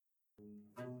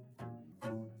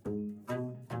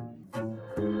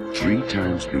3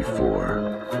 times before,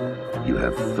 you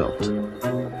have felt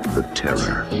the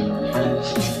terror,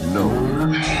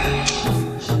 known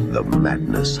the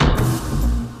madness,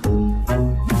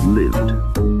 lived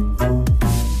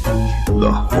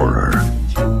the horror.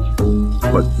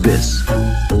 But this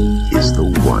is the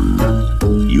one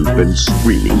you've been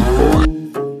screaming for.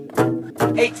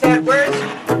 Hey Ted,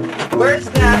 where's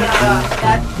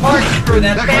that corkscrew,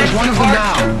 that fancy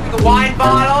corkscrew, the wine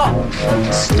bottle?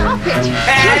 Stop it!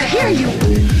 Ted! I can't hear you!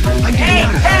 Hey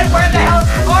Ted, where the hell's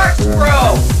the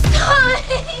corkscrew? Tommy,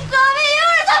 you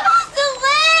were supposed to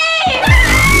leave!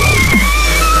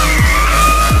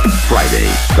 Friday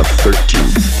the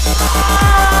 13th.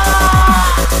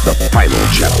 The final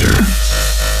chapter.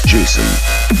 Jason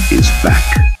is back.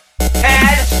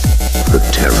 Ted! The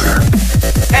terror.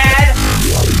 Ted!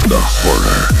 The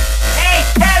horror. Hey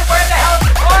Ted, where the hell's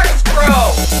the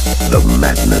corkscrew? The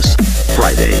madness.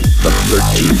 Friday the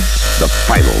 13th. The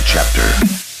final chapter.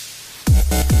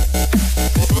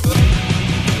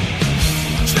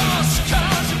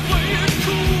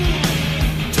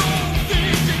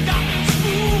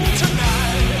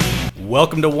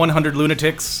 Welcome to 100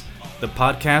 Lunatics, the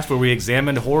podcast where we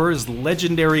examine horror's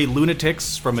legendary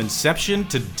lunatics from inception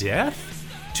to death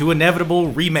to inevitable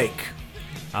remake.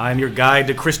 I'm your guide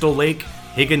to Crystal Lake,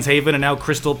 Higgins Haven, and now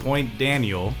Crystal Point,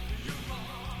 Daniel.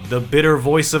 The bitter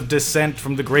voice of dissent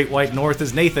from the Great White North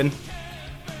is Nathan.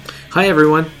 Hi,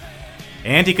 everyone.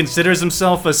 And he considers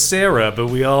himself a Sarah, but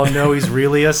we all know he's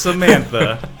really a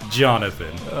Samantha,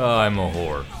 Jonathan. I'm a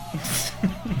whore.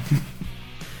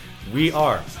 We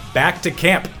are back to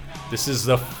camp. This is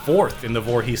the 4th in the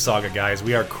Voorhees saga, guys.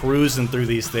 We are cruising through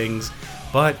these things,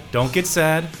 but don't get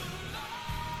sad.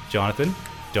 Jonathan,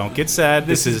 don't get sad.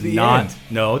 This is not end.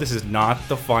 No, this is not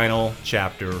the final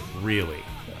chapter, really.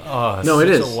 No, it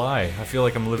is. A lie. I feel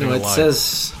like I'm living No, a it lie.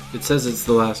 says it's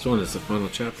the last one. It's the final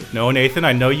chapter. No, Nathan,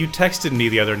 I know you texted me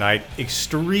the other night,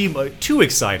 too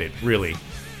excited, really,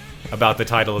 about the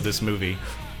title of this movie.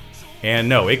 And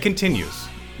no, it continues.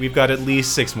 We've got at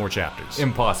least 6 more chapters.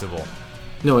 Impossible.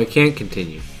 No, it can't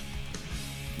continue.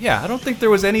 Yeah, I don't think there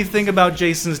was anything about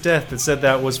Jason's death that said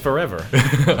that was forever.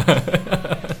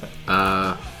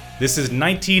 This is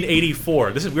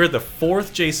 1984. We're the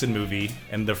 4th Jason movie,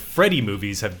 and the Freddy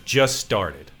movies have just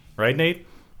started. Right, Nate?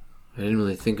 I didn't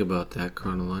really think about that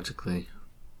chronologically.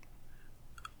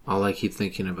 All I keep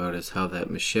thinking about is how that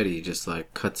machete just,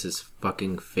 cuts his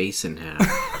fucking face in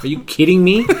half. Are you kidding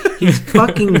me? He's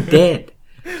fucking dead.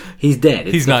 He's dead.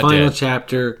 It's He's the not final dead.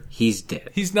 chapter. He's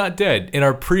dead. He's not dead. In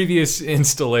our previous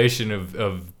installation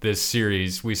of this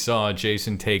series, we saw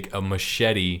Jason take a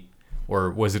machete, or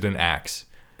was it an axe?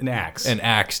 An axe. An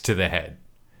axe to the head.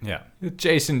 Yeah.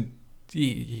 Jason,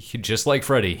 he just like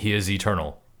Freddy, he is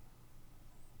eternal.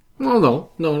 Well,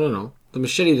 no. The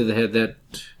machete to the head,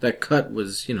 that cut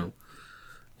was,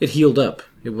 it healed up.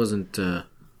 It wasn't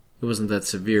that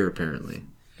severe, apparently.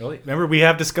 Remember, we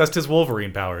have discussed his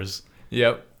Wolverine powers.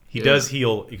 Yep. He does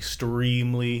heal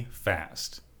extremely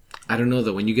fast. I don't know,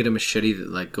 though. When you get a machete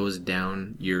that goes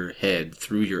down your head,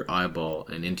 through your eyeball,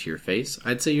 and into your face,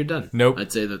 I'd say you're done. Nope.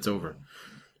 I'd say that's over.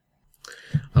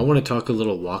 I want to talk a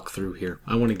little walkthrough here.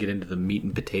 I want to get into the meat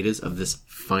and potatoes of this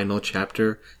final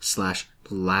chapter /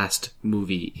 last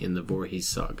movie in the Voorhees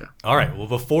saga. All right, well,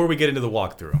 before we get into the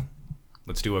walkthrough,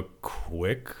 let's do a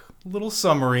quick little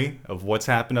summary of what's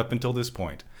happened up until this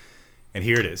point. And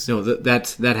here it is. No,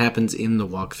 that happens in the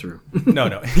walkthrough.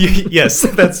 No. Yes,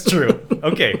 that's true.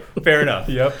 Okay, fair enough.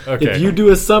 Yep. Okay. If you do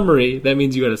a summary, that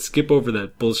means you got to skip over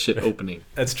that bullshit opening.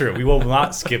 That's true. We will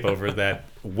not skip over that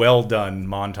well-done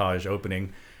montage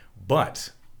opening. But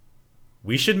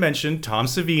we should mention Tom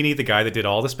Savini, the guy that did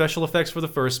all the special effects for the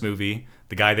first movie,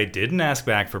 the guy they didn't ask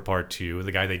back for part 2,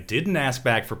 the guy they didn't ask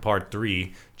back for part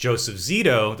 3, Joseph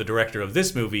Zito, the director of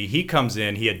this movie. He comes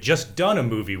in. He had just done a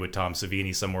movie with Tom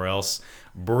Savini somewhere else,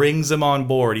 brings him on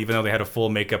board, even though they had a full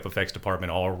makeup effects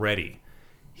department already.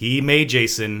 He made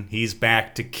Jason. He's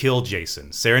back to kill Jason.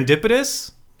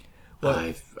 Serendipitous?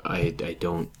 I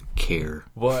don't care.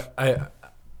 Well,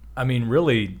 I mean,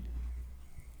 really,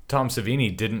 Tom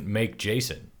Savini didn't make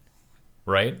Jason,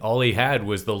 right? All he had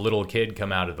was the little kid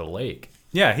come out of the lake.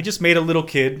 Yeah, he just made a little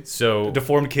kid, So a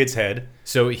deformed kid's head.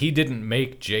 So he didn't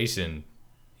make Jason.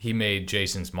 He made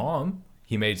Jason's mom.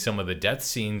 He made some of the death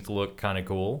scenes look kind of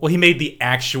cool. Well, he made the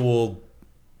actual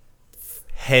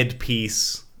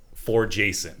headpiece for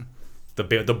Jason,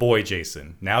 the boy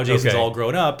Jason. Now Jason's Okay. all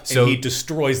grown up, So- and he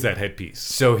destroys that headpiece.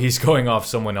 So he's going off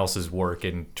someone else's work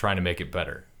and trying to make it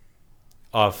better.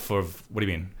 For what do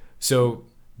you mean? So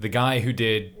the guy who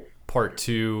did Part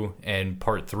 2 and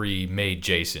Part 3 made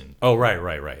Jason. Oh,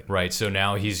 right. Right, so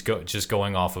now he's just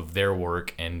going off of their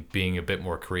work and being a bit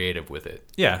more creative with it.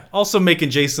 Yeah, also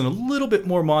making Jason a little bit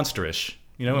more monsterish.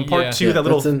 You know, in part Yeah. 2, Yeah, that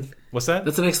little... that's What's that?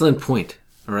 That's an excellent point.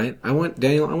 All right,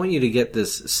 Daniel, I want you to get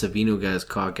this Savino guy's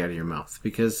cock out of your mouth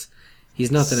because he's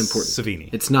not that important. Savini.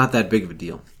 It's not that big of a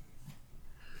deal.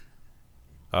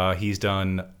 He's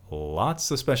done lots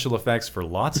of special effects for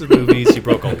lots of movies. He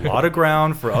broke a lot of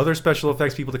ground for other special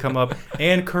effects people to come up,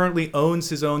 and currently owns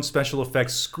his own special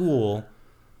effects school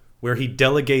where he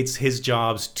delegates his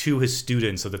jobs to his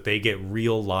students so that they get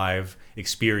real live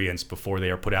experience before they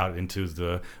are put out into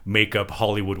the makeup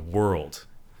Hollywood world.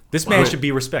 This man should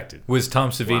be respected. Was Tom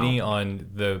Savini on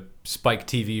the Spike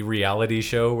TV reality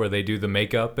show where they do the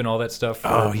makeup and all that stuff? For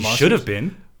Oh, he monsters? should have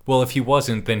been. Well, if he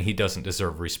wasn't, then he doesn't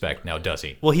deserve respect now, does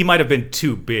he? Well, he might have been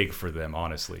too big for them,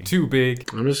 honestly. Too big.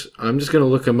 I'm just gonna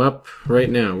look him up right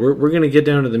now. We're gonna get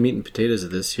down to the meat and potatoes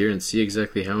of this here and see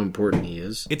exactly how important he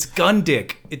is. It's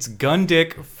Gundick. It's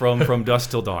Gundick from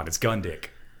Dusk Till Dawn. It's Gundick.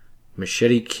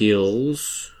 Machete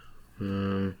Kills.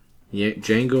 Yeah,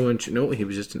 Django and no, he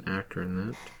was just an actor in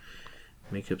that.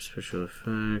 Makeup, special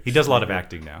effects. He does a lot of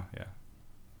acting now, yeah.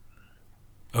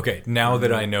 Okay, now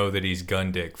that I know that he's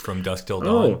Gundick from Dusk Till Dawn,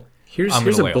 Oh, here's I'm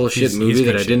a gonna wait. bullshit He's movie good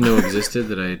that I shit. didn't know existed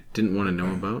that I didn't want to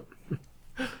know about.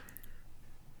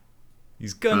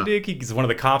 He's Gundick. He's one of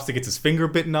the cops that gets his finger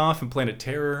bitten off in Planet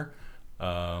Terror.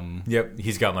 Yep,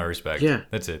 he's got my respect. Yeah.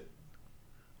 That's it.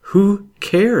 Who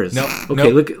cares? No,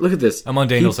 Okay, nope. look at this. I'm on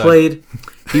Daniel's he side.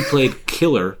 He played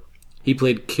Killer. He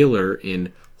played Killer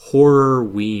in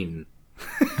Horrorween.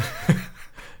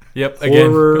 Yep, again,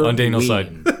 Horrorween. on Daniel's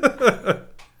side.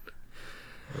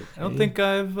 I don't think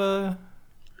I've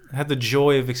had the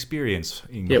joy of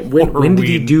experiencing Yeah, when did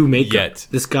he Horrorween do makeup? yet.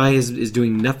 This guy is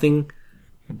doing nothing,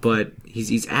 but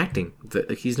he's acting.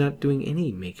 Like, he's not doing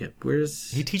any makeup.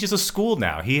 Where's He teaches a school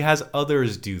now. He has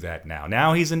others do that now.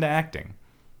 Now he's into acting.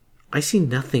 I see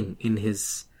nothing in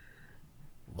his.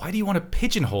 Why do you want to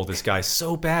pigeonhole this guy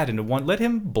so bad into one? Let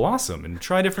him blossom and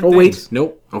try different Oh things. wait,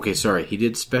 nope. Okay, sorry. He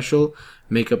did special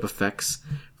makeup effects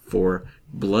for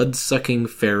blood-sucking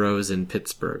pharaohs in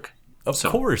Pittsburgh. Of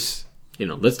course. You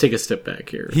know, let's take a step back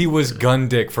here. He was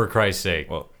Gundick, for Christ's sake.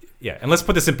 Well, yeah, and let's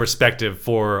put this in perspective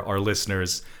for our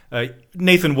listeners.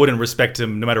 Nathan wouldn't respect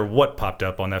him no matter what popped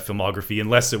up on that filmography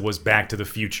unless it was Back to the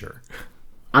Future.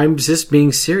 I'm just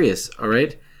being serious. All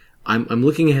right, I'm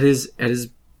looking at his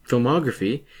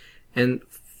filmography, and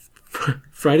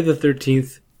Friday the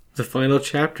 13th, the final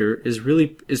chapter, is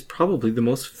probably the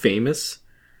most famous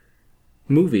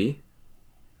movie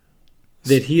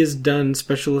that he has done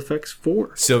special effects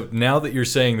for. So now that you're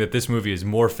saying that this movie is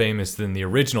more famous than the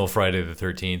original Friday the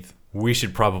 13th, we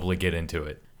should probably get into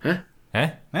it. Huh?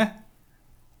 Eh?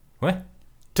 What?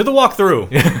 To the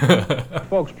walkthrough.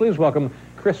 Folks, please welcome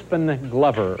Crispin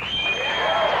Glover.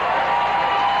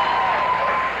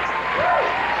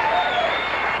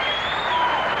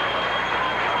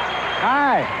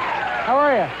 Hi, how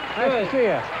are you? Nice to see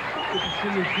you. Good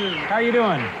to see you too. How are you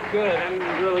doing? Good,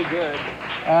 I'm really good.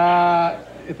 Are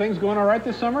things going all right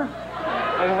this summer?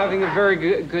 I'm having a very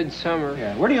good summer.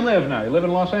 Yeah. Where do you live now? You live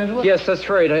in Los Angeles? Yes, that's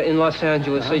right, in Los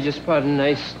Angeles. I just bought a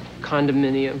nice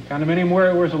condominium. Condominium,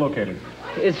 where's it located?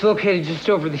 It's located just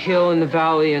over the hill in the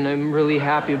valley, and I'm really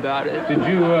happy about it.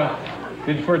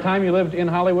 Did for a time you lived in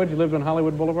Hollywood? You lived on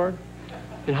Hollywood Boulevard?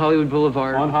 In Hollywood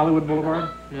Boulevard. On Hollywood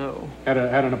Boulevard? No. Had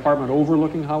an apartment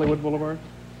overlooking Hollywood Boulevard?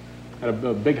 Had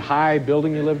a big high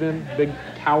building you lived in? Big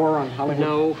tower on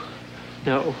Hollywood?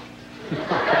 No.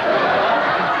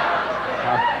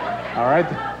 All right,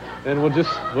 then we'll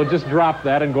just drop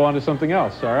that and go on to something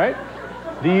else. All right?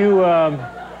 Do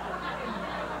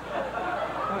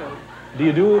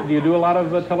you do a lot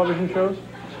of television shows?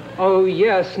 Oh,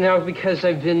 yes, now because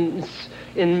I've been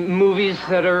in movies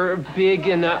that are big,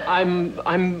 and I'm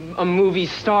a movie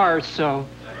star, so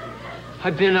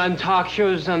I've been on talk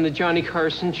shows on the Johnny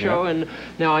Carson show, and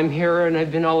now I'm here, and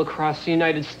I've been all across the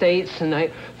United States, and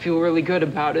I feel really good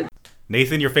about it.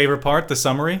 Nathan, your favorite part, the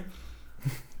summary?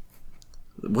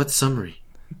 What summary?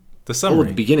 The summary. Oh,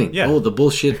 the beginning. Yeah. Oh, the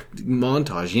bullshit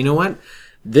montage. You know what?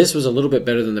 This was a little bit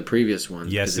better than the previous one.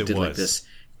 Yes, 'cause it did like was. this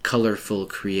colorful,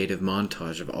 creative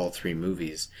montage of all three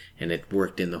movies, and it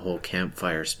worked in the whole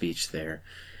campfire speech there.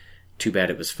 Too bad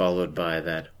it was followed by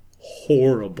that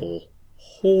horrible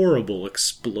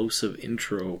explosive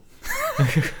intro.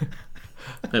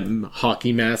 That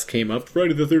hockey mask came up.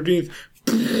 Friday the 13th.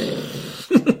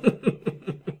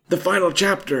 The final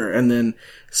chapter, and then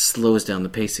slows down the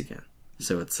pace again.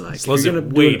 So it's like Slows if you're it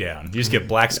gonna way do down. You just get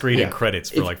black screen and credits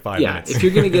for like 5 minutes. if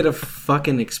you're gonna get a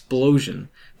fucking explosion,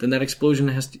 then that explosion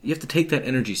you have to take that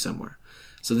energy somewhere.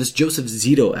 So this Joseph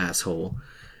Zito asshole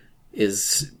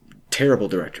is terrible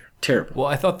director. Terrible. Well,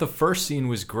 I thought the first scene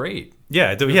was great.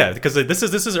 Yeah, because this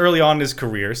is early on in his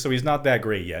career, so he's not that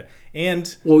great yet.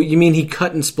 And Well, you mean he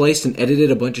cut and spliced and edited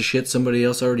a bunch of shit somebody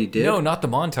else already did? No, not the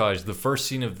montage. The first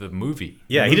scene of the movie.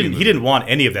 yeah, The he movie. didn't want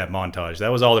any of that montage. That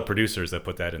was all the producers that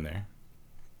put that in there.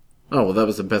 Oh, well, that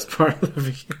was the best part of the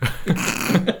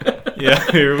video.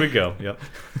 Yeah, here we go. Yep.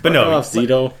 But no, Off,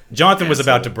 Zito. Jonathan was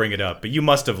about to bring it up, but you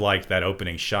must have liked that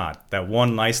opening shot. That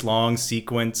one nice long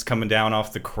sequence coming down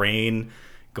off the crane,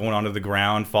 going onto the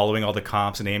ground, following all the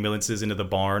cops and ambulances into the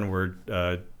barn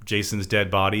where Jason's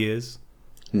dead body is.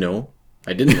 No,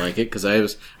 I didn't like it because I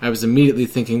was immediately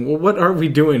thinking, well, what are we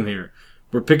doing here?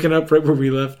 We're picking up right where we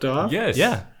left off? Yes.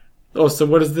 Yeah. Oh, so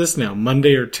what is this now?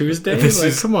 Monday or Tuesday?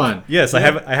 Come on. Yes, I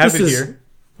have it here.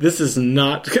 This is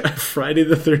not Friday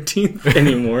the 13th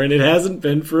anymore, and it hasn't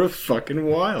been for a fucking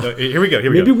while. Here we go.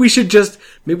 Maybe we should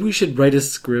write a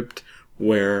script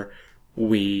where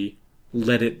we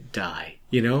let it die,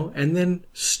 and then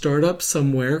start up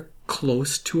somewhere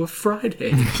close to a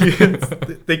Friday.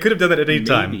 They could have done that at any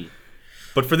time. Maybe.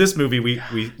 But for this movie,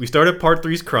 we start at Part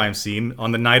 3's crime scene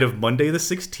on the night of Monday the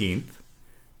 16th.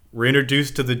 We're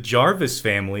introduced to the Jarvis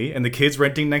family and the kids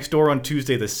renting next door on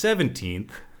Tuesday the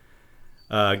 17th.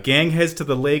 Gang heads to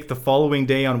the lake the following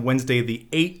day on Wednesday the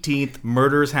 18th.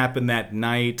 Murders happen that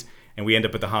night, and we end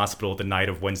up at the hospital the night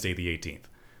of Wednesday the 18th.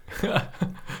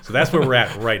 So that's where we're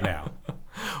at right now.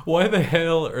 Why the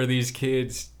hell are these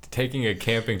kids taking a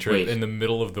camping trip in the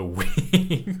middle of the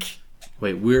week?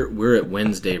 Wait, we're at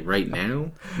Wednesday right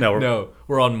now? No,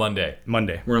 We're on Monday.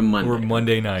 Monday. We're on Monday. We're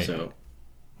Monday night. So,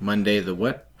 Monday the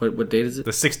what? What date is it?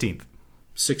 The 16th.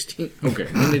 16th? Okay,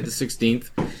 Monday the 16th.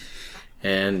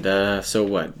 And so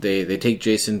what? They take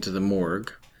Jason to the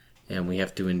morgue, and we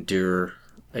have to endure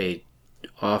a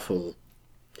awful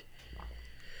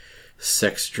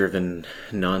sex-driven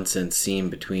nonsense scene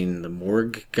between the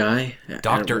morgue guy.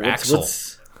 Dr. Axel.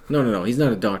 No, he's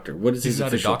not a doctor. What is his not a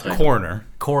official doctor. title?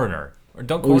 Coroner. Or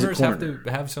don't Oh, he's a coroners have coroner.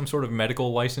 to have some sort of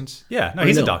medical license? Yeah, no,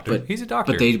 he's a No, doctor. but- He's a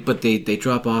doctor. But they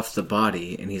drop off the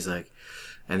body, and he's like,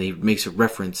 and he makes a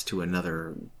reference to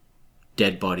another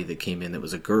dead body that came in that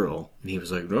was a girl, and he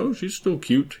was like, "No, she's still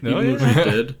cute, even though she's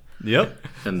dead." Yep.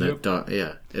 And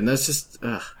that, and that's just,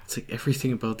 it's like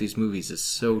everything about these movies is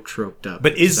so troped up.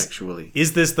 But sexually,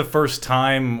 is this the first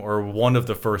time or one of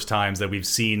the first times that we've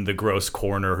seen the gross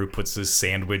coroner who puts his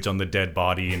sandwich on the dead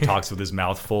body and talks with his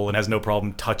mouth full and has no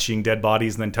problem touching dead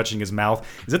bodies and then touching his mouth?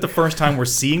 Is it the first time we're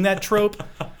seeing that trope?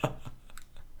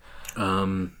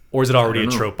 Or is it already a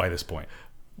trope by this point?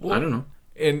 I don't know.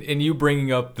 And you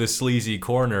bringing up the sleazy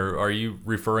coroner, are you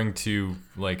referring to,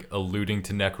 like, alluding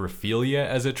to necrophilia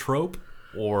as a trope?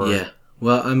 Or Yeah.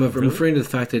 Well, I'm referring to the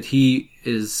fact that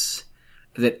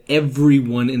that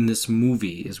everyone in this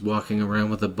movie is walking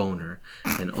around with a boner,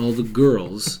 and all the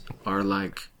girls are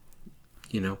like,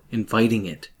 inviting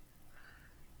it.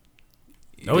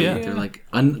 Oh, yeah. They're like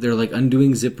they're like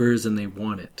undoing zippers, and they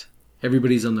want it.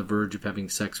 Everybody's on the verge of having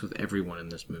sex with everyone in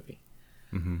this movie.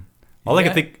 All I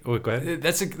can think... Oh, go ahead.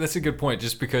 That's a good point,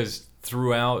 just because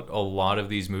throughout a lot of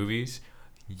these movies,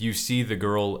 you see the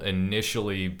girl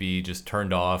initially be just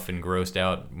turned off and grossed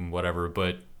out and whatever,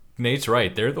 but Nate's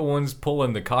right. They're the ones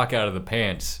pulling the cock out of the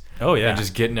pants. Oh, yeah. And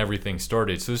just getting everything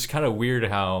started. So it's kind of weird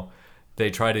how they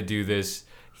try to do this,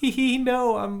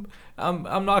 no,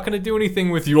 I'm not going to do anything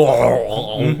with you,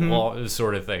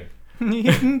 sort of thing.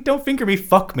 Don't finger me,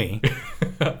 fuck me.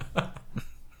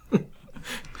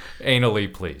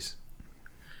 Anally, please.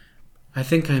 I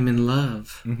think I'm in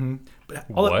love.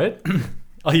 What?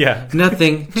 Oh, yeah.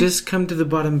 Nothing. Just come to the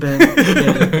bottom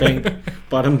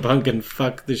bottom bunk and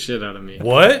fuck the shit out of me.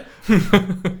 What?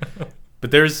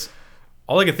 But there's...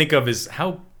 All I can think of is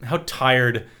how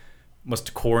tired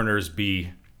must coroners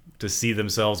be to see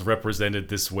themselves represented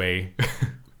this way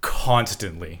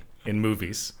constantly in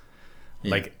movies.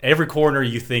 Like, every coroner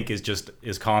you think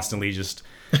is constantly just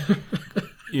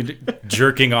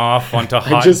jerking off onto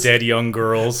hot, dead young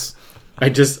girls. I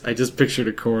just pictured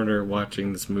a coroner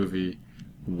watching this movie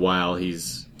while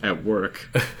he's at work.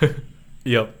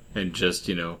 Yep. And just,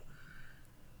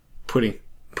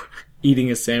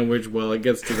 eating a sandwich while it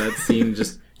gets to that scene,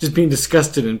 just being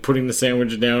disgusted and putting the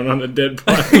sandwich down on a dead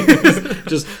body.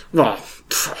 just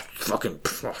fucking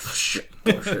shit.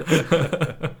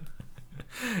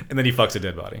 And then he fucks a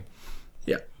dead body.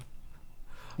 Yeah.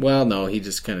 Well, no, he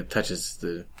just kind of touches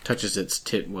its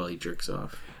tit while he jerks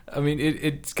off. I mean,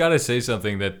 it's got to say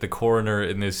something that the coroner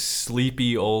in this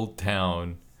sleepy old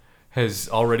town has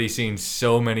already seen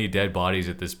so many dead bodies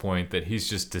at this point that he's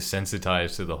just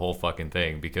desensitized to the whole fucking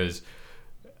thing. Because,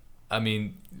 I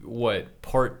mean, what,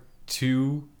 part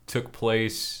 2 took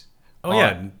place? Oh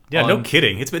yeah, no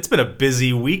kidding. It's been a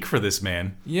busy week for this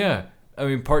man. Yeah, I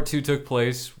mean, part 2 took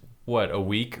place, what, a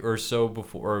week or so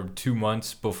before, or 2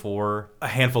 months before? A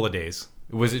handful of days.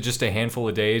 Was it just a handful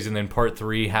of days, and then part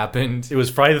 3 happened? It was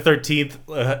Friday the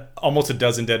 13th, almost a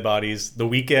dozen dead bodies. The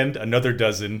weekend, another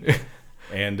dozen,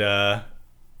 and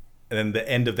then the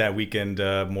end of that weekend,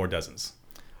 more dozens.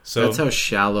 So that's how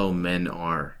shallow men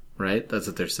are, right? That's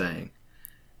what they're saying.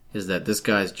 Is that this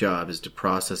guy's job is to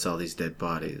process all these dead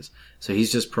bodies. So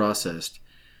he's just processed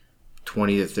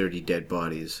 20 to 30 dead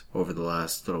bodies over the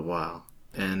last little while.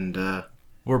 And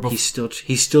he's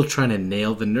still trying to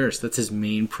nail the nurse. That's his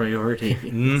main priority.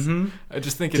 Mm-hmm. I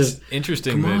just think it's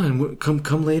interesting.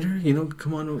 Come later.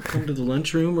 Come to the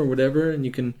lunchroom or whatever, and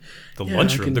you can.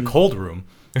 The cold room.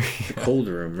 The cold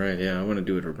room, right? Yeah, I want to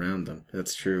do it around them.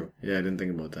 That's true. Yeah, I didn't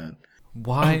think about that.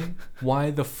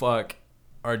 Why the fuck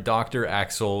are Dr.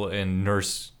 Axel and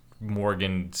Nurse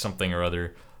Morgan something or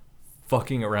other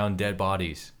fucking around dead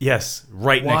bodies? Yes,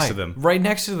 next to them. Right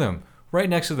next to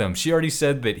them. She already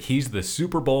said that he's the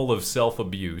Super Bowl of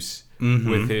self-abuse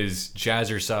with his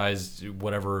jazzercise,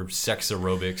 whatever, sex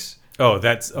aerobics.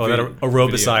 That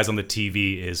aerobicize on the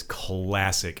TV is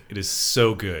classic. It is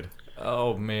so good.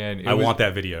 Oh, man. I want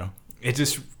that video. It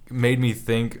just made me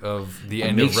think of the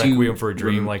end of Requiem for a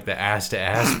Dream, like the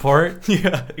ass-to-ass part.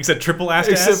 Yeah, except triple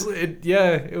ass-to-ass?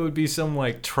 It would be some,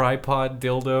 like, tripod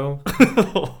dildo.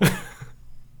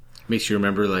 Makes you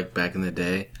remember, like, back in the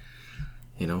day,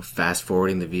 fast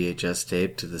forwarding the VHS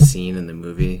tape to the scene in the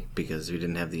movie because we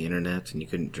didn't have the internet and you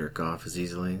couldn't jerk off as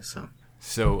easily. So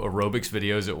aerobics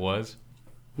videos it was?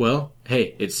 Well,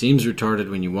 hey, it seems retarded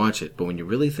when you watch it, but when you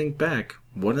really think back,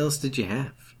 what else did you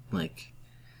have? Like,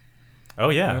 oh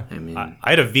yeah, I mean, I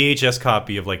had a VHS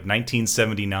copy of like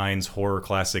 1979's horror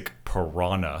classic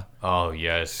Piranha. Oh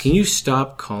yes. Can you guys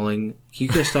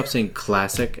stop saying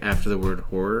classic after the word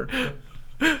horror?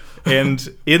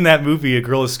 And in that movie, a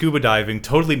girl is scuba diving,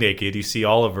 totally naked. You see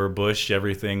Oliver, Bush,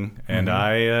 everything. And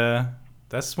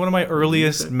that's one of my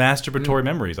earliest masturbatory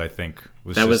memories, I think.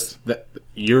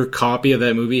 Your copy of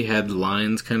that movie had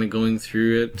lines kind of going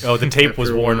through it. Oh, the tape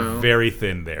was worn very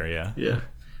thin there, yeah. Yeah.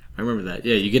 I remember that.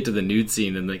 Yeah, you get to the nude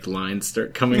scene and like lines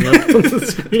start coming up on the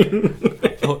screen.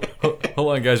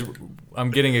 Hold on, guys.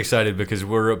 I'm getting excited because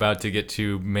we're about to get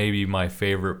to maybe my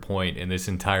favorite point in this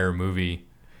entire movie.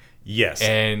 Yes,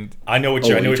 and I know what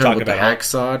you're talking about. The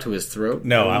hacksaw to his throat.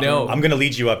 No, I'm going to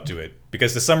lead you up to it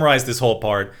because to summarize this whole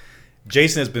part,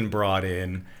 Jason has been brought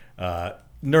in.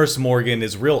 Nurse Morgan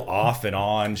is real off and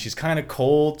on. She's kind of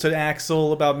cold to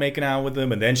Axel about making out with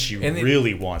him, and then she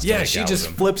really wants to make out with him. Yeah, she just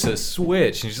flips a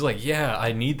switch, and she's like, "Yeah,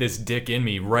 I need this dick in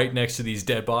me right next to these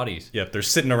dead bodies." Yep, they're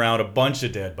sitting around a bunch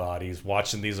of dead bodies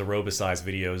watching these aerobicized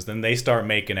videos. Then they start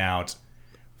making out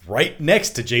right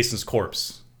next to Jason's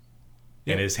corpse.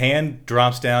 And his hand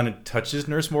drops down and touches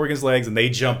Nurse Morgan's legs, and they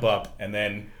jump up, and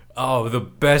then... Oh, the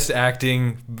best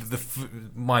acting,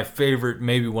 my favorite,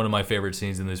 maybe one of my favorite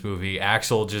scenes in this movie.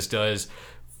 Axel just does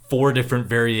 4 different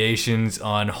variations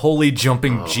on Holy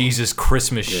Jumping Jesus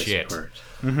Christmas shit.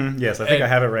 Mm-hmm. Yes, I think I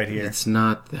have it right here. It's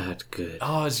not that good.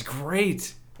 Oh, it's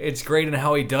great. It's great in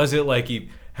how he does it. Like, he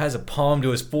has a palm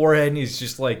to his forehead, and he's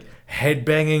just, like,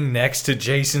 headbanging next to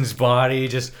Jason's body,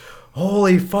 just...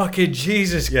 Holy fucking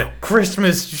Jesus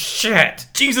Christmas shit.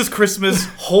 Jesus Christmas,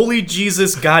 holy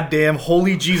Jesus, goddamn,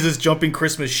 holy Jesus jumping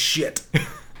Christmas shit.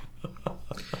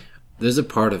 There's a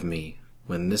part of me,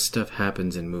 when this stuff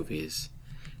happens in movies,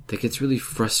 that gets really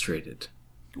frustrated.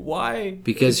 Why?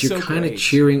 Because you're kind of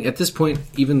cheering, at this point,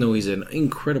 even though he's an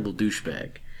incredible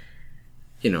douchebag,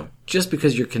 just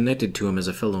because you're connected to him as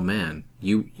a fellow man,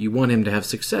 you want him to have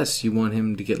success, you want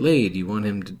him to get laid, you want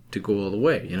him to go all the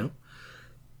way,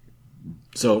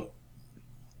 So,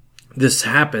 this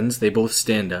happens, they both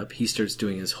stand up, he starts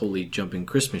doing his holy jumping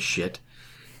Christmas shit,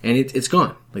 and it's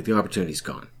gone. Like, the opportunity's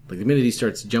gone. Like, the minute he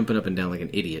starts jumping up and down like an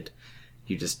idiot,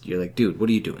 you're like, dude, what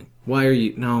are you doing? Why are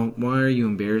you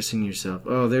embarrassing yourself?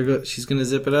 Oh, she's gonna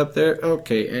zip it up there?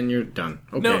 Okay, and you're done.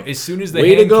 Okay. No, as soon as the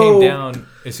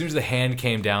hand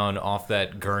came down off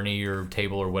that gurney or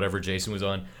table or whatever Jason was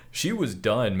on, she was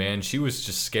done, man. She was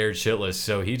just scared shitless,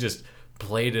 so he just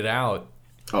played it out.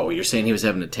 Oh, you're saying he was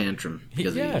having a tantrum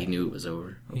because he knew it was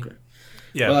over. Okay.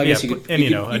 Yeah, well, I guess you could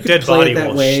a dead play body it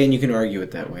that way, and you can argue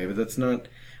it that way, but that's not.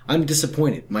 I'm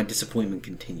disappointed. My disappointment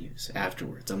continues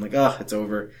afterwards. I'm like, it's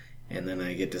over, and then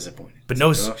I get disappointed. But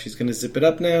she's gonna zip it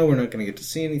up now. We're not gonna get to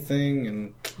see anything,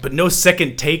 and but no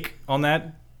second take on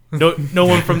that. No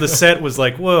one from the set was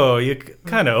like, "Whoa, you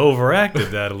kind of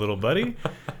overacted that a little, buddy.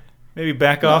 Maybe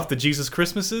back off the Jesus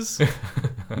Christmases."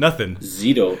 Nothing.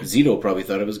 Zito probably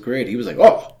thought it was great. He was like,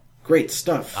 "Oh, great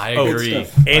stuff." I Great agree.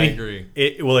 stuff." I agree.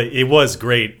 It was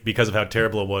great because of how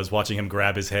terrible it was watching him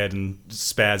grab his head and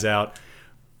spaz out.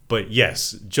 But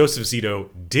yes, Joseph Zito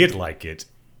did like it.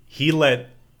 He let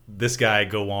this guy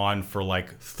go on for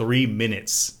like 3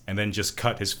 minutes and then just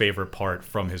cut his favorite part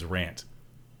from his rant.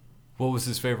 What was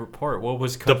his favorite part? What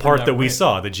was The cut from part that we rant?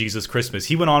 saw, the Jesus Christmas.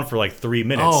 He went on for like 3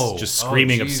 minutes just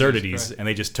screaming Jesus absurdities, Christ. and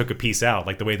they just took a piece out,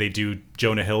 like the way they do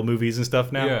Jonah Hill movies and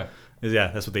stuff now. Yeah.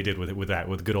 That's what they did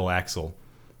with good old Axel.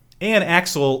 And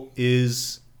Axel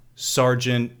is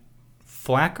Sergeant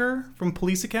Flacker from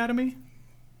Police Academy?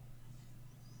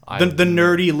 The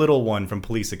nerdy little one from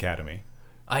Police Academy.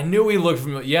 I knew he looked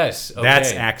familiar. Yes. Okay.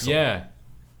 That's Axel. Yeah.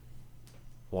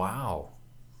 Wow.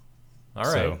 All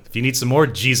right. So if you need some more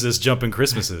Jesus jumping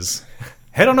Christmases,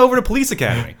 head on over to Police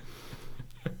Academy.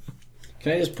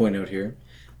 Can I just point out here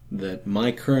that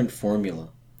my current formula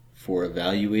for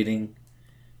evaluating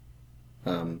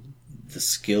the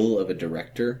skill of a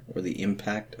director or the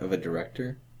impact of a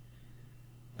director,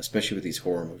 especially with these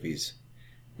horror movies,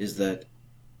 is that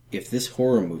if this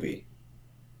horror movie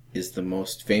is the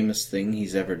most famous thing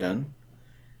he's ever done,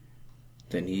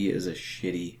 then he is a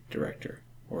shitty director.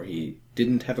 Or he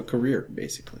didn't have a career,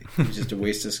 basically. He's just a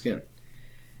waste of skin.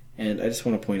 And I just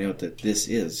want to point out that this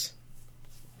is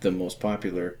the most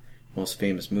popular, most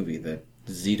famous movie that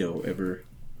Zito ever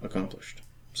accomplished.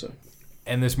 So,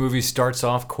 And this movie starts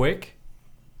off quick.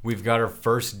 We've got our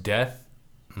first death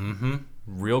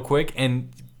real quick and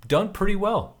done pretty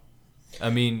well. I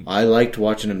mean, I liked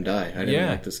watching him die. I didn't Yeah.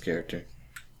 like this character.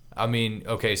 I mean,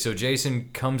 okay, so Jason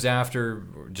comes after,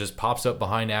 just pops up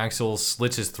behind Axel,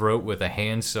 slits his throat with a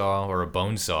handsaw or a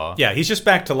bone saw. Yeah, he's just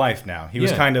back to life now. He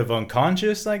was Yeah. kind of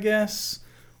unconscious, I guess,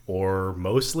 or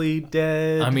mostly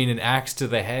dead. I mean, an axe to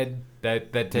the head,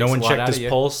 that takes no one a lot checked out his of you.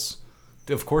 pulse.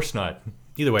 Of course not.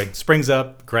 Either way, springs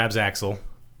up, grabs Axel.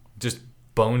 Just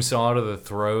bone saw to the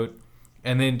throat,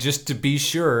 and then just to be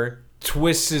sure,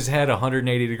 twists his head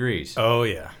 180 degrees. Oh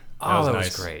yeah, that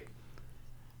nice. was great.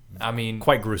 I mean,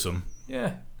 Quite gruesome.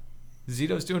 yeah.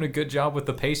 Zito's doing a good job with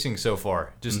the pacing so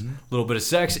far. Just a little bit of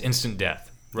sex, instant death,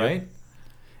 right?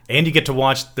 And you get to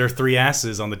watch their three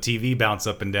asses on the TV bounce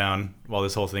up and down while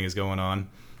this whole thing is going on.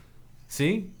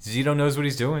 See? Zito knows what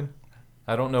he's doing.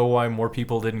 I don't know why more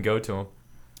people didn't go to him.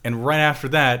 And right after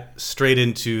that, straight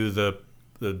into the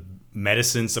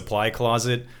medicine supply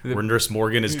closet where Nurse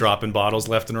Morgan is dropping bottles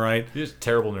left and right. He's a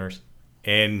terrible nurse.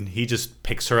 And he just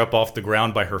picks her up off the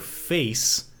ground by her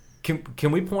face.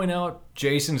 Can we point out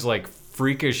Jason's like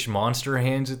freakish monster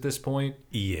hands at this point?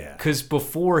 Yeah. Because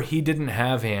before he didn't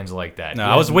have hands like that. No,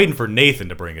 I was waiting for Nathan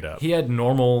to bring it up. He had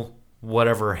normal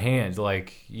whatever hands.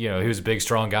 Like, you know, he was a big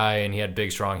strong guy and he had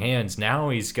big strong hands. Now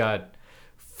he's got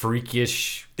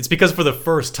freakish. It's because for the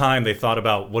first time they thought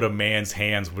about what a man's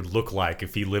hands would look like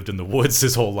if he lived in the woods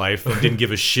his whole life and didn't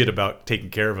give a shit about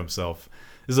taking care of himself.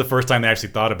 This is the first time they actually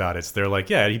thought about it. So they're like,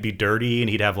 yeah, he'd be dirty and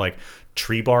he'd have like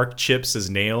tree bark chips as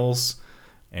nails.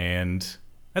 And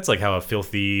that's like how a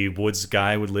filthy woods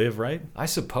guy would live, right? I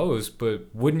suppose, but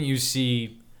wouldn't you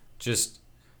see just,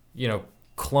 you know,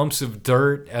 clumps of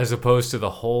dirt as opposed to the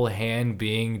whole hand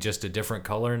being just a different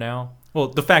color now? Well,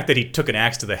 the fact that he took an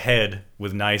axe to the head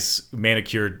with nice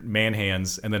manicured man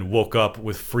hands and then woke up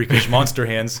with freakish monster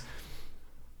hands.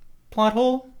 Plot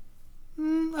hole?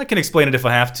 I can explain it if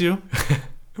I have to.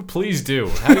 Please do.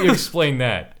 How do you explain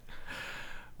that?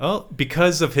 Well,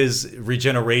 because of his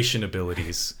regeneration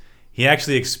abilities, he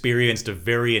actually experienced a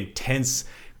very intense,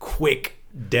 quick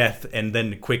death and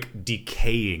then quick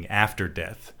decaying after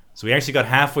death. So he actually got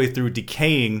halfway through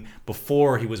decaying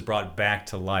before he was brought back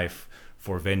to life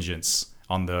for vengeance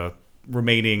on the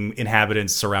remaining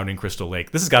inhabitants surrounding Crystal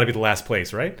Lake. This has got to be the last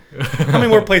place, right? How many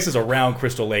more places around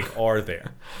Crystal Lake are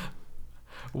there?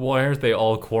 Why aren't they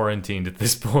all quarantined at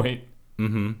this point?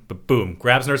 But boom,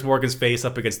 grabs Nurse Morgan's face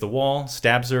up against the wall,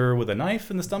 stabs her with a knife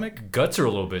in the stomach. Guts her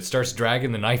a little bit. Starts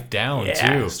dragging the knife down,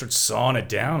 too. Starts sawing it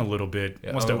down a little bit.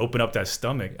 Wants to open up that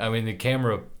stomach. I mean, the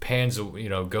camera pans, you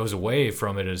know, goes away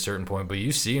from it at a certain point, but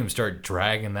you see him start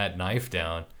dragging that knife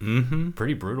down. Mm-hmm.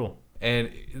 Pretty brutal.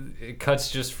 And it cuts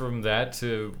just from that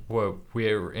to what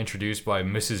we were introduced by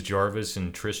Mrs. Jarvis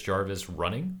and Trish Jarvis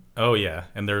running. Oh, yeah.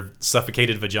 And their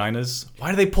suffocated vaginas. Why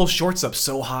do they pull shorts up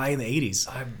so high in the 80s?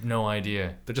 I have no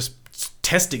idea. They're just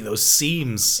testing those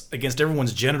seams against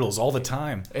everyone's genitals all the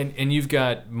time. And you've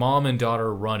got mom and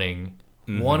daughter running.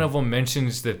 Mm-hmm. One of them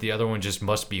mentions that the other one just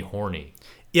must be horny.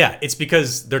 Yeah, it's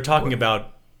because they're talking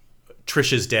about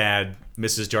Trisha's dad,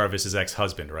 Mrs. Jarvis's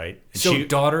ex-husband, right? And So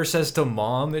daughter says to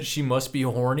mom that she must be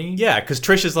horny? yeah, because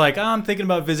Trisha's like, I'm thinking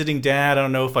about visiting dad. I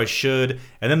don't know if I should.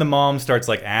 And then the mom starts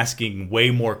like asking way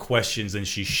more questions than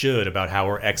she should about how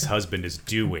her ex-husband is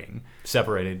doing.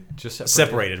 Separated. Just separated.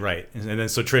 Separated, right? And then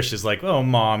so Trish is like, "Oh,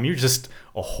 mom, you're just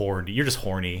horny. You're just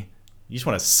horny. You just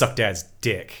want to suck dad's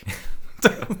dick."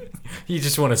 You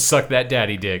just want to suck that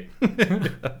daddy dick.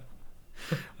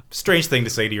 Strange thing to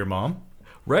say to your mom.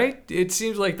 Right? It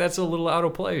seems like that's a little out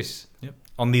of place. Yep.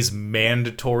 On these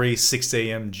mandatory 6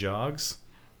 a.m. jogs.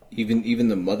 Even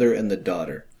the mother and the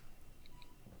daughter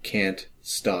can't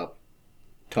stop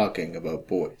talking about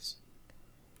boys.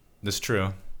 That's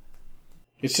true.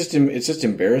 It's just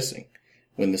embarrassing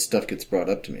when this stuff gets brought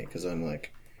up to me because I'm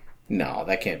like, no,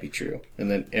 that can't be true. And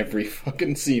then every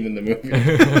fucking scene in the movie,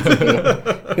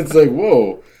 it's like,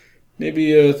 whoa,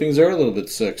 maybe things are a little bit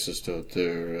sexist out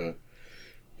there.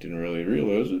 Didn't really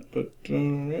realize it, but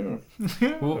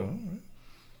yeah. Well,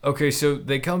 okay, so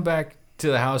they come back to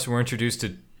the house and we're introduced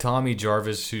to Tommy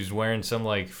Jarvis, who's wearing some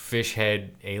like fish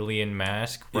head alien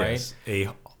mask, right? Yes. A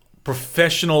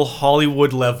professional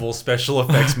Hollywood level special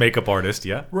effects makeup artist,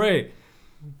 yeah? Right.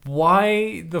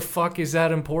 Why the fuck is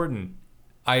that important?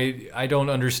 I don't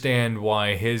understand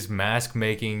why his mask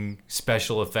making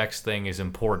special effects thing is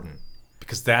important.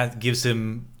 Because that gives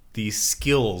him the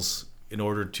skills in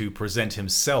order to present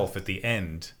himself at the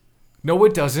end. No,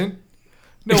 it doesn't.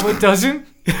 No, it doesn't.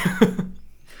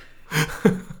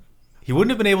 He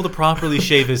wouldn't have been able to properly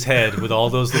shave his head with all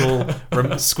those little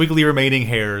squiggly remaining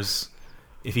hairs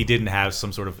if he didn't have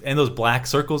some sort of... And those black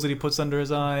circles that he puts under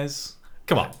his eyes.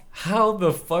 Come on. How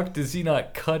the fuck does he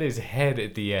not cut his head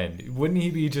at the end? Wouldn't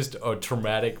he be just a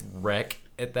traumatic wreck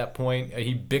at that point?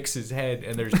 He bicks his head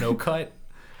and there's no cut?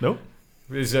 Nope.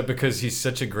 Is that because he's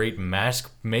such a great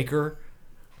mask maker?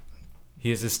 He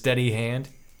has a steady hand?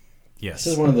 Yes.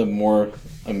 This is one of the more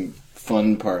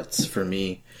fun parts for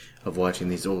me of watching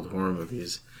these old horror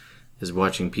movies, is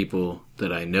watching people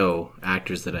that I know,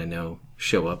 actors that I know,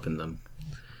 show up in them.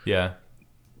 Yeah.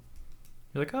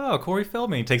 You're like, oh, Corey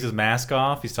Feldman. He takes his mask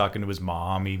off. He's talking to his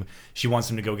mom. She wants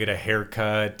him to go get a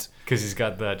haircut. Because he's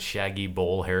got that shaggy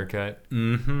bowl haircut.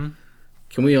 Mm-hmm.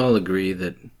 Can we all agree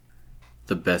that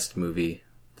the best movie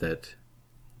that...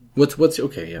 What's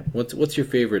your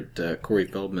favorite Corey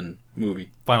Feldman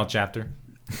movie? Final Chapter.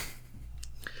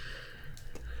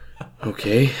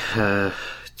 Okay,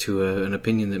 to an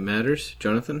opinion that matters,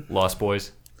 Jonathan? Lost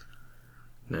Boys.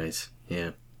 Nice,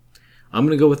 yeah. I'm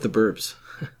gonna go with The Burbs.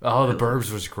 Oh, The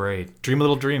Burbs was great. Dream a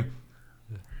Little Dream.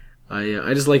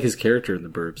 I just like his character in The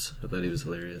Burbs. I thought he was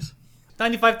hilarious.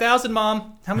 95,000,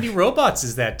 Mom. How many robots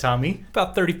is that, Tommy?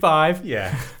 About 35.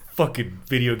 Yeah. Fucking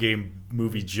video game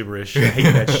movie gibberish. I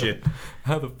hate that shit.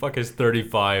 How the fuck is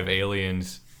 35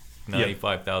 aliens?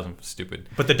 95,000. Stupid.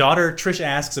 But the daughter, Trish,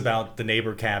 asks about the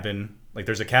neighbor cabin. Like,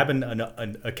 there's a cabin,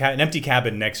 an empty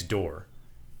cabin next door.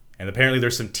 And apparently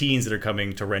there's some teens that are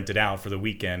coming to rent it out for the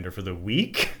weekend or for the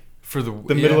week. For the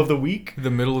middle of the week?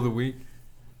 The middle of the week.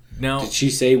 Now, did she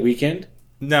say weekend?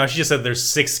 No, she just said there's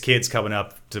 6 kids coming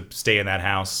up to stay in that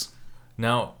house.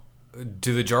 Now,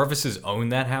 do the Jarvises own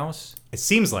that house? It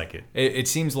seems like it. It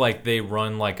seems like they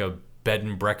run like a bed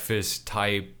and breakfast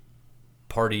type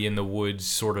party in the woods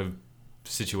sort of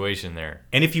situation there.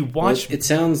 And if you watch... Well, it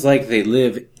sounds like they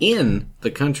live in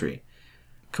the country.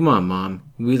 Come on, Mom.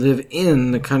 We live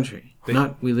in the country.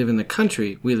 Not we live in the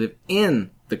country. We live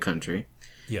in the country.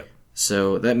 Yep.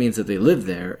 So that means that they live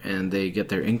there and they get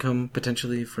their income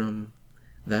potentially from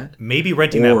that. Maybe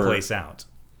renting that place out.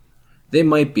 They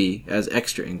might be as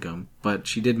extra income, but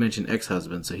she did mention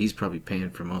ex-husband, so he's probably paying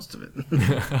for most of it.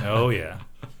 Oh, yeah.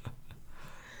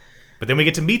 But then we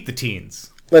get to meet the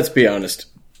teens. Let's be honest.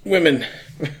 Women,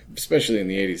 especially in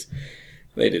the 80s,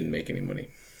 they didn't make any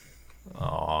money.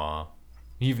 Aww.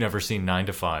 You've never seen 9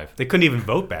 to 5. They couldn't even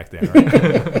vote back then,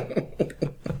 right?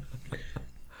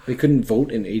 They couldn't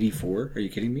vote in 84? Are you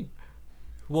kidding me?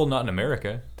 Well, not in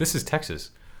America. This is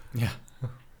Texas. Yeah.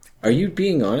 Are you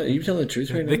being honest? Are you telling the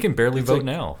truth right now? They can barely vote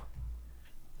now.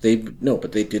 No,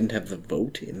 but they didn't have the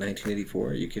vote in 1984.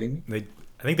 Are you kidding me?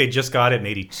 I think they just got it in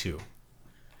 82.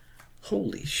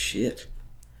 Holy shit.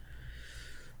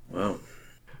 Wow.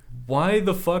 Why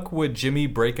the fuck would Jimmy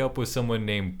break up with someone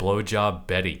named Blowjob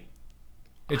Betty?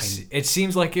 It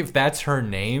seems like if that's her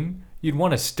name, you'd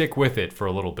want to stick with it for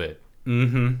a little bit.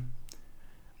 Mm-hmm.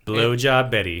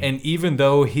 Blowjob Betty. And even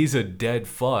though he's a dead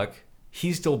fuck,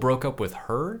 he still broke up with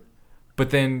her? But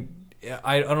then,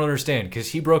 I don't understand,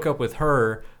 because he broke up with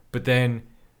her, but then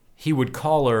he would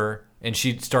call her, and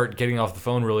she'd start getting off the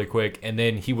phone really quick, and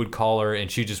then he would call her,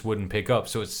 and she just wouldn't pick up.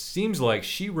 So it seems like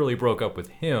she really broke up with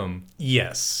him.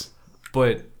 Yes.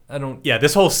 but I don't. Yeah,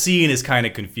 this whole scene is kind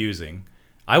of confusing.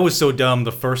 I was so dumb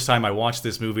the first time I watched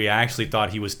this movie, I actually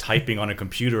thought he was typing on a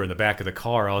computer in the back of the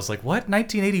car. I was like, what?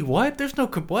 1980 what? There's no...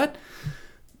 what?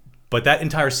 But that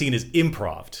entire scene is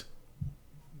improv.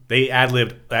 They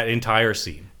ad-libbed that entire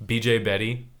scene. BJ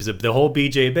Betty. The whole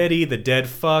BJ Betty, the dead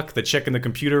fuck, the checking the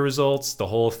computer results, the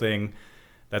whole thing.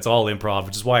 That's all improv,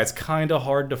 which is why it's kind of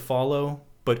hard to follow.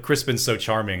 But Crispin's so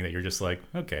charming that you're just like,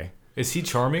 okay. Is he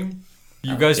charming?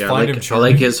 You guys find him I charming?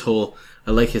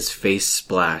 I like his face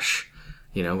splash,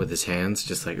 with his hands,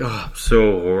 just like, oh, I'm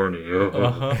so horny.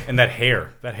 Oh. And that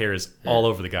hair is all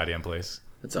over the goddamn place.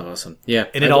 That's awesome. Yeah,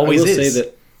 and it always is. I will say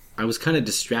that I was kind of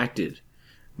distracted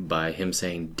by him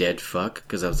saying "dead fuck"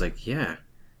 because I was like, yeah,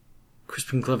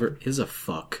 Crispin Glover is a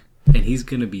fuck, and he's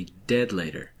gonna be dead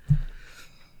later.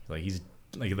 Like he's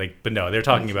but no, they're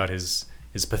talking about his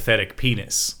pathetic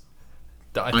penis.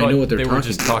 I know what they were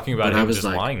just talking about him just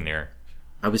like, lying there.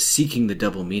 I was seeking the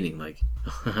double meaning, like,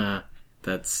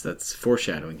 that's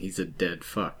foreshadowing. He's a dead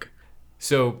fuck.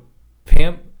 So,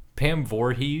 Pam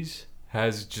Voorhees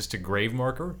has just a grave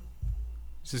marker.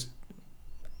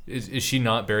 Is she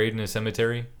not buried in a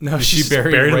cemetery? No, is she's she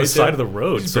buried right on the there? side of the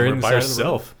road, She's somewhere buried by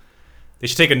herself. The They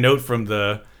should take a note from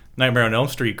the Nightmare on Elm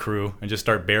Street crew and just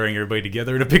start burying everybody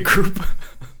together in a big group.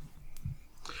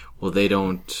 Well, they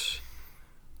didn't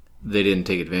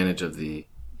take advantage of the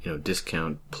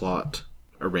discount plot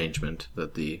arrangement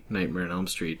that the Nightmare on Elm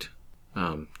Street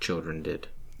children did.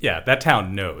 Yeah, that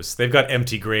town knows. They've got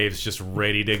empty graves just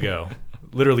ready to go.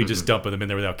 Literally just dumping them in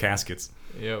there without caskets.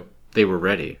 Yep. They were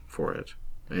ready for it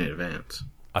in advance.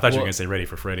 I thought you were going to say ready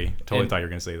for Freddy. Totally thought you were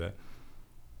going to say that.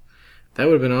 That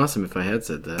would have been awesome if I had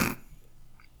said that.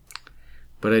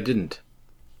 But I didn't.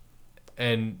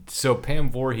 And so Pam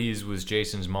Voorhees was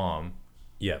Jason's mom.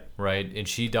 Yep. Right? And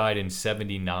she died in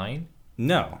 79?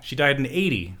 No, she died in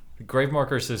 80. The grave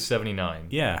marker says 79.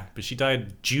 Yeah, but she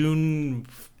died June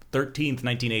 13th,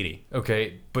 1980.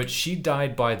 Okay, but she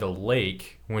died by the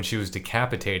lake when she was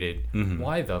decapitated. Mm-hmm.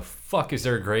 Why the fuck is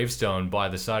there a gravestone by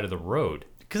the side of the road?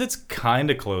 Because it's kind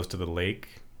of close to the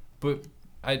lake. But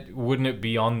wouldn't it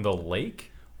be on the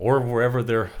lake? Or wherever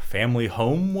their family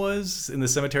home was in the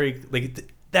cemetery. Like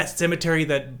that cemetery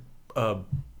that...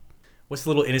 what's the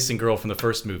little innocent girl from the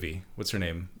first movie? What's her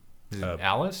name? Is it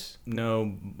Alice?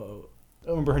 No... I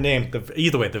don't remember her name.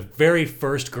 Either way, the very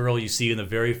first girl you see in the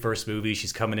very first movie,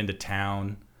 she's coming into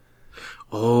town.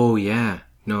 Oh, yeah.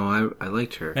 No, I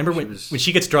liked her. Remember when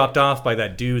she gets dropped off by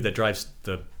that dude that drives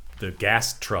the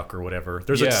gas truck or whatever?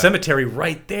 There's a cemetery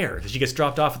right there. She gets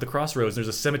dropped off at the crossroads. There's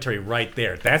a cemetery right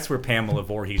there. That's where Pamela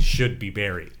Voorhees should be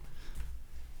buried.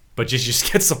 But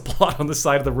just gets a plot on the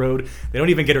side of the road. They don't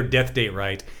even get her death date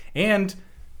right. And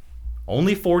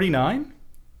only 49?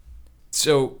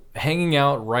 So hanging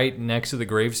out right next to the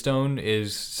gravestone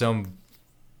is some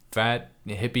fat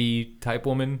hippie type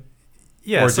woman?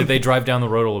 Yeah. Or did they drive down the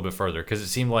road a little bit further? Because it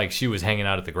seemed like she was hanging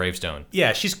out at the gravestone.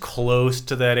 Yeah, she's close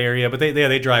to that area, but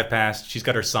they drive past. She's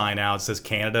got her sign out. It says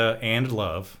Canada and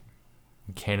Love.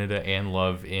 Canada and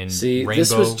Love in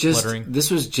rainbow lettering. lettering. This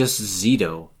was just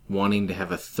Zito wanting to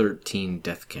have a 13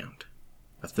 death count.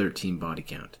 A 13 body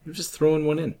count. You're just throwing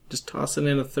one in. Just tossing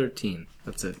in a 13.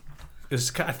 That's it.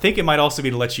 I think it might also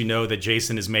be to let you know that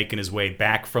Jason is making his way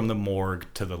back from the morgue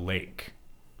to the lake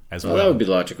as well. That would be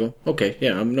logical. Okay,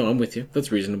 yeah, I'm with you. That's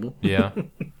reasonable. Yeah.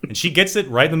 And she gets it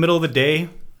right in the middle of the day.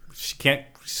 She can't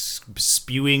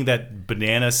spewing that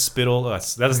banana spittle.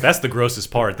 That's the grossest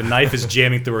part. The knife is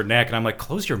jamming through her neck, and I'm like,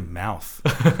 close your mouth.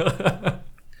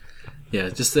 Yeah,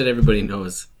 just so that everybody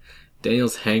knows,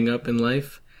 Daniel's hang-up in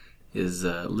life is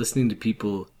listening to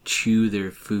people chew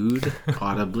their food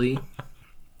audibly.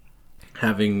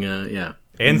 Having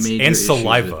and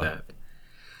saliva. With that.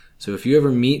 So if you ever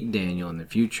meet Daniel in the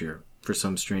future for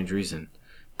some strange reason,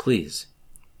 please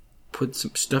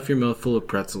stuff your mouth full of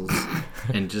pretzels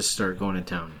and just start going to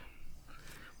town.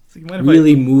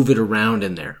 Really move it around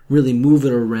in there. Really move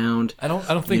it around. I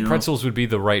don't think pretzels would be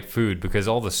the right food because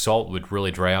all the salt would really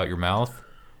dry out your mouth.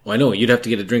 Well, I know you'd have to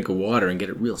get a drink of water and get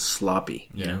it real sloppy.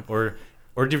 You know?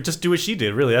 Or just do what she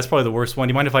did. Really, that's probably the worst one.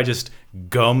 Do you mind if I just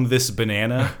gum this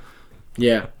banana?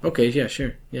 Yeah. Okay. Yeah.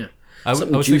 Sure. Yeah. I was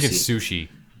thinking sushi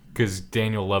because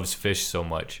Daniel loves fish so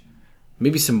much.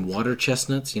 Maybe some water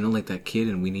chestnuts. Like that kid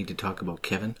and We Need to Talk About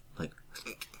Kevin. Like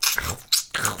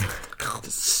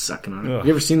just sucking on it. Ugh.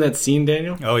 You ever seen that scene,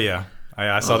 Daniel? Oh yeah,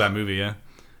 I saw that movie. Yeah.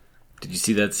 Did you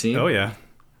see that scene? Oh yeah.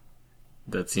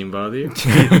 That scene bother you?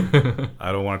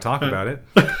 I don't want to talk about it.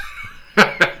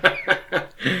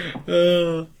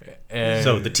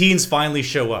 So the teens finally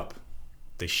show up.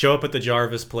 They show up at the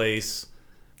Jarvis place.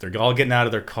 They're all getting out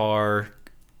of their car.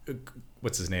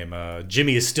 what's his name?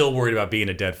 Jimmy is still worried about being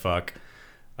a dead fuck.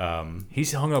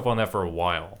 He's hung up on that for a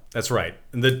while. That's right.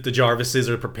 And the Jarvises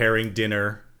are preparing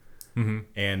dinner. Mm-hmm.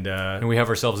 And we have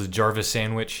ourselves a Jarvis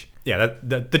sandwich. Yeah,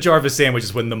 the Jarvis sandwich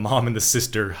is when the mom and the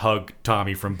sister hug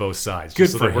Tommy from both sides. Good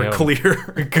just for so that we're him.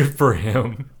 clear. Good for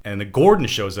him. And then Gordon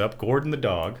shows up. Gordon the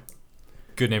dog.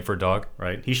 Good name for a dog.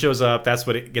 Right. He shows up. That's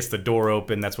what gets the door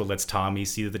open. That's what lets Tommy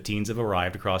see that the teens have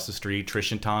arrived across the street.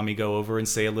 Trish and Tommy go over and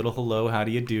say a little hello. How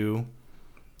do you do?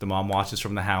 The mom watches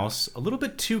from the house, a little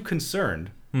bit too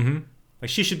concerned. Mm-hmm. Like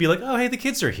she should be like, oh, hey, the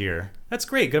kids are here. That's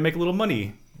great. Gonna make a little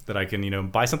money that I can,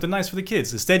 buy something nice for the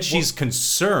kids. Instead, she's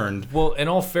concerned. Well, in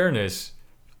all fairness,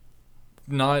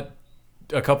 not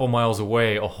a couple miles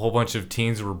away, a whole bunch of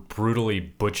teens were brutally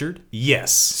butchered.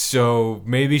 Yes. So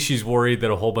maybe she's worried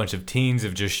that a whole bunch of teens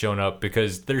have just shown up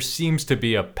because there seems to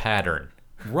be a pattern.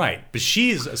 Right. But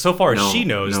she's, so far as she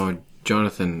knows. No,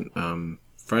 Jonathan,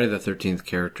 Friday the 13th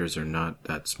characters are not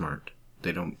that smart.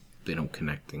 They don't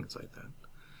connect things like that.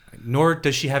 Nor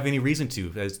does she have any reason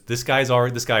to. As this guy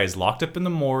is locked up in the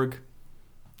morgue.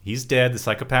 He's dead. The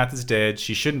psychopath is dead.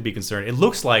 She shouldn't be concerned. It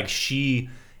looks like she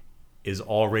is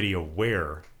already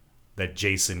aware that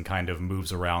Jason kind of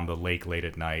moves around the lake late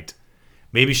at night.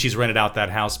 Maybe she's rented out that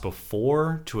house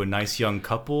before to a nice young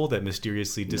couple that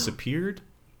mysteriously disappeared.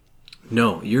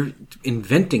 No, you're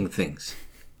inventing things.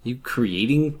 You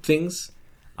creating things.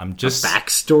 I'm just a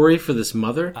backstory for this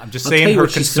mother. I'm just saying her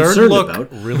concerned look about.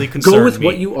 Really concerned Go with me.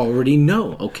 what you already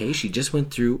know. Okay, she just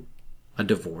went through a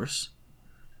divorce.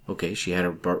 Okay, she had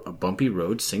a bumpy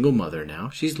road, single mother now.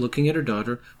 She's looking at her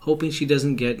daughter, hoping she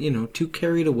doesn't get, too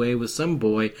carried away with some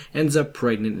boy, ends up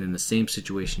pregnant in the same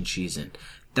situation she's in.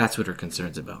 That's what her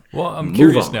concern's about. Well, I'm Move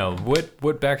curious on. now. What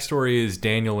backstory is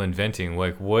Daniel inventing?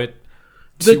 Like, what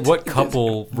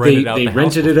couple They rented out the house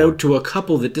rented it before? out to a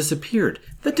couple that disappeared.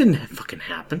 That didn't fucking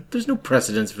happen. There's no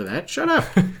precedence for that. Shut up.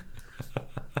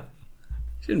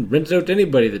 She didn't rent it out to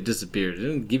anybody that disappeared. She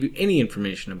didn't give you any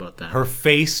information about that. Her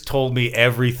face told me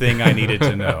everything I needed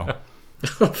to know.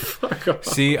 Oh, fuck off.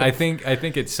 See, I think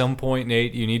at some point,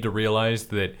 Nate, you need to realize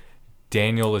that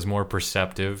Daniel is more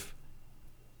perceptive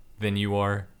than you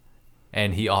are,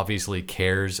 and he obviously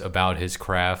cares about his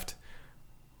craft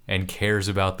and cares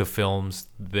about the films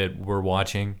that we're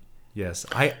watching. Yes,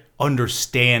 I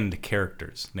understand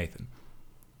characters, Nathan.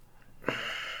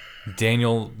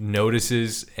 Daniel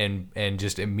notices and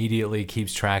just immediately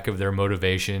keeps track of their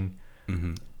motivation.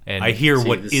 Mm-hmm. And I hear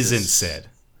what this isn't is- said.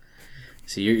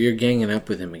 See, you're ganging up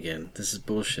with him again. This is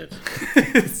bullshit.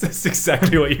 That's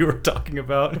exactly what you were talking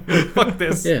about. Fuck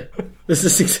this. Yeah, this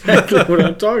is exactly what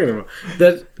I'm talking about.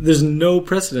 That there's no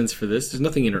precedence for this. There's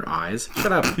nothing in her eyes.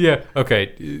 Shut up. Yeah,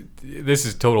 okay. This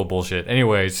is total bullshit.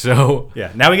 Anyway, so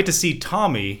Yeah, now we get to see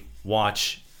Tommy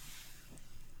watch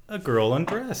a girl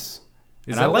undress.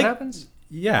 is And that I what like- happens?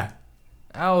 Yeah.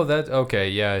 Oh, that okay.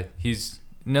 Yeah,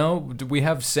 we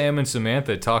have Sam and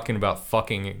Samantha talking about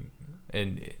fucking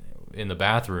in the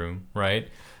bathroom, right?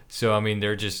 So I mean,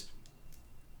 they're just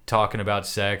talking about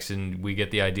sex, and we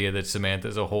get the idea that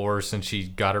Samantha's a whore since she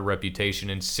got her reputation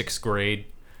in 6th grade,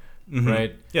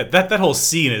 right? Yeah, that whole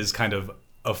scene is kind of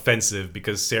offensive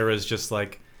because Sarah's just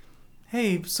like,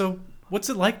 hey, so what's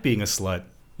it like being a slut?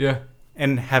 Yeah.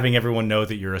 And having everyone know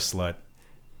that you're a slut.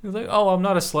 He's like, oh, I'm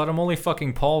not a slut. I'm only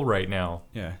fucking Paul right now.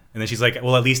 Yeah. And then she's like,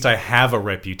 well, at least I have a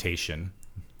reputation.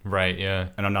 Right. Yeah.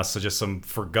 And I'm not just some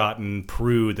forgotten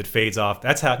prude that fades off.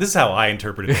 This is how I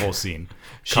interpreted the whole scene.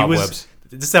 Cobwebs.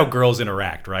 This is how girls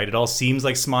interact, right? It all seems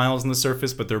like smiles on the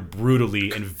surface, but they're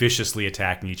brutally and viciously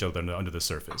attacking each other under the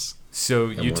surface. So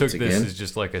you once took this again- as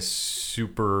just like a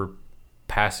super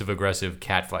passive aggressive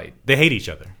cat fight. They hate each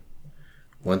other.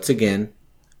 Once again,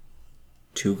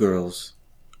 two girls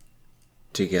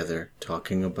together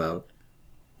talking about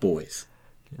boys.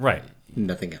 Right.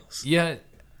 Nothing else. Yeah,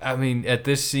 I mean, at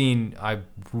this scene, I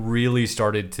really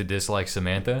started to dislike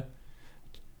Samantha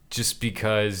just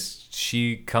because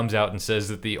she comes out and says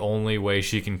that the only way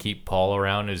she can keep Paul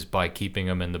around is by keeping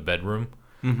him in the bedroom.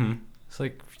 Mm-hmm. It's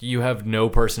like, you have no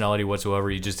personality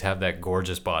whatsoever. You just have that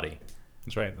gorgeous body.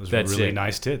 That's right. Those That's are really it.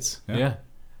 nice tits. Yeah.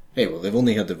 Hey, well, they've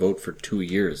only had to vote for 2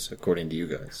 years, according to you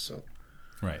guys. So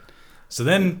Right. So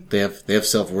then, they have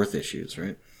self-worth issues,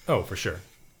 right? oh, for sure.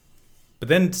 But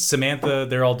then Samantha,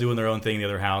 they're all doing their own thing in the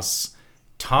other house.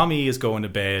 Tommy is going to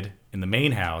bed in the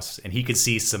main house, and he could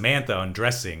see Samantha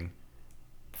undressing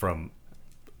from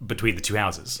between the two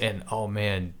houses. And, oh,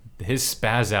 man, his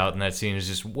spaz out in that scene is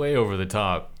just way over the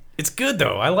top. It's good,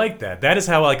 though. I like that. That is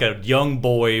how like a young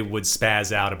boy would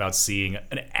spaz out about seeing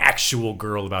an actual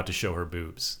girl about to show her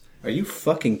boobs. Are you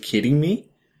fucking kidding me?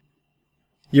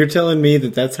 You're telling me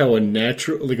that that's how a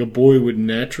boy would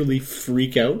naturally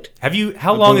freak out?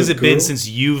 How long has a it been girl? since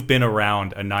you've been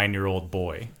around a 9-year-old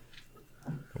boy?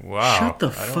 Wow. Shut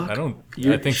the fuck.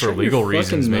 I think for Shut legal your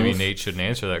fucking reasons, maybe mouth. Nate shouldn't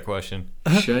answer that question.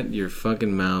 Shut your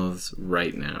fucking mouths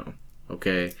right now,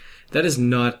 okay? That is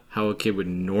not how a kid would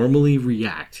normally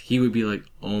react. He would be like,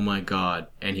 oh my god.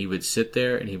 And he would sit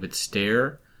there and he would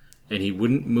stare and he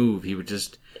wouldn't move. He would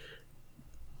just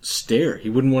stare. He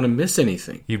wouldn't want to miss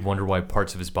anything. He'd wonder why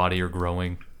parts of his body are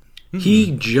growing.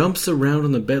 He jumps around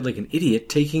on the bed like an idiot,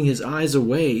 taking his eyes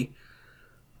away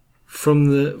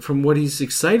from what he's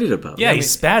excited about. Yeah, he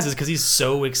spazzes because he's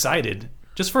so excited.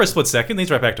 Just for a split second, then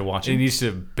he's right back to He watching. needs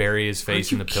to bury his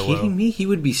face in the pillow. Kidding me? He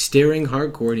would be staring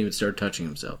hardcore and he would start touching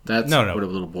himself. That's No. what a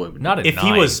little boy would Not do. at If 9.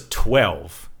 he was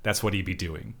 12, that's what he'd be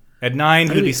doing. At 9,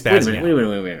 he'd be spazzing out. Wait a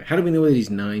minute. How do we know that he's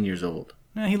 9 years old?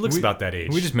 Nah, he looks about that age.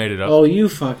 We just made it up. Oh, you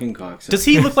fucking cocksucker. Does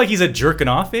he look like he's at jerking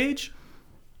off age?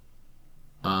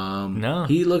 No.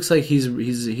 He looks like he's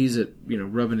at,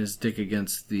 rubbing his dick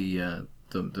against the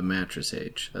mattress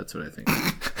age. That's what I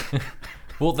think.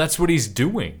 Well, that's what he's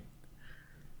doing.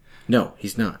 No,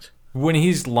 he's not. When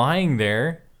he's lying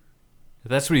there,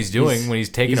 that's what he's doing when he's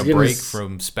taking he's a gonna break s-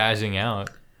 from spazzing out.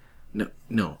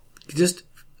 No. Just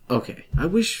okay. I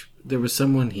wish there was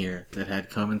someone here that had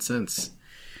common sense.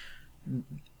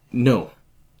 No.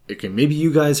 Okay, maybe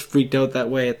you guys freaked out that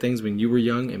way at things when you were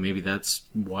young, and maybe that's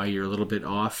why you're a little bit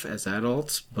off as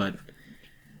adults, but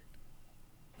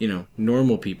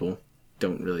normal people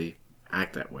don't really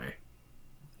act that way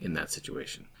in that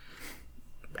situation.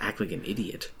 Act like an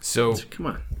idiot. So Come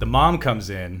on. The mom comes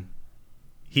in.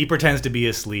 He pretends to be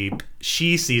asleep.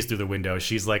 She sees through the window.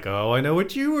 She's like, oh, I know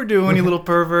what you were doing, you little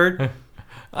pervert.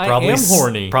 I am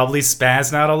horny. Probably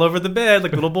spazzing out all over the bed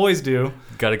like little boys do.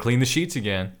 Got to clean the sheets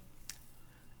again.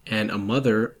 And a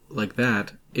mother like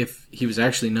that, if he was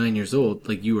actually 9 years old,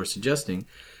 like you were suggesting,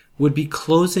 would be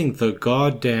closing the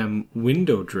goddamn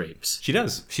window drapes. She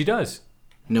does. She does.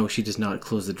 No, she does not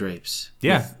close the drapes.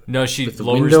 Yeah. No, she With the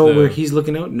lowers window the where he's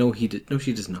looking out? No, she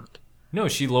does not. No,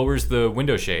 she lowers the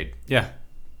window shade. Yeah.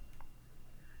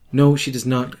 No, she does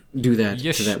not do that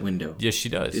Yes, to that window. Yes, she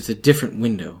does. It's a different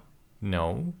window.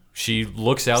 No, she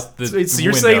looks out the So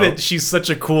you're window. saying that she's such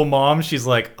a cool mom? She's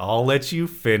like, I'll let you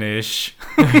finish.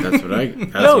 That's what I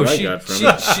got from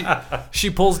it. she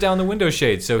pulls down the window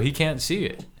shade so he can't see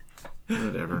it.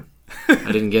 Whatever.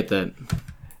 I didn't get that.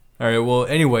 All right, well,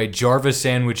 anyway, Jarvis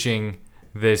sandwiching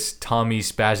this Tommy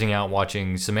spazzing out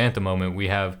watching Samantha moment. We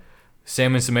have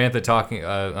Sarah and Samantha talking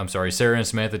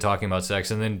about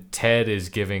sex, and then Ted is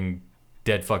giving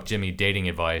dead fuck Jimmy dating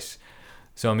advice.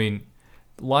 So, I mean,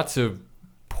 lots of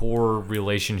poor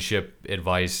relationship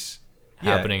advice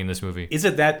happening in this movie. Is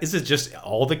it just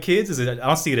all the kids? I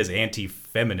don't see it as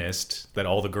anti-feminist that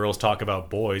all the girls talk about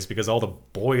boys, because all the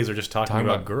boys are just talking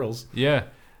about girls. Yeah.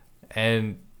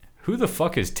 And who the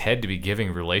fuck is Ted to be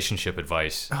giving relationship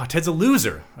advice? Oh, Ted's a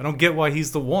loser. I don't get why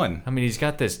he's the one. I mean, he's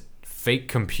got this fake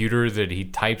computer that he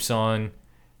types on.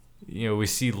 We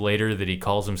see later that he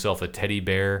calls himself a teddy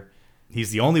bear.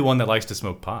 He's the only one that likes to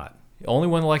smoke pot. The only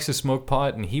one that likes to smoke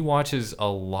pot, and he watches a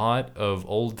lot of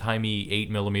old-timey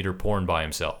 8mm porn by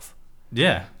himself.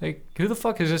 Yeah. Like, who the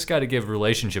fuck is this guy to give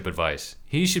relationship advice?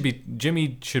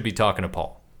 Jimmy should be talking to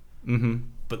Paul.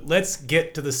 But let's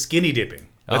get to the skinny dipping.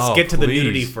 Let's Oh, get to the please.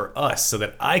 nudity for us so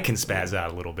that I can spaz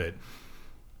out a little bit.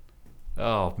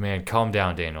 Oh, man, calm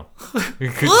down, Daniel. You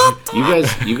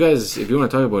guys, if you want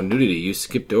to talk about nudity, you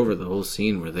skipped over the whole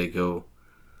scene where they go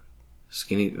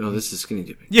skinny. No, this is skinny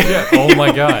dipping. Yeah. Oh,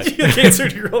 my God. You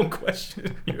answered your own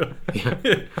question.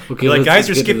 Okay, You're like, guys, let's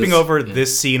you're get to skipping this. over Yeah.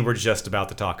 this scene we're just about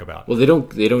to talk about. Well, they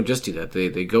don't just do that.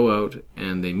 They go out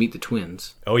and they meet the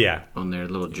twins Oh, yeah. on their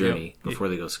little journey before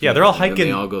they go skinny. Yeah, they're all dipping. And then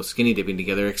hiking- They all go skinny dipping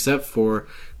together, except for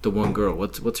the one girl.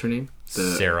 What's her name?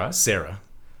 Sarah.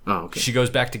 Oh, okay. She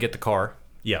goes back to get the car.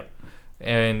 Yep.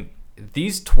 And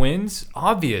these twins,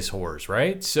 obvious whores,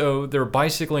 right? So they're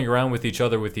bicycling around with each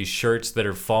other with these shirts that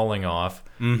are falling off.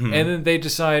 And then they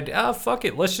decide, fuck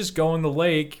it, let's just go in the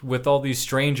lake with all these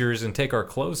strangers and take our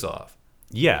clothes off.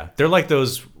 Yeah, they're like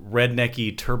those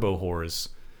rednecky turbo whores.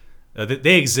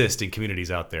 They exist in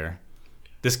communities out there.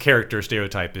 This character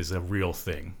stereotype is a real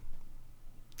thing.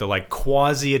 The like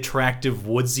quasi-attractive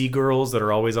woodsy girls that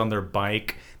are always on their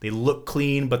bike. They look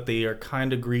clean, but they are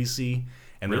kind of greasy.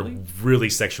 And they're really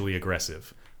sexually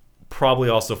aggressive. Probably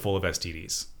also full of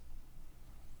STDs.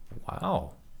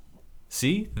 Wow.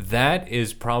 See, that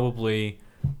is probably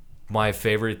my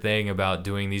favorite thing about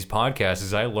doing these podcasts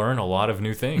is I learn a lot of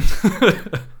new things.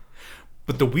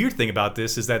 But the weird thing about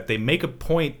this is that they make a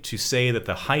point to say that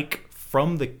the hike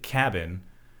from the cabin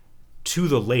to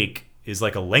the lake is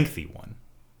like a lengthy one.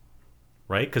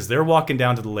 right? Because they're walking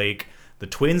down to the lake. The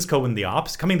twins coming the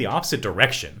opposite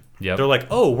direction. Yep. They're like,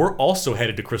 oh, we're also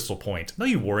headed to Crystal Point. No,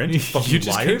 you weren't. You fucking You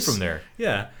just came liars. from there.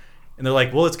 Yeah. And they're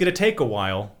like, well, it's going to take a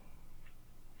while.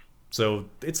 So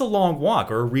it's a long walk,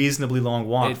 or a reasonably long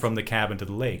walk from the cabin to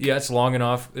the lake. Yeah, it's long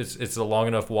enough. It's a long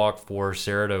enough walk for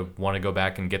Sarah to want to go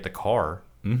back and get the car.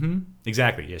 Mm-hmm.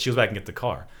 Exactly. Yeah, she goes back and get the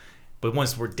car. But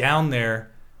once we're down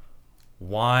there,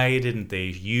 why didn't they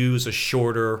use a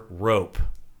shorter rope?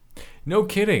 No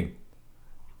kidding.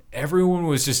 Everyone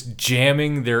was just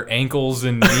jamming their ankles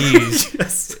and knees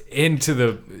Yes. into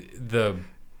the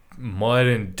mud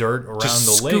and dirt around Just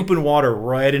the lake. scooping water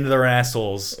right into their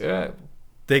assholes. Yeah.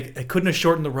 They couldn't have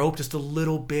shortened the rope just a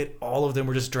little bit. All of them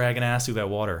were just dragging ass through that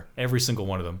water. Every single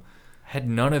one of them. Had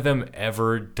none of them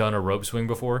ever done a rope swing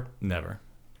before? Never.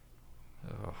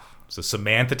 So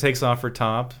Samantha takes off her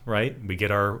top, right? We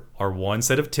get our one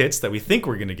set of tits that we think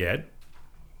we're going to get.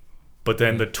 But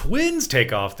then the twins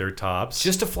take off their tops.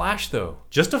 Just a flash, though.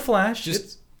 Just a flash.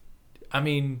 Just, I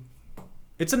mean,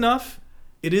 It's enough.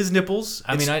 It is nipples.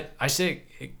 I mean, I say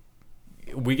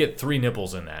we get 3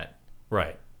 nipples in that.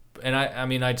 Right. And I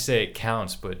mean, I'd say it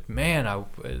counts, but man, I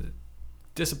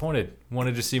disappointed.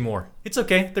 Wanted to see more. It's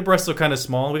okay. The breasts are kind of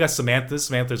small. We got Samantha's.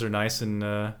 Samantha's are nice and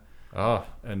Oh,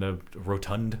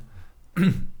 rotund.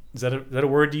 Is that a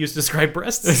word you use to describe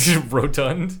breasts?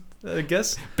 rotund. I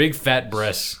guess. Big fat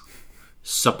breasts.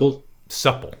 Supple.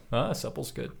 Supple.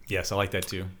 Supple's good. Yes, I like that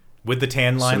too. With the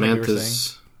tan line, like you were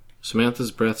saying. Samantha's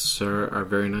breaths are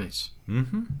very nice.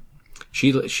 Mm-hmm.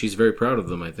 She's very proud of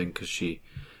them, I think, because she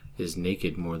is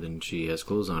naked more than she has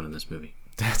clothes on in this movie.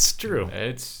 That's true.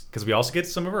 It's Because we also get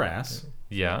some of her ass.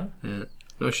 yeah.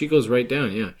 No, she goes right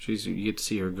down. Yeah, you get to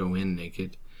see her go in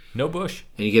naked, No bush.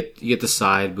 and you get the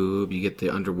side boob, you get the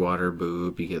underwater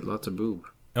boob, you get lots of boob.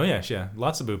 Oh yeah.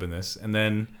 Lots of boob in this. And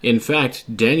then In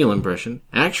fact, Daniel impression.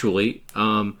 Actually,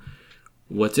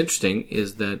 what's interesting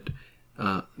is that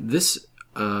this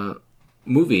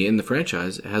movie in the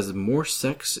franchise has more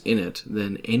sex in it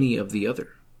than any of the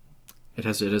other. It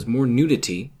has more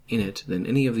nudity in it than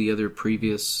any of the other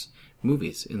previous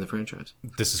movies in the franchise.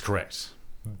 this is correct.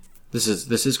 This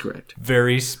is correct.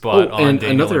 Very spot on. And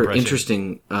Daniel another impression.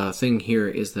 interesting thing here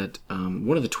is that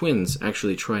one of the twins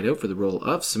actually tried out for the role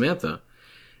of Samantha,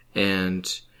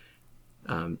 and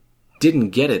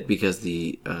didn't get it because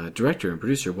the director and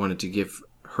producer wanted to give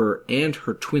her and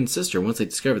her twin sister, once they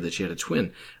discovered that she had a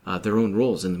twin, their own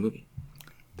roles in the movie.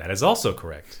 That is also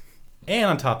correct. And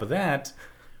on top of that,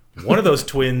 one of those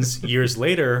twins years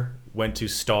later went to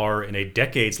star in a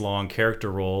decades-long character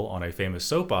role on a famous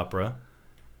soap opera.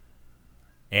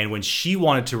 And when she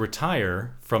wanted to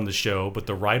retire from the show, but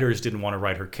the writers didn't want to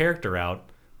write her character out,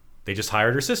 they just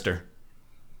hired her sister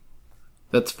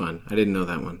That's fun. I didn't know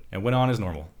that one. and went on as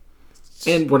normal.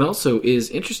 And what also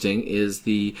is interesting is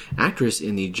the actress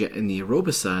in the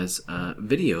aerobicize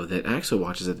video that Axel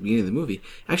watches at the beginning of the movie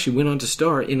actually went on to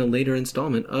star in a later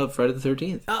installment of Friday the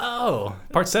 13th. Oh,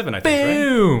 part 7, I think, right?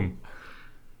 Boom!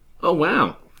 Oh,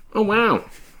 wow. Oh, wow.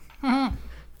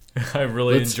 I'm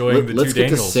really enjoying the let's two get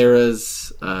to Daniels.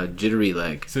 Sarah's jittery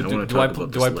leg. So wanna do I talk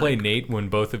about do I this play leg. Nate when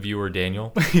both of you are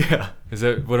Daniel? Yeah. Is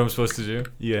that what I'm supposed to do?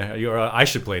 Yeah, I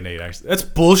should play Nate, actually. That's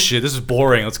bullshit. This is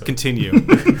boring. Let's continue.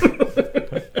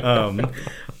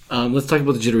 Let's talk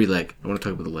about the jittery leg. I want to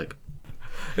talk about the leg.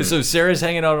 So Sarah's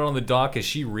hanging out on the dock. Is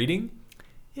she reading?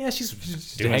 Yeah, she's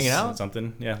hanging doing out?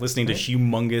 something. Yeah, listening to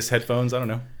humongous headphones. I don't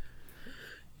know.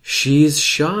 She's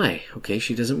shy, okay?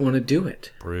 She doesn't want to do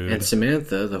it. Rude. And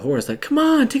Samantha, the whore, is like, come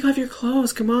on, take off your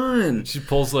clothes, come on. She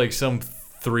pulls like some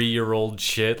 3-year-old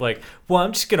shit. Like, well,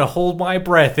 I'm just gonna hold my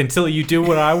breath until you do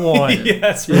what I want. Yeah,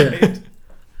 that's right.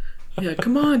 Yeah,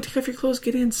 come on, take off your clothes,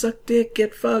 get in, suck dick,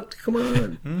 get fucked, come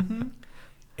on.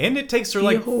 And it takes her Be a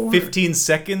like whore. 15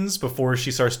 seconds before she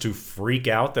starts to freak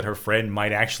out that her friend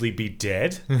might actually be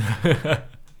dead.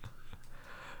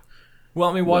 Well,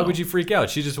 I mean, why Well. would you freak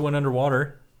out? She just went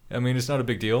underwater. I mean, it's not a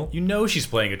big deal. You know she's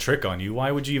playing a trick on you. Why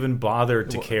would you even bother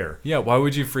to care? Yeah, why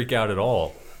would you freak out at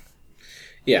all?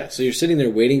 Yeah, so you're sitting there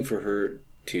waiting for her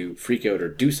to freak out or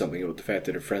do something about the fact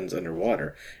that her friend's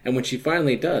underwater. And when she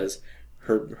finally does,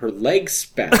 her legs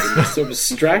spasm is so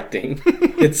distracting.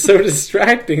 It's so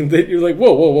distracting that you're like,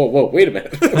 whoa, wait a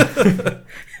minute.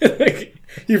 Like,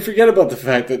 you forget about the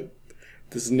fact that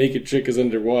this naked chick is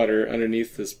underwater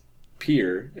underneath this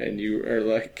pier, and you are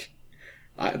like,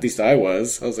 at least I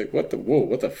was like, what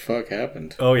the fuck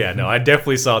happened? Oh, yeah, no, I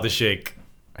definitely saw the shake.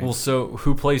 Well, so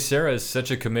who plays Sarah is such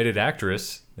a committed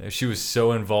actress. She was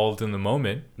so involved in the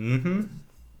moment. Mm-hmm.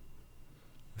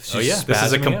 She's Oh, yeah,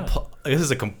 spasming out. this is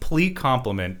a complete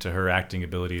compliment to her acting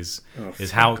abilities, Oh,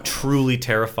 is how fuck off. truly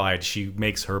terrified she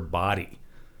makes her body.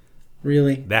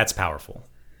 Really? That's powerful.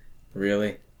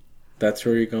 Really? That's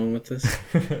where you're going with this?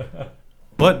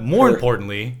 But more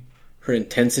importantly, her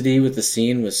intensity with the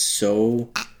scene was so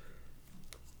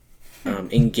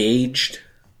engaged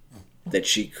that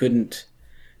she couldn't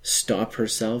stop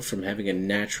herself from having a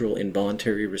natural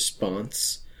involuntary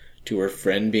response to her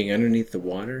friend being underneath the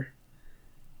water.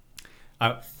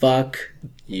 Fuck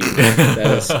you.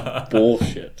 That is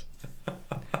bullshit.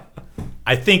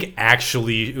 I think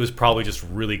actually it was probably just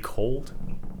really cold.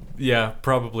 Yeah,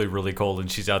 probably really cold,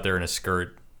 and she's out there in a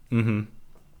skirt. Mm-hmm.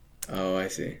 Oh, I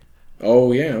see.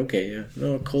 Oh, yeah, okay, yeah.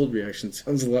 No, a cold reaction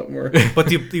sounds a lot more... But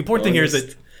the important thing here is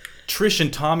that Trish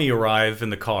and Tommy arrive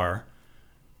in the car.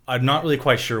 I'm not really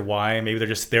quite sure why. Maybe they're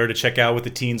just there to check out what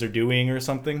the teens are doing or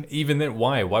something. Even then,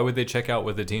 why? Why would they check out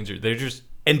what the teens are... They're just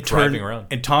and driving around.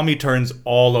 And Tommy turns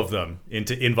all of them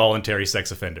into involuntary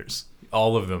sex offenders.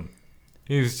 All of them.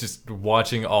 He's just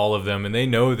watching all of them, and they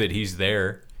know that he's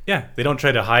there. Yeah, they don't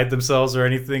try to hide themselves or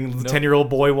anything. The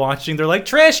 10-year-old boy watching, they're like,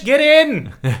 Trish, get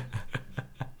in!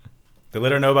 They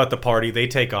let her know about the party. They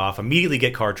take off, immediately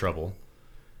get car trouble.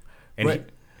 And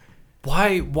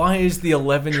why is the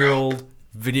 11-year-old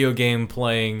video game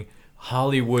playing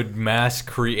Hollywood mask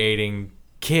creating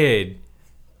kid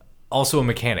also a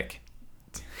mechanic?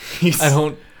 I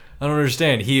don't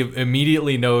understand. He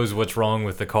immediately knows what's wrong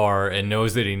with the car and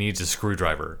knows that he needs a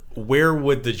screwdriver. Where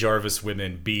would the Jarvis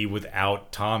women be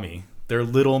without Tommy? Their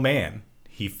little man.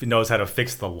 He knows how to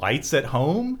fix the lights at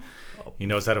home. He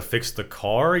knows how to fix the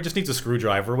car. He just needs a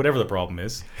screwdriver, whatever the problem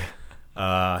is.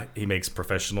 He makes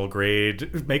professional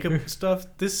grade makeup stuff.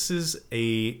 This is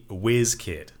a whiz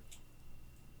kid.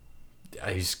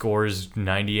 He scores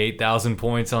 98,000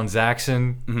 points on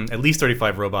Zaxxon. Mm-hmm. At least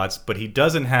 35 robots, but he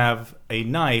doesn't have a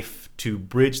knife to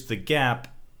bridge the gap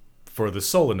for the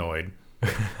solenoid.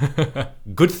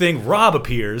 Good thing Rob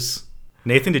appears.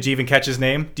 Nathan, did you even catch his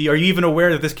name? Are you even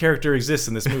aware that this character exists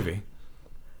in this movie?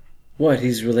 What?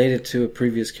 He's related to a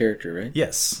previous character, right?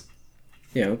 Yes.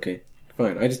 Yeah, okay.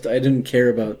 Fine. I didn't care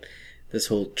about this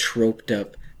whole troped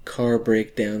up car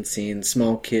breakdown scene.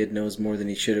 Small kid knows more than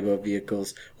he should about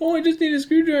vehicles. Oh, I just need a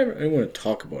screwdriver. I don't want to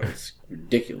talk about it. It's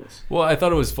ridiculous. Well, I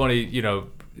thought it was funny,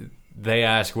 they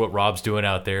ask what Rob's doing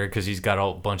out there because he's got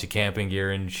a bunch of camping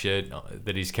gear and shit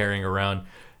that he's carrying around.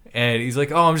 And he's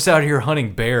like, oh, I'm just out here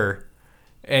hunting bear.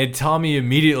 And Tommy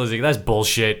immediately is like, that's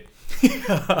bullshit.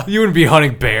 You wouldn't be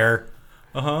hunting bear.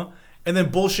 Uh-huh. And then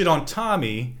bullshit on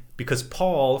Tommy because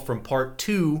Paul from part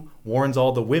 2 warns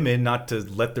all the women not to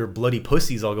let their bloody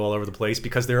pussies all go all over the place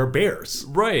because there are bears.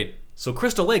 Right. So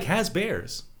Crystal Lake has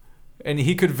bears. And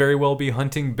he could very well be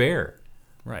hunting bear.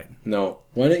 Right. No.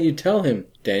 Why don't you tell him,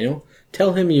 Daniel?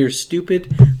 Tell him your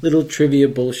stupid little trivia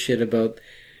bullshit about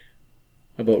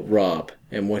Rob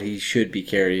and what he should be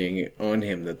carrying on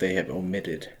him that they have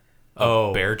omitted.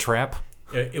 Oh. Bear trap?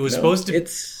 It was supposed to...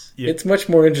 It's much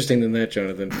more interesting than that,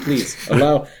 Jonathan. Please,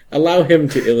 allow him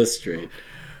to illustrate.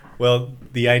 Well,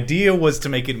 the idea was to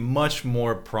make it much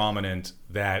more prominent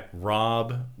that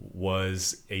Rob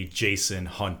was a Jason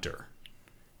hunter.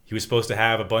 He was supposed to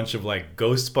have a bunch of like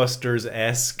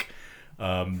Ghostbusters-esque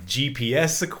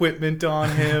GPS equipment on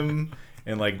him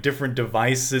and like different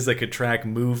devices that could track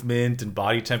movement and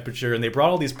body temperature. And they brought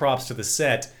all these props to the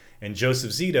set, and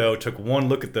Joseph Zito took one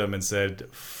look at them and said,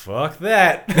 fuck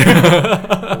that.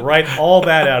 Write all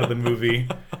that out of the movie.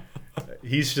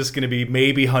 He's just going to be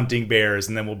maybe hunting bears,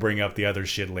 and then we'll bring up the other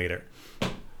shit later.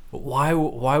 Why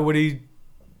would he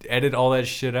edit all that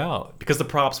shit out? Because the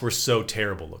props were so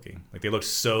terrible looking. Like, they looked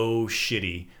so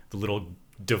shitty, the little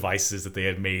devices that they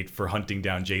had made for hunting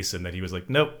down Jason, that he was like,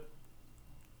 nope.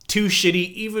 Too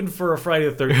shitty even for a Friday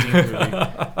the 13th movie.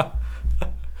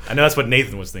 I know that's what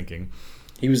Nathan was thinking.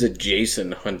 He was a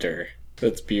Jason hunter.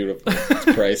 That's beautiful. It's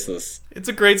priceless. It's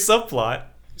a great subplot.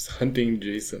 He's hunting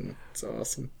Jason. It's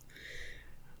awesome.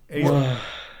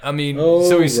 I mean, Oh,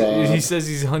 so Rob. he says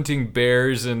he's hunting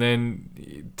bears, and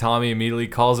then Tommy immediately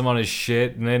calls him on his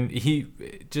shit, and then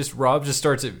Rob just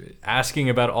starts asking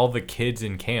about all the kids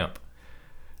in camp.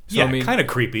 So, Yeah, I mean, kind of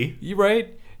creepy. you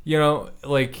right?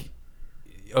 Like,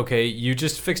 okay, you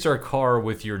just fixed our car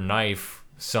with your knife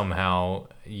somehow.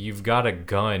 You've got a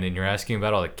gun, and you're asking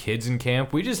about all the kids in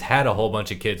camp. We just had a whole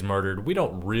bunch of kids murdered. We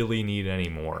don't really need any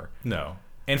more. No.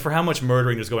 And for how much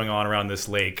murdering is going on around this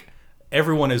lake,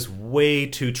 everyone is way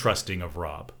too trusting of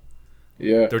Rob.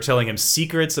 Yeah. They're telling him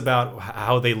secrets about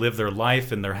how they live their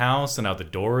life in their house and how the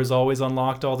door is always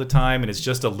unlocked all the time, and it's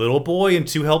just a little boy and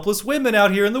two helpless women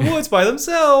out here in the woods by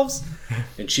themselves.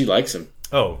 And she likes him.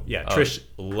 Oh, yeah. Trish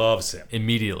loves him.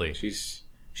 Immediately.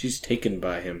 She's taken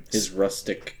by him. His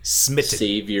rustic Smitten.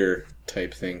 savior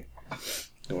type thing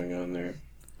going on there.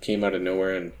 came out of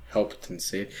nowhere and helped and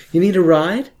saved. You need a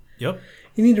ride? Yep.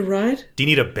 You need a ride? Do you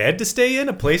need a bed to stay in?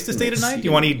 A place to stay tonight? Do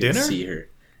you want to eat dinner? See her.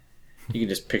 You can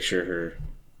just picture her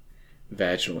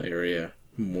vaginal area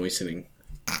moistening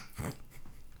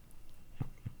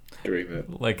during the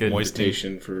Like a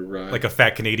invitation for a ride. Like a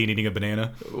fat Canadian eating a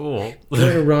banana? Ooh.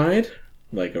 Like a ride?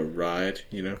 Like a ride,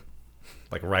 you know?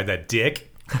 Like ride that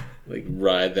dick? Like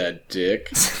ride that dick.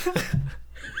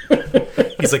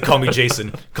 He's like, call me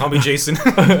Jason. Call me Jason.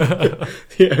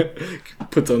 Yeah.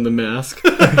 Puts on the mask.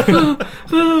 Oh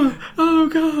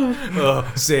God.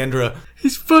 Oh, Sandra.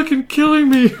 He's fucking killing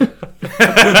me.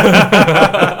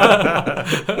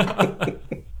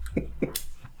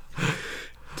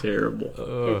 Terrible.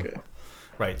 Okay.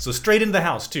 Right, so straight into the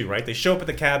house too, right? They show up at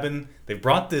the cabin. They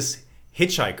brought this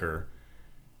hitchhiker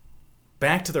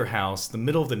back to their house the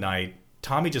middle of the night.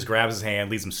 Tommy just grabs his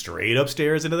hand, leads him straight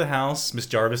upstairs into the house. Miss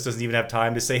Jarvis doesn't even have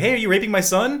time to say, "Hey, are you raping my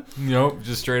son?" Nope,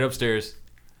 just straight upstairs.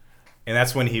 And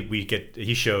that's when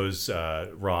he shows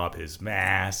Rob his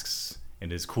masks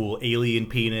and his cool alien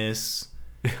penis.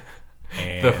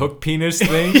 And The hook penis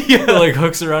thing? Yeah. Like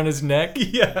hooks around his neck?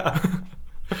 Yeah.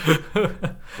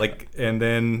 Like, and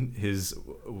then his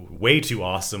way too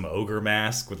awesome ogre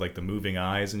mask with like the moving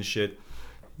eyes and shit.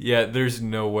 Yeah, there's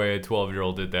no way a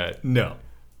 12-year-old did that. No.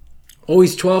 Oh,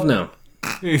 he's 12 now.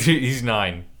 He's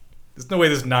 9. There's no way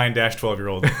this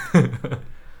 9-12-year-old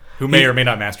who may or may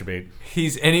not masturbate.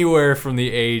 He's anywhere from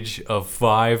the age of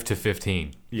 5 to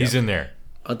 15. He's in there.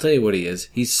 I'll tell you what he is.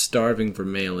 He's starving for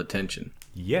male attention.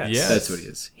 Yes. Yes. That's what he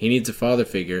is. He needs a father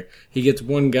figure. He gets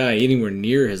one guy anywhere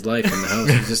near his life in the house.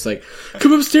 He's just like,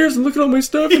 come upstairs and look at all my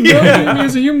stuff and validate me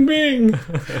as a human being.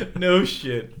 No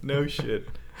shit. No shit.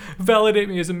 Validate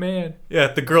me as a man. Yeah,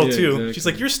 the girl Yeah, too. exactly. She's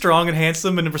like, "You're strong and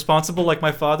handsome and responsible like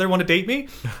my father. Want to date me?"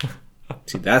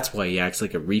 See, that's why he acts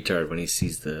like a retard when he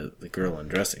sees the girl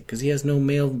undressing. Because he has no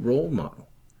male role model.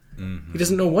 He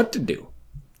doesn't know what to do.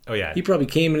 Oh yeah. He probably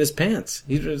came in his pants.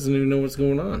 He doesn't even know what's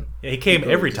going on. Yeah, he came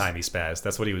probably every just- time he spazzed.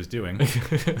 That's what he was doing.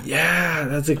 Yeah,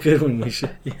 that's a good one. We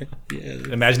should. Yeah.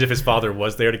 Imagine if his father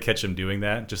was there to catch him doing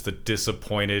that. Just the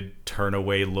disappointed turn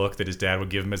away look that his dad would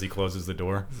give him as he closes the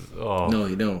door. Oh, No,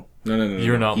 you don't. No.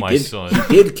 You're not He my did- son.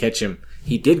 He did catch him.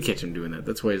 He did catch him doing that.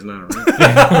 That's why he's not around.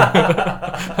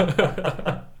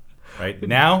 Right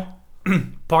now,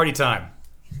 party time.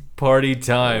 Party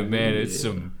time, man. It's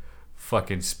some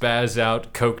fucking spaz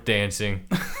out coke dancing.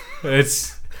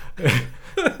 It's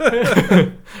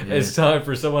it's time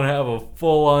for someone to have a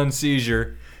full on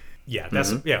seizure. Yeah,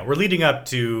 that's yeah. We're leading up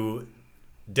to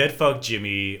Dead Fuck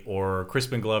Jimmy or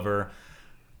Crispin Glover,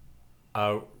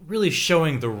 really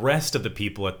showing the rest of the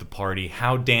people at the party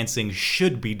how dancing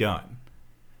should be done.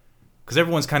 Because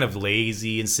everyone's kind of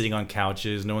lazy and sitting on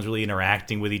couches. No one's really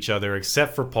interacting with each other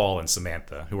except for Paul and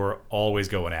Samantha, who are always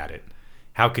going at it.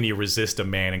 How can you resist a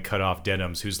man in cut off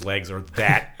denims whose legs are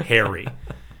that hairy?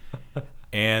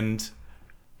 And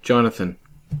Jonathan,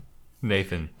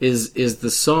 Nathan. is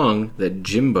the song that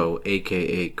Jimbo,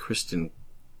 a.k.a. Crispin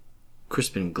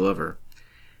Glover,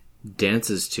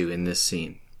 dances to in this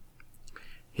scene,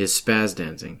 his spaz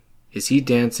dancing, is he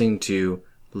dancing to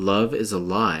Love is a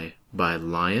Lie by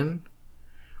Lion?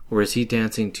 Or is he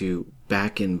dancing to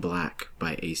Back in Black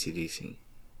by AC/DC?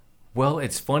 Well,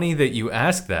 it's funny that you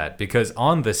ask that because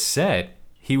on the set,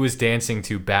 he was dancing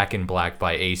to Back in Black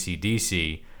by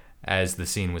AC/DC as the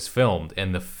scene was filmed.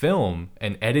 And the film,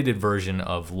 an edited version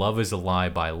of Love is a Lie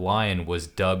by Lion, was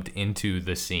dubbed into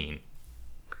the scene.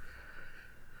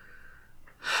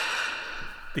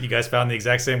 I think you guys found the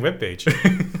exact same webpage.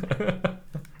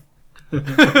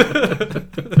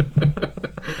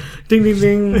 Ding, ding,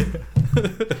 ding.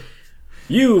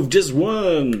 You've just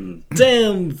won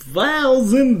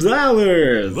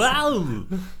 $10,000. Wow!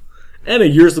 And a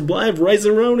year's supply of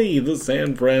Rice-A-Roni, the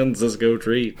San Francisco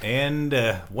treat. And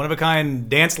one-of-a-kind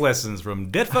dance lessons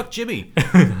from Dead Fuck Jimmy.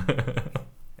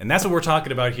 And that's what we're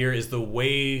talking about here is the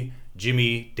way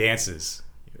Jimmy dances.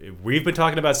 We've been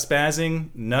talking about spazzing.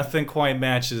 Nothing quite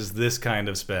matches this kind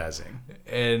of spazzing.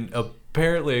 And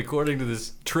apparently, according to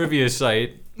this trivia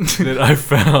site that I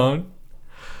found,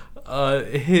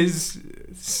 his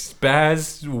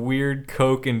spaz weird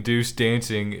coke-induced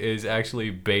dancing is actually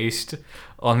based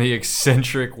on the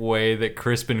eccentric way that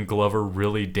Crispin Glover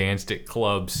really danced at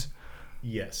clubs.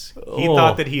 Yes. He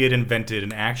thought that he had invented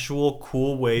an actual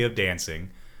cool way of dancing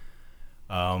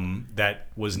that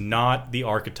was not the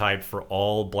archetype for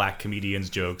all black comedians'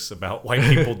 jokes about white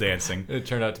people dancing. It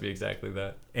turned out to be exactly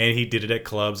that. And he did it at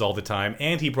clubs all the time.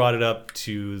 And he brought it up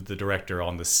to the director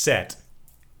on the set.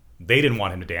 They didn't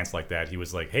want him to dance like that. He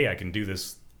was like, hey, I can do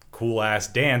this cool-ass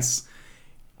dance.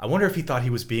 I wonder if he thought he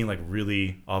was being like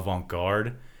really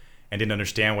avant-garde. and didn't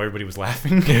understand why everybody was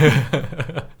laughing.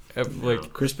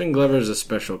 Like, Crispin Glover's a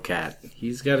special cat.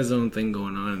 He's got his own thing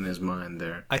going on in his mind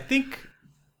there. I think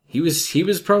He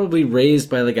was probably raised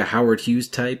by like a Howard Hughes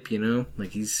type, you know? Like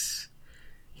he's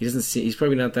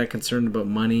probably not that concerned about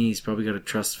money. He's probably got a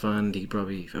trust fund. He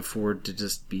probably afford to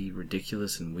just be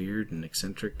ridiculous and weird and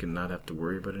eccentric and not have to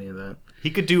worry about any of that. he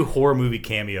could do horror movie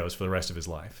cameos for the rest of his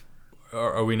life.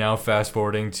 are we now fast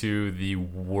forwarding to the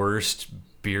worst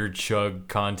beer chug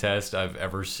contest I've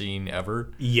ever seen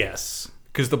ever? Yes.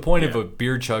 Because the point of a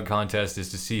beer chug contest is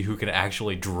to see who can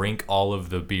actually drink all of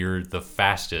the beer the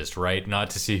fastest, right? Not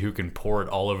to see who can pour it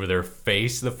all over their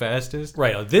face the fastest.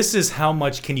 Right. This is how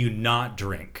much can you not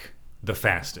drink the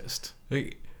fastest.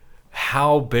 Like,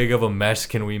 how big of a mess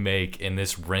can we make in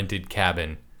this rented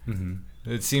cabin?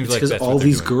 Mm-hmm. It seems like Because that's all what they're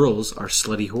these doing. girls are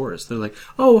slutty whores. They're like,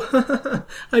 oh,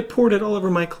 I poured it all over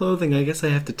my clothing. I guess I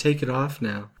have to take it off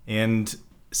now. And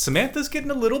Samantha's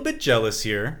getting a little bit jealous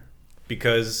here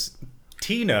because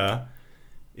Tina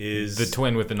is The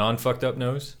twin with the non-fucked up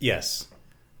nose? yes,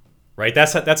 right.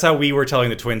 That's how we were telling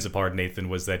the twins apart. Nathan,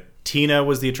 was that Tina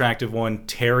was the attractive one.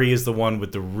 Terry is the one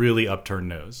with the really upturned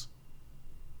nose.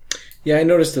 Yeah, I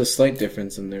noticed a slight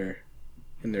difference in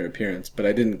their appearance, but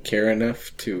I didn't care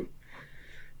enough to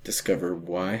discover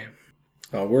why.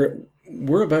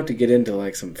 We're about to get into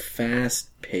like some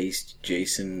fast-paced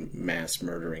Jason mass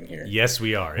murdering here. Yes,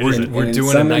 we are. It We're- is a- we're in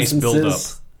doing some a nice instances,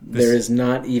 build-up. There is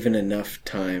not even enough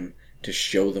time to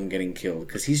show them getting killed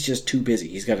because he's just too busy.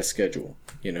 He's got a schedule,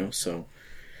 you know. So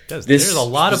this there's a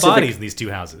lot of specific- bodies in these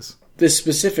two houses. this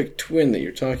specific twin that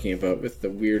you're talking about with the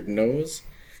weird nose,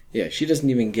 yeah, she doesn't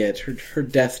even get her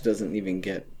death. Doesn't even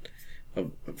get a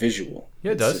visual.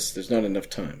 Yeah, it It's does. just- there's not enough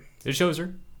time. It shows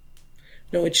her.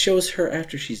 No, it shows her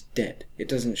after she's dead. It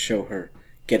doesn't show her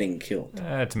getting killed.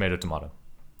 Tomato, tomato.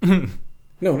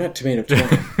 No, not tomato.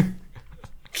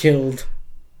 Killed.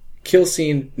 Kill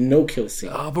scene, no kill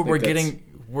scene. Oh, but Like, that's-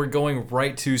 we're going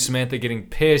right to Samantha getting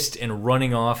pissed and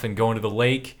running off and going to the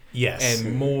lake. Yes.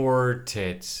 And more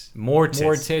tits. More tits.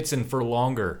 More tits and for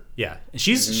longer. Yeah, and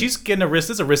she's getting a risk.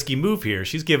 This is a risky move here.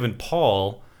 She's giving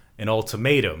Paul an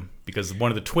ultimatum because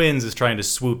one of the twins is trying to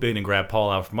swoop in and grab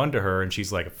Paul out from under her, and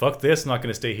she's like, "Fuck this! I'm not going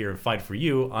to stay here and fight for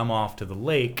you. I'm off to the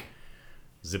lake."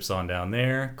 Zips on down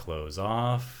there, clothes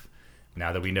off.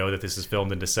 Now that we know that this is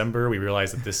filmed in December, we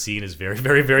realize that this scene is very,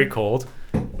 very, very cold,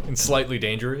 And slightly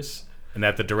dangerous. and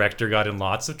that the director got in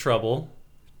lots of trouble.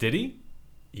 Did he?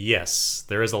 Yes,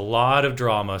 there is a lot of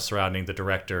drama surrounding the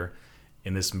director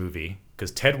in this movie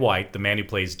because Ted White, the man who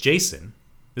plays Jason,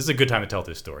 this is a good time to tell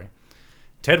this story.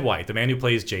 Ted White, the man who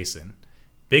plays Jason,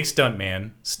 big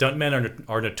stuntman. Stuntmen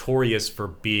are notorious for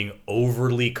being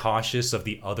overly cautious of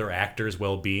the other actors'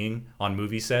 well-being on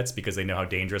movie sets because they know how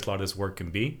dangerous a lot of this work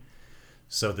can be.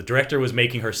 So the director was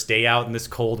making her stay out in this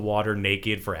cold water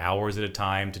naked for hours at a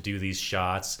time to do these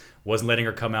shots, wasn't letting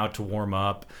her come out to warm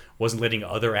up, wasn't letting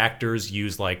other actors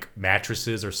use like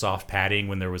mattresses or soft padding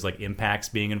when there was like impacts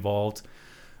being involved.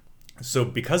 So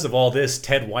because of all this,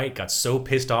 Ted White got so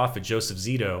pissed off at Joseph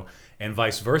Zito and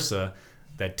vice versa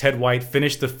that Ted White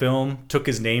finished the film, took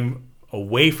his name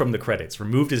away from the credits,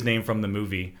 removed his name from the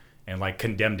movie, and like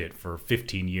condemned it for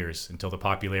 15 years until the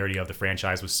popularity of the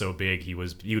franchise was so big he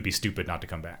would be stupid not to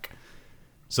come back.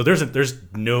 So there's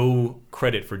no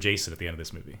credit for Jason at the end of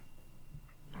this movie.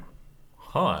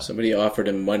 Huh. Somebody offered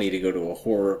him money to go to a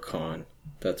horror con.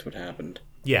 That's what happened.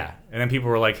 Yeah, and then people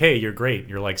were like, "Hey, you're great.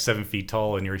 You're like 7 feet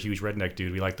tall, and you're a huge redneck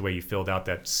dude. We like the way you filled out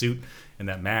that suit and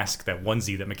that mask, that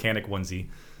onesie, that mechanic onesie."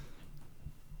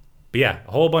 But yeah,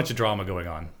 a whole bunch of drama going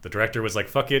on. The director was like,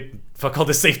 "Fuck it, fuck all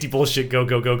this safety bullshit. Go,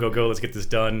 go, go, go, go. Let's get this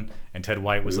done." And Ted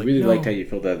White was I like, really "No." liked how you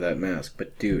filled out that mask,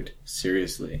 but dude,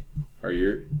 seriously,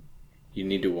 you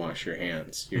need to wash your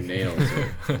hands. Your nails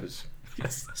are there's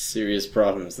Yes. serious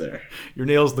problems there. Your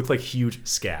nails look like huge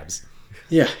scabs.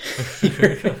 Yeah,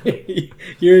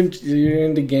 you're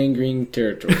into gangrene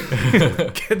territory.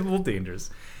 Getting a little dangerous.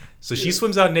 So she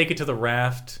swims out naked to the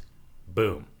raft.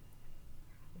 Boom.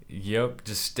 Yep,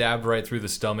 just stabbed right through the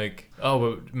stomach.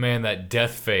 Oh, but man, that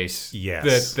death face.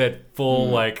 Yes. That full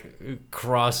like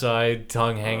cross-eyed,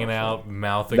 tongue hanging out,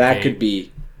 mouth That agape.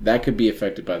 could be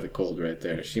affected by the cold right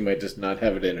there. She might just not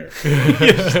have it in her. She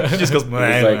just goes,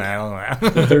 like-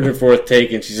 The third or fourth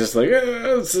take, and she's just like,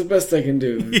 "That's the best I can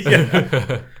do."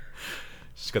 Yeah.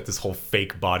 She's got this whole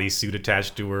fake bodysuit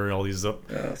attached to her, all these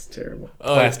That's terrible.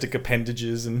 plastic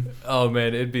appendages, and Oh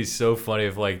man, it'd be so funny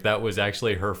if like that was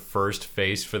actually her first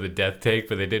face for the death take,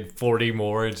 but they did 40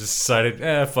 more and just decided,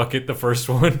 fuck it, the first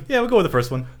one. yeah, we'll go with the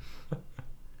first one.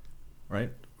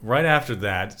 Right after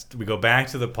that, we go back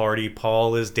to the party.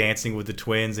 Paul is dancing with the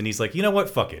twins, and he's like, "You know what?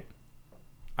 Fuck it.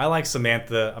 I like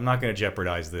Samantha. I'm not going to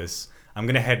jeopardize this. I'm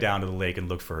going to head down to the lake and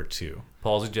look for her too.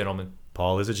 Paul's a gentleman.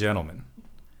 Paul is a gentleman.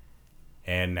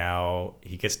 And now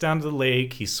he gets down to the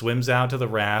lake. He swims out to the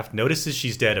raft, notices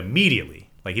she's dead immediately.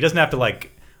 Like, he doesn't have to,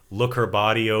 like, look her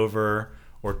body over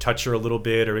or touch her a little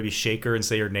bit or maybe shake her and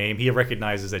say her name. He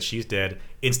recognizes that she's dead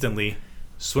instantly,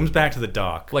 swims back to the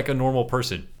dock. Like a normal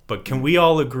person. But can we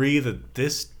all agree that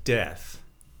this death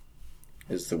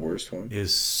Is the worst one.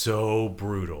 is so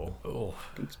brutal? Oh.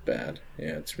 It's bad.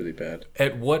 Yeah, it's really bad.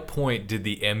 At what point did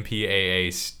the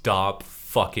MPAA stop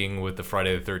fucking with the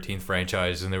Friday the 13th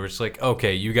franchise? And they were just like,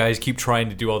 okay, you guys keep trying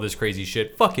to do all this crazy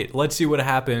shit. Fuck it. Let's see what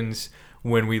happens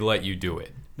when we let you do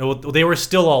it. No, they were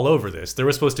still all over this. There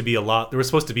was supposed to be There was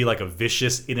supposed to be like a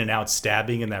vicious in and out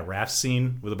stabbing in that raft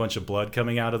scene with a bunch of blood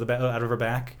coming out of her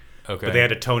back. Okay. But they had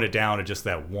to tone it down to just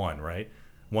that one, right?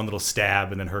 One little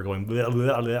stab and then her going blah,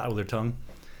 blah, blah, with her tongue.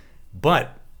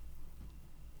 But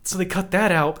so they cut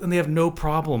that out, and they have no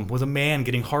problem with a man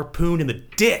getting harpooned in the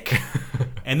dick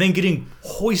and then getting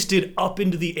hoisted up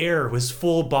into the air, his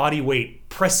full body weight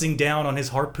pressing down on his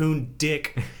harpoon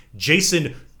dick.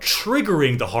 Jason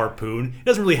triggering the harpoon. He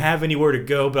doesn't really have anywhere to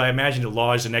go, but I imagine it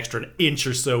lodged an extra inch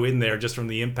or so in there just from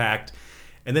the impact.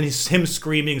 And then him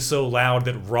screaming so loud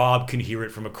that Rob can hear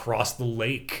it from across the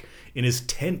lake in his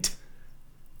tent.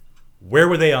 Where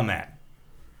were they on that?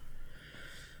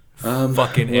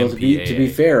 Fucking Well, MPAA. to be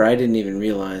fair, I didn't even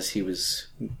realize he was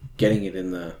getting it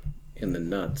in the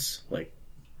nuts. Like,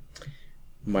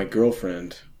 my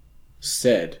girlfriend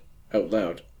said out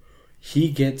loud, he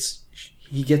gets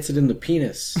it in the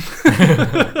penis.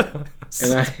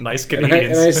 And Nice and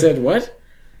Canadians. I said, what?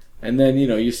 And then,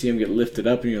 you see him get lifted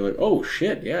up, and you're like, oh,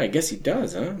 shit, yeah, I guess he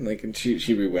does, huh? Like, and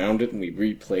she rewound it, and we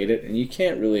replayed it, and you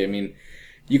can't really,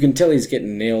 you can tell he's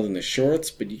getting nailed in the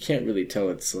shorts, but you can't really tell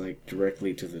it's, like,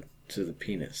 directly to the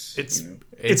penis.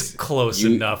 It's close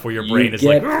enough where your brain is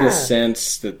like... You get the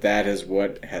sense that is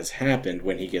what has happened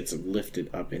when he gets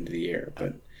lifted up into the air,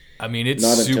 but... It's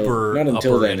not super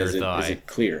until upper then inner is thigh. it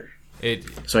clear. It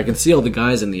So I can see all the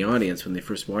guys in the audience when they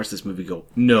first watch this movie go,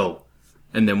 no.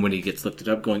 And then when he gets lifted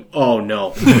up going, oh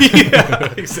no.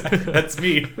 Yeah, exactly. That's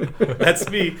me. That's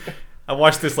me. I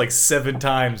watched this like 7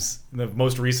 times. The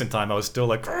most recent time I was still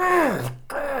like...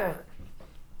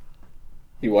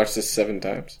 You watched this 7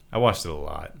 times? I watched it a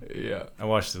lot. Yeah. I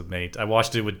watched it, mate. I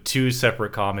watched it with 2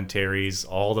 separate commentaries,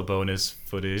 all the bonus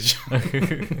footage.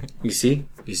 You see?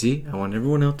 I want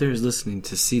everyone out there who's listening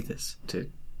to see this,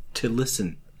 to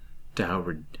listen to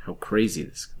how crazy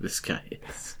this guy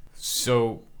is.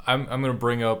 So I'm going to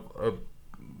bring up a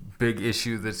big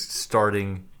issue that's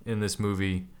starting in this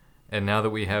movie. And now that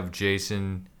we have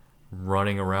Jason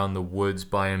running around the woods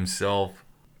by himself,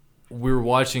 we were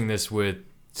watching this with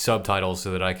subtitles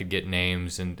so that I could get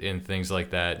names and things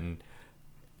like that. And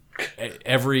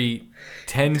every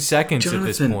 10 seconds Jonathan, at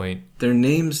this point... their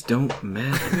names don't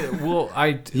matter. Well,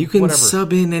 You can whatever.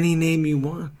 sub in any name you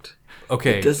want.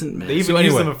 Okay. It doesn't matter. They even So used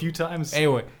anyway- them a few times.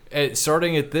 Anyway,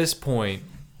 starting at this point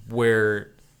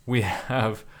where we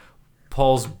have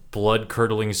Paul's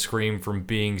blood-curdling scream from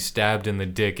being stabbed in the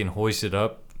dick and hoisted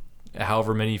up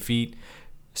however many feet,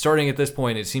 starting at this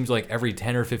point, it seems like every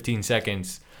 10 or 15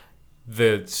 seconds,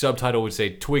 the subtitle would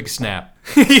say, twig snap.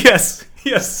 yes,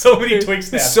 so many twig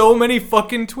snaps. So many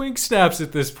fucking twig snaps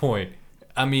at this point.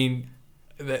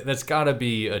 That's got to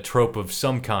be a trope of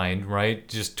some kind, right?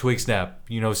 Just twig snap.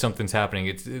 Something's happening.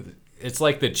 It's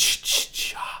like the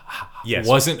Yes.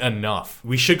 wasn't enough.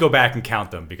 We should go back and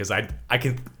count them because I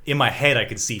can in my head I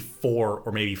can see 4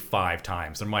 or maybe 5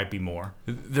 times. There might be more.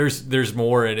 There's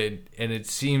more, and it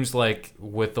seems like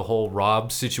with the whole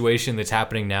Rob situation that's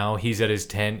happening now, he's at his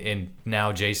tent, and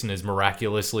now Jason is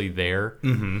miraculously there.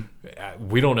 Mm-hmm.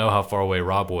 We don't know how far away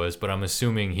Rob was, but I'm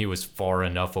assuming he was far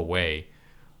enough away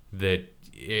that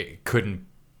it couldn't.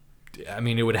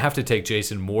 It would have to take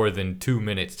Jason more than 2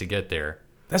 minutes to get there.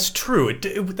 That's true.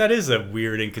 That is a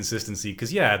weird inconsistency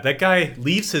because that guy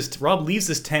Rob leaves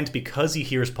his tent because he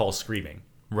hears Paul screaming.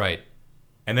 Right.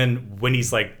 And then when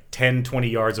he's like 10, 20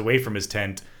 yards away from his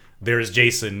tent, there's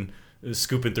Jason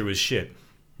scooping through his shit.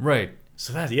 Right.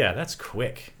 So that's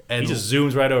quick. And he just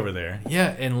zooms right over there.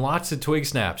 Yeah, and lots of twig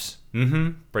snaps.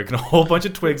 Mm-hmm. Breaking a whole bunch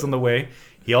of twigs on the way.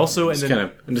 He also I'm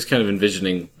just kind of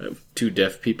envisioning 2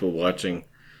 deaf people watching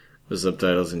the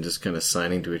subtitles and just kind of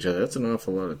signing to each other. That's an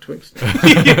awful lot of twigs.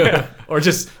 yeah. Or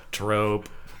just trope.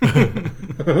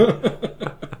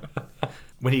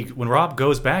 When Rob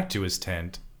goes back to his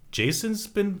tent, Jason's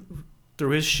been through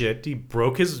his shit.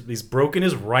 He's broken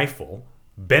his rifle,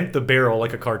 bent the barrel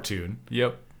like a cartoon.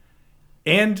 Yep.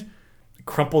 And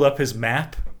crumpled up his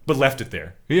map, but left it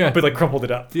there. Yeah. But crumpled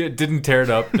it up. Yeah, didn't tear it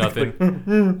up, nothing.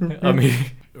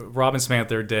 Rob and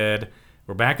Samantha are dead.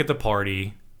 We're back at the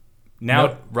party. Now,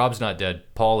 No, Rob's not dead.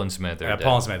 Paul and Samantha are dead.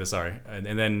 Paul and Samantha, sorry. And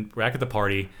then we're back at the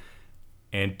party.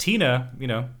 And Tina,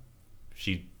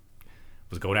 she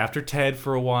was going after Ted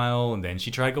for a while. And then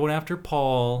she tried going after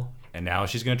Paul. And now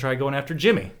she's going to try going after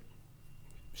Jimmy.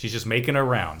 She's just making her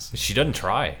rounds. She doesn't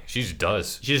try. She just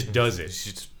does. She just does it.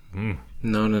 She's just,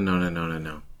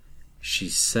 No. She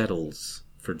settles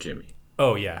for Jimmy.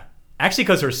 Oh, yeah. Actually,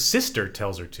 because her sister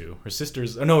tells her to. Her sister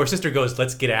goes,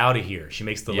 let's get out of here. She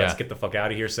makes the let's get the fuck out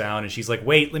of here sound. And she's like,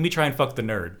 wait, let me try and fuck the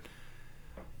nerd.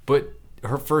 But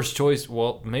her first choice,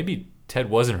 well, maybe Ted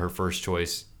wasn't her first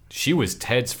choice. She was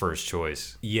Ted's first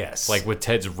choice. Yes. Like with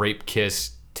Ted's rape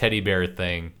kiss teddy bear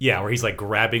thing. Yeah, where he's like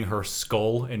grabbing her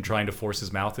skull and trying to force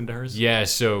his mouth into hers. Yeah,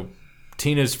 so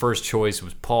Tina's first choice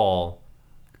was Paul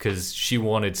because she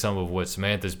wanted some of what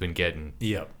Samantha's been getting.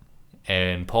 Yep.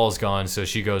 And Paul's gone, so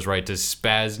she goes right to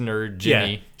Spaz Nerd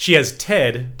Jimmy. Yeah, she has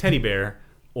teddy bear,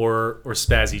 or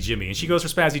Spazzy Jimmy, and she goes for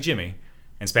Spazzy Jimmy.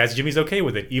 And Spazzy Jimmy's okay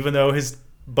with it, even though his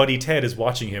buddy Ted is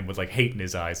watching him with like hate in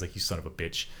his eyes, like, you son of a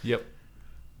bitch. Yep.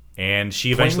 And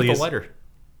she Playing eventually with the lighter.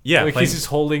 Yeah, like he's just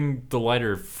holding the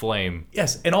lighter flame.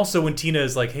 Yes, and also when Tina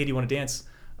is like, hey, do you want to dance?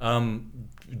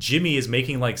 Jimmy is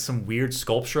making like some weird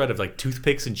sculpture out of like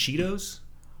toothpicks and Cheetos.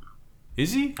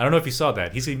 Is he? I don't know if you saw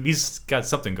that. He's got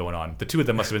something going on. The two of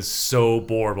them must have been so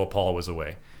bored while Paul was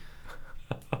away.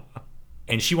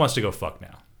 And she wants to go fuck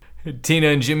now. Tina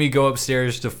and Jimmy go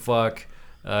upstairs to fuck.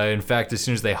 In fact, as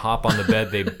soon as they hop on the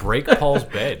bed, they break Paul's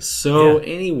bed. So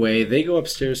anyway, they go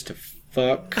upstairs to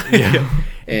fuck.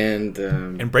 And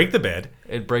break the bed.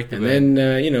 And break the bed. And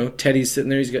then, Teddy's sitting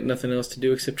there. He's got nothing else to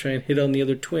do except try and hit on the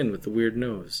other twin with the weird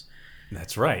nose.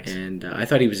 That's right. And I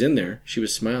thought he was in there. She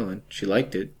was smiling. She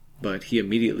liked it. But he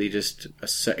immediately just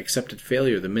accepted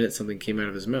failure the minute something came out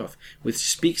of his mouth, which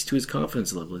speaks to his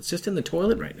confidence level. It's just in the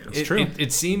toilet right now. It's true.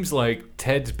 It seems like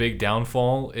Ted's big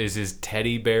downfall is his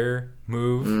teddy bear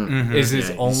move. Is his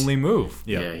only move.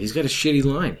 Yeah, he's got a shitty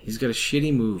line. He's got a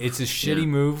shitty move. It's a shitty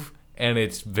move, and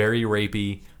it's very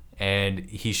rapey. And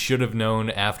he should have known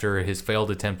after his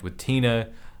failed attempt with Tina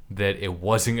that it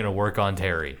wasn't going to work on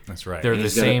Terry. That's right. They're the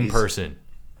same person.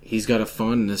 He's got a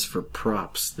fondness for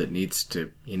props that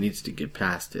he needs to get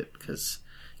past it, because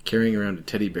carrying around a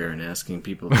teddy bear and asking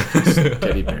people to kiss a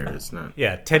teddy bear is not.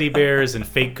 Yeah, teddy bears and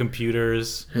fake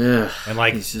computers and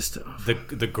like he's just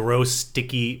the gross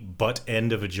sticky butt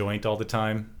end of a joint all the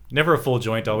time. Never a full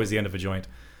joint, always the end of a joint.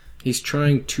 He's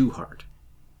trying too hard.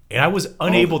 And I was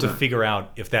unable to figure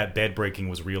out if that bed breaking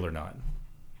was real or not.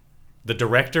 The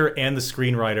director and the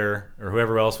screenwriter or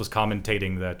whoever else was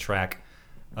commentating the track,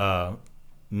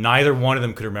 neither one of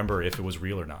them could remember if it was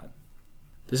real or not.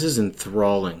 This is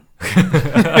enthralling.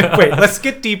 Wait, let's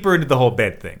get deeper into the whole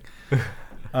bed thing.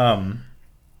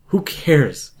 Who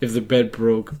cares if the bed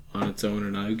broke on its own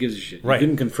or not? Who gives a shit? Right. You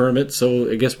didn't confirm it, so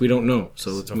I guess we don't know.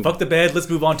 So let's move fuck on. the bed. Let's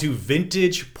move on to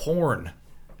vintage porn.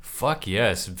 Fuck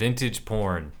yes, vintage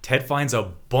porn. Ted finds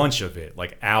a bunch of it,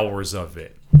 like hours of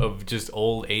it. Of just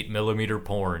old 8mm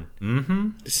porn. Mm-hmm.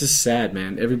 This is sad,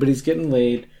 man. Everybody's getting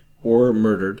laid or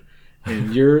murdered,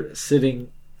 and you're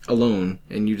sitting alone,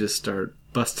 and you just start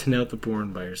busting out the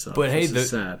porn by yourself. But hey, this is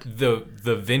sad.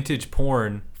 the vintage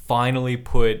porn finally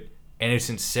put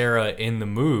innocent Sarah in the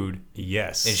mood.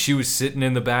 Yes. And she was sitting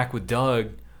in the back with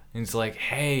Doug, and it's like,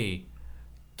 hey,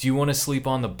 do you want to sleep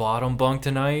on the bottom bunk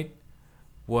tonight?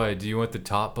 What, do you want the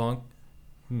top bunk?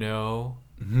 No.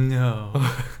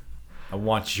 I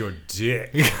want your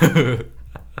dick.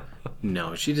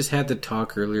 No, she just had to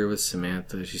talk earlier with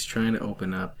Samantha. She's trying to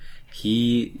open up.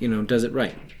 He, does it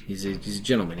right. He's a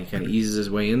gentleman. He kind of eases his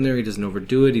way in there. He doesn't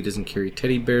overdo it. He doesn't carry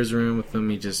teddy bears around with him.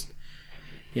 He just,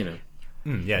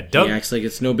 Yeah, Doug. he acts like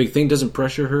it's no big thing. Doesn't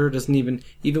pressure her. Doesn't even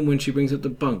when she brings up the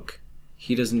bunk,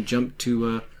 he doesn't jump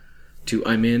to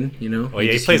I'm in. Oh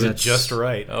yeah, he plays it just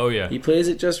right. Oh yeah. He plays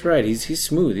it just right. He's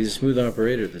smooth. He's a smooth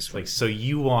operator. This way. Like, so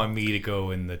you want me to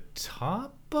go in the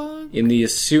top bunk? In the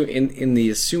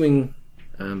ensuing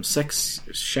sex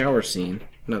shower scene,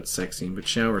 not sex scene, but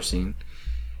shower scene,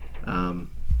 my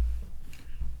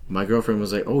girlfriend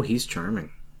was like, "Oh, he's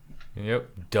charming." Yep.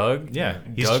 Doug. Yeah.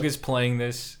 Doug is playing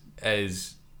this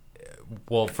as,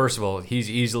 well, first of all, he's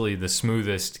easily the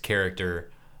smoothest character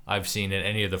I've seen in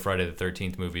any of the Friday the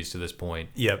 13th movies to this point.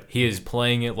 Yep. He is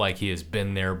playing it like he has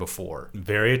been there before.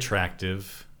 Very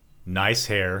attractive, nice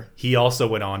hair. He also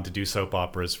went on to do soap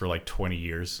operas for like 20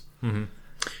 years.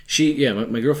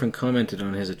 Mm-hmm. My girlfriend commented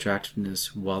on his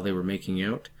attractiveness while they were making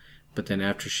out, but then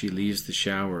after she leaves the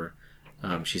shower,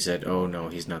 she said, "Oh no,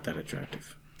 he's not that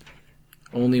attractive.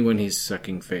 Only when he's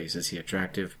sucking face is he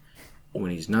attractive.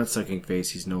 When he's not sucking face,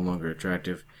 he's no longer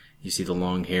attractive." You see the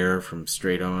long hair from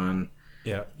Straight On.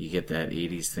 Yeah. You get that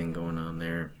 80s thing going on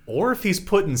there. Or if he's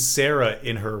putting Sarah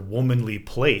in her womanly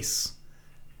place.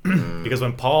 Because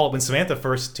when Samantha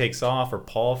first takes off, or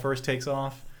Paul first takes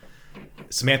off,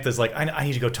 Samantha's like, I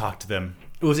need to go talk to them.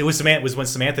 It was when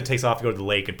Samantha takes off to go to the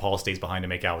lake and Paul stays behind to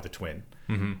make out with the twin.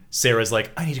 Mm-hmm. Sarah's like,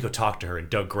 I need to go talk to her. And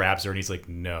Doug grabs her and he's like,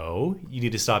 no, you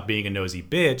need to stop being a nosy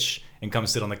bitch and come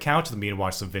sit on the couch with me and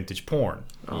watch some vintage porn.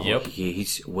 Oh, Yep.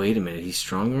 Wait a minute. He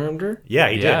strong-armed her? Yeah,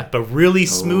 he did. But really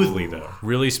smoothly, though.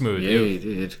 Really smooth. Yeah, he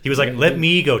did. He was like, let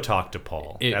me go talk to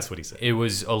Paul. That's what he said. It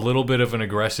was a little bit of an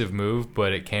aggressive move,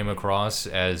 but it came across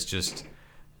as just,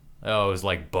 it was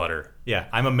like butter. Yeah,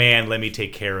 I'm a man. Let me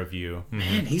take care of you.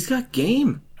 Man, he's got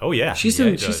game. Oh, yeah. She's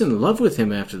in love with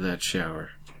him after that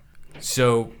shower.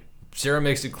 So Sarah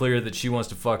makes it clear that she wants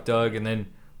to fuck Doug, and then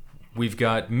we've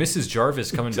got Mrs.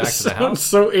 Jarvis coming back to the house.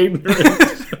 So ignorant.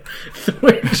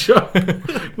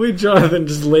 the way Jonathan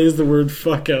just lays the word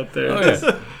fuck out there. Oh,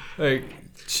 yeah. Like,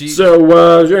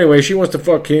 Anyway, she wants to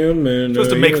fuck him, and She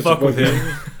wants to make fuck with him.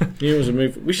 He wants to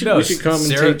make. We should commentate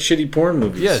Sarah- shitty porn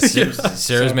movies. Yes,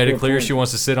 Sarah's made it clear she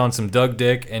wants to sit on some Doug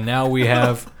dick, and now we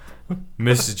have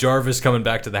Mrs. Jarvis coming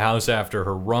back to the house after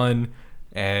her run,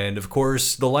 and of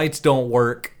course the lights don't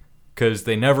work because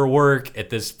they never work at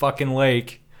this fucking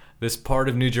lake. This part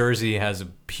of New Jersey has a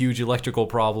huge electrical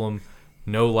problem.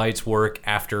 No lights work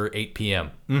after 8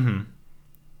 p.m. Mm-hmm.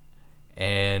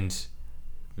 And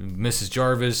Mrs.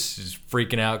 Jarvis is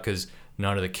freaking out because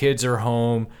none of the kids are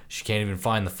home. She can't even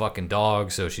find the fucking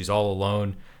dog, so she's all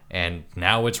alone. And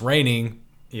now it's raining,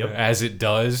 as it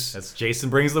does. That's Jason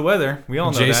brings the weather. We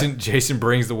all know that. Jason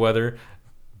brings the weather.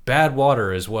 Bad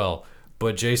water as well.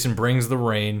 But Jason brings the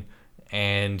rain,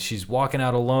 and she's walking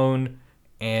out alone,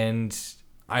 and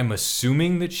I'm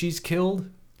assuming that she's killed.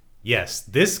 Yes,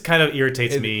 this kind of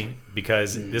irritates me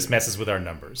because this messes with our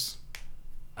numbers.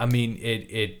 I mean,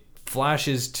 it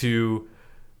flashes to,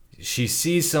 she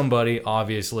sees somebody,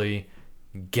 obviously,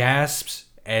 gasps,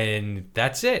 and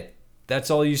that's it.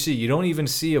 That's all you see. You don't even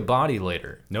see a body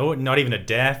later. No, not even a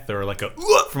death or like a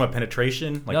from a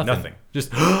penetration. Like nothing.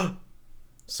 Just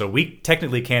So we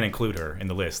technically can't include her in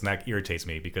the list, and that irritates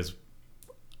me because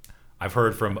I've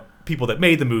heard from people that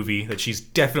made the movie that she's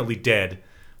definitely dead,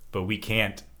 but we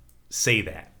can't say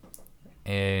that.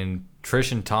 And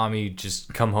Trish and Tommy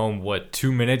just come home,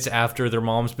 2 minutes after their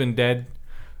mom's been dead?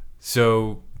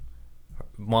 So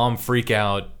mom freak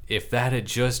out. If that had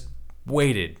just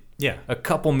waited a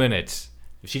couple minutes.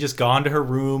 If she just gone to her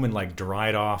room and like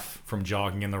dried off from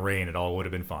jogging in the rain, it all would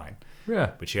have been fine.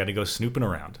 Yeah. But she had to go snooping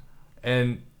around.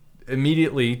 And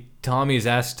immediately Tommy is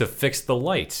asked to fix the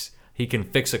lights. He can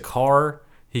fix a car.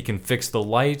 He can fix the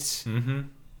lights. Mm-hmm.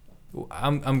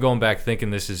 I'm going back thinking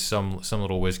this is some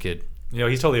little whiz kid. You know,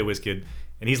 he's totally a whiz kid.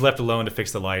 And he's left alone to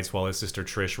fix the lights while his sister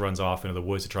Trish runs off into the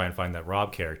woods to try and find that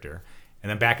Rob character. And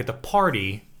then back at the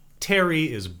party,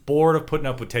 Terry is bored of putting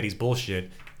up with Teddy's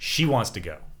bullshit. She wants to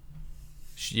go.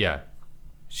 Yeah.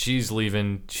 She's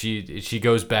leaving. She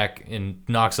goes back and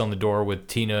knocks on the door with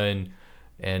Tina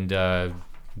and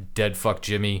dead fuck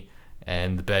Jimmy,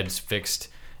 and the bed's fixed.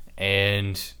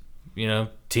 And, you know,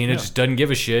 Tina just doesn't give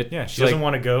a shit. Yeah, she doesn't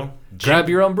want to go. Grab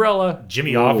your umbrella.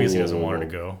 Jimmy obviously doesn't want her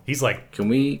to go. He's like, Can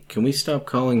we stop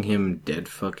calling him dead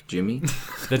fuck Jimmy?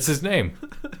 That's his name.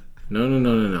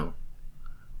 No.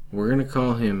 We're gonna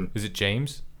call him Is it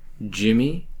James?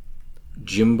 Jimmy,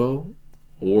 Jimbo,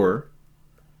 or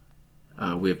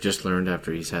we have just learned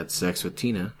after he's had sex with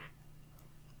Tina,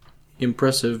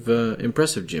 impressive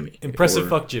Jimmy. impressive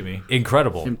fuck Jimmy.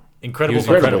 Incredible. Incredible He was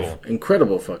fuck incredible. Jimmy.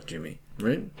 Incredible fuck Jimmy,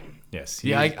 right? Yes.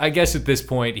 Yeah, I guess at this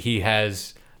point he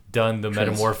has done the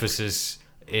metamorphosis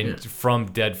from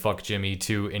dead fuck Jimmy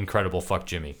to incredible fuck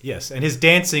Jimmy. Yes, and his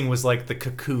dancing was like the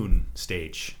cocoon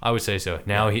stage. I would say so.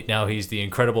 Now he's the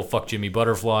incredible fuck Jimmy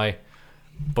butterfly,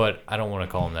 but I don't want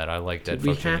to call him that. I like dead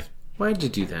fuck Jimmy. Why did you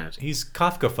do that? He's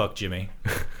Kafka fuck Jimmy.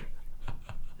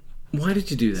 Why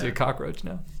did you do Is he a that? cockroach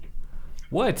now?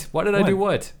 What? Why did I do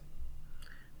what?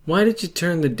 Why did you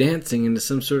turn the dancing into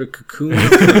some sort of cocoon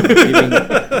giving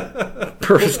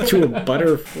birth to a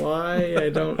butterfly? I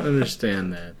don't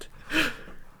understand that.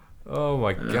 Oh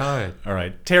my god. All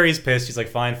right. Terry's pissed. She's like,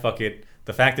 fine, fuck it.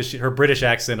 The fact that her British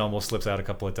accent almost slips out a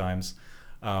couple of times.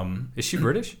 Is she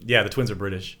British? Yeah, the twins are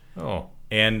British. Oh.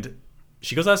 And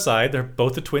she goes outside.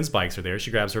 Both the twins' bikes are there.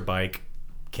 She grabs her bike.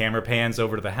 Camera pans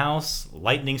over to the house.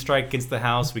 Lightning strike against the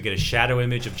house. We get a shadow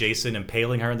image of Jason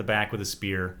impaling her in the back with a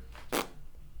spear.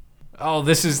 Oh,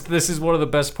 this is one of the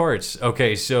best parts.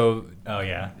 Okay, so Oh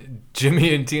yeah.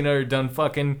 Jimmy and Tina are done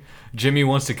fucking. Jimmy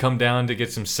wants to come down to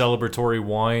get some celebratory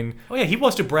wine Oh yeah, he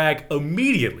wants to brag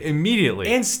immediately.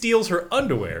 And steals her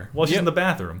underwear while she's in the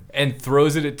bathroom. and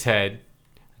throws it at Ted.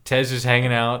 Ted's just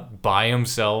hanging out by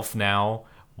himself now,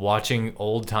 watching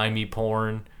old-timey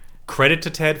porn. Credit to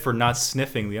Ted for not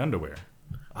sniffing the underwear.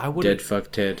 I would Dead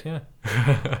fuck Ted.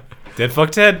 Yeah. Dead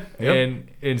fuck Ted. Yep.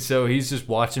 And so he's just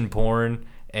watching porn,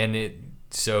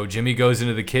 so Jimmy goes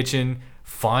into the kitchen,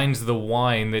 finds the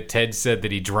wine that Ted said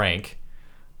that he drank,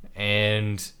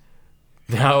 and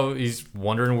now he's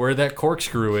wondering where that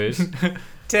corkscrew is.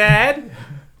 Ted?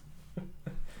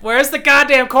 Where's the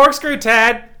goddamn corkscrew,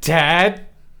 Ted? Dad?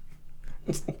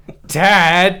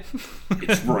 Dad?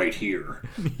 It's right here.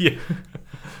 Yeah.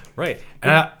 Right.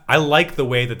 And I like the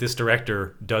way that this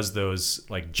director does those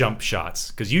like jump shots,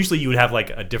 because usually you would have like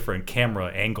a different camera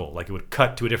angle, like it would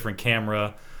cut to a different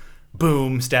camera,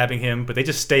 boom, stabbing him, but they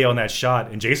just stay on that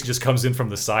shot, and Jason just comes in from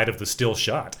the side of the still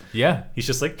shot. Yeah. He's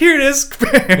just like, here it is.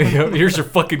 Here's your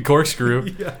fucking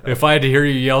corkscrew. Yeah. If I had to hear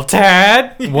you yell,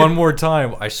 Tad, one more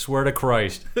time, I swear to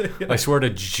Christ. Yeah. I swear to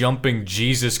jumping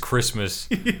Jesus Christmas.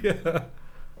 Yeah.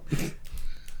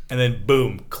 And then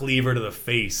boom, cleaver to the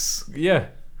face. Yeah.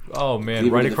 Oh man,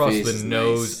 Cleaver right to the across face the is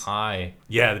nose, nice. eye.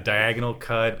 Yeah, the diagonal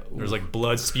cut. There's like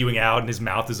blood spewing out, and his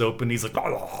mouth is open. He's like,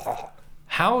 oh.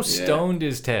 How stoned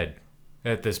is Ted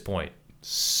at this point?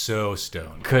 So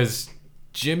stoned. Because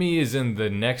Jimmy is in the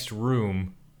next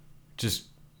room, just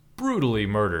brutally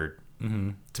murdered. Mm-hmm.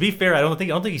 To be fair, I don't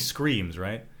think he screams,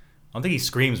 right? I don't think he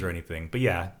screams or anything. But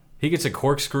yeah, he gets a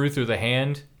corkscrew through the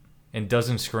hand and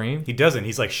doesn't scream. He doesn't.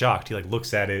 He's like shocked. He like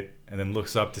looks at it and then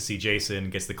looks up to see Jason,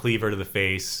 gets the cleaver to the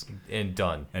face, and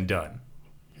done.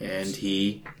 And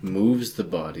he moves the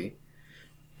body.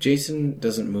 Jason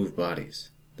doesn't move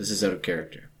bodies. This is out of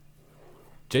character.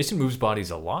 Jason moves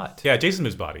bodies a lot. Yeah, Jason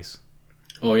moves bodies.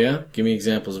 Oh yeah? Give me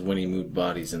examples of when he moved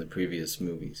bodies in the previous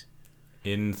movies.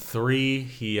 In 3,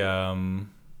 he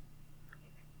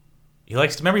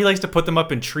likes to put them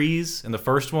up in trees. In the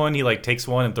first one, he like takes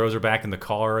one and throws her back in the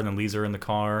car and then leaves her in the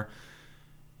car.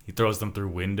 He throws them through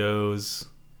windows.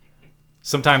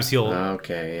 Sometimes he'll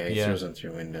he throws them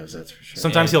through windows, that's for sure.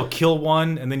 Sometimes he'll kill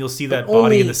one and then you'll see that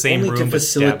body in the same room to but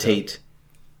stabbed facilitate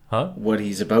what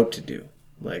he's about to do.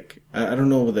 Like I don't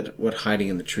know what hiding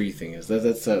in the tree thing is.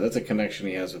 That's a connection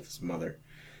he has with his mother.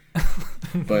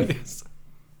 But yes.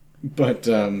 But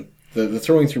the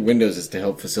throwing through windows is to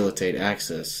help facilitate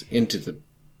access into the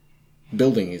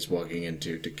building he's walking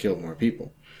into to kill more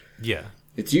people. Yeah.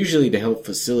 It's usually to help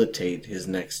facilitate his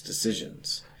next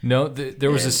decisions. No,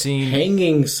 there was a scene...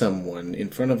 Hanging someone in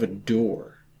front of a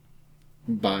door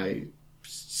by,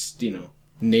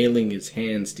 nailing his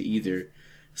hands to either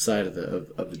side of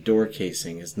the door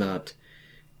casing is not,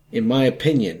 in my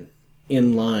opinion,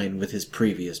 in line with his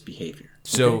previous behavior.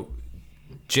 So,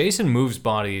 Jason moves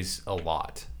bodies a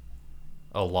lot.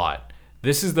 A lot.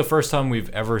 This is the first time we've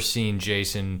ever seen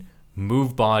Jason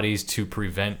move bodies to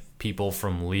prevent people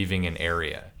from leaving an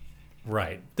area.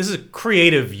 Right. This is a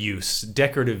creative use,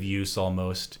 decorative use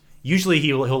almost. Usually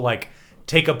he'll like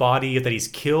take a body that he's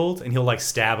killed and he'll like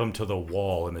stab him to the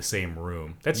wall in the same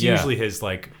room. That's usually his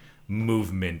like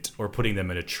movement, or putting them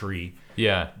in a tree.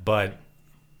 Yeah. But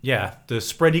yeah, the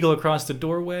spread eagle across the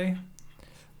doorway.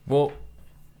 Well,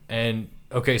 and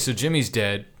okay, so Jimmy's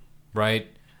dead, right?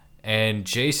 And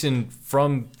Jason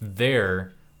from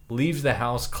there leaves the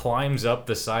house, climbs up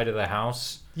the side of the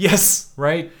house. Yes.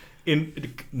 Right?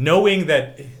 In knowing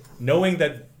that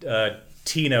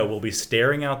Tina will be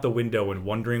staring out the window and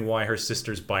wondering why her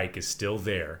sister's bike is still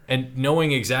there. And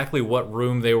knowing exactly what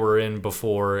room they were in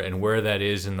before and where that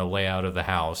is in the layout of the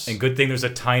house. And good thing there's a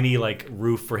tiny like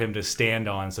roof for him to stand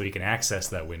on so he can access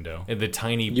that window. And the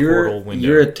tiny portal window.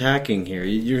 You're attacking here.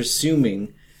 You're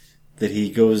assuming that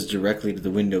he goes directly to the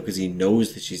window because he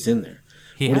knows that she's in there.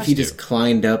 What if he just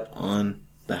climbed up on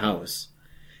the house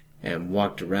and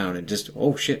walked around and just,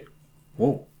 oh shit,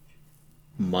 whoa,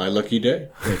 my lucky day.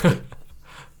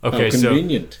 Okay, how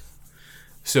convenient.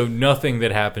 So nothing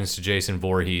that happens to Jason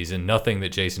Voorhees and nothing that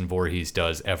Jason Voorhees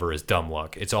does ever is dumb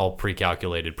luck. It's all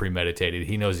pre-calculated, premeditated.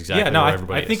 He knows exactly where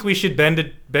everybody is. I think we should bend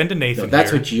to Nathan. No,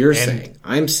 that's what you're saying.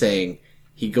 I'm saying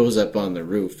he goes up on the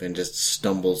roof and just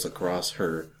stumbles across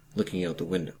her looking out the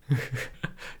window.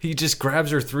 He just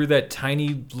grabs her through that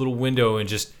tiny little window and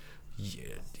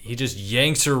he just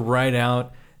yanks her right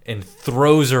out and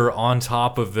throws her on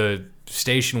top of the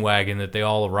station wagon that they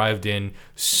all arrived in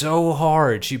so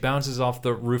hard. She bounces off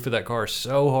the roof of that car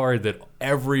so hard that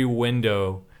every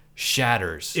window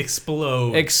shatters.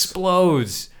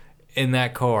 Explodes in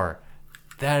that car.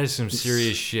 That is some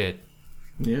serious shit.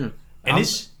 Yeah. And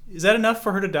is that enough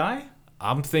for her to die?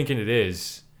 I'm thinking it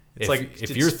is. It's if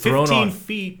it's you're thrown 15 on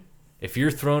feet. if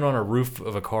you're thrown on a roof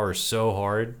of a car so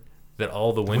hard that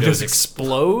all the windows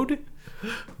explode,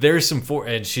 there's some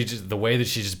and the way that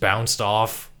she just bounced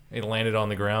off and landed on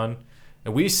the ground,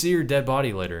 and we see her dead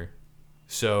body later.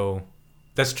 So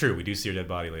That's true. We do see her dead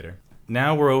body later.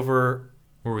 Now we're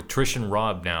with Trish and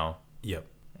Rob now. Yep.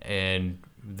 And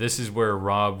this is where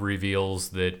Rob reveals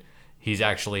that he's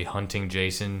actually hunting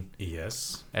Jason.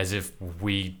 Yes. As if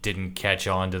we didn't catch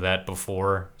on to that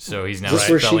before. So he's now Is this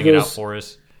where she spelling it out goes- for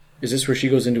us. Is this where she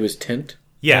goes into his tent?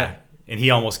 Yeah. And he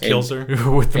almost kills her.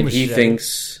 With the And machete.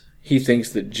 he thinks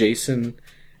that Jason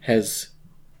has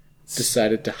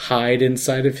decided to hide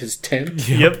inside of his tent.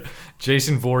 Yep.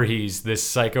 Jason Voorhees, this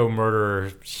psycho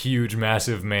murderer, huge,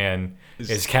 massive man,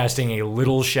 is casting a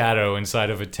little shadow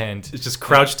inside of a tent. It's just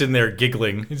crouched in there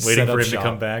giggling, Set waiting up for him shop. to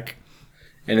come back.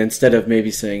 And instead of maybe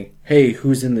saying, "Hey,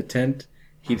 who's in the tent?"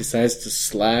 he decides to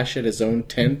slash at his own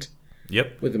tent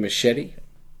Yep. with a machete.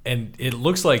 And it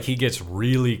looks like he gets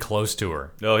really close to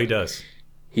her. No, he does.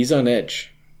 He's on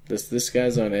edge. This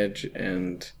guy's on edge,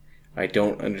 and I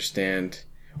don't understand.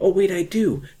 Oh wait, I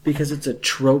do, because it's a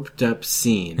troped up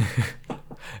scene.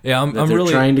 Yeah, I'm they're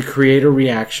really trying to create a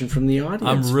reaction from the audience.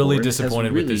 I'm really for it. It has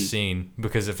disappointed with really- this scene,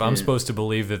 because if I'm supposed to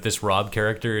believe that this Rob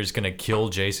character is going to kill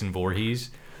Jason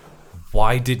Voorhees,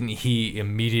 why didn't he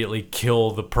immediately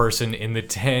kill the person in the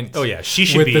tent? Oh, yeah, she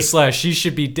should with be- the slash. She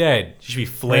should be dead. She should be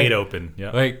flayed Right. open.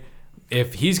 Yeah. Like,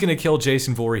 if he's going to kill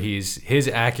Jason Voorhees, his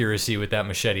accuracy with that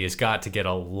machete has got to get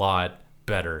a lot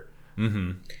better.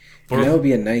 And that would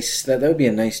be a nice that would be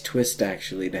a nice twist,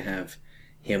 actually, to have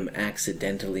him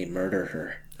accidentally murder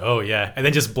her. Oh, yeah. And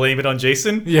then just blame it on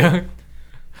Jason? Yeah.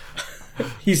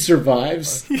 He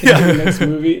survives in the next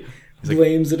movie,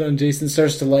 blames it on Jason,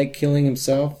 starts to like killing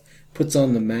himself, puts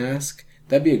on the mask.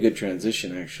 That'd be a good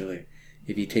transition, actually,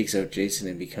 if he takes out Jason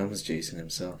and becomes Jason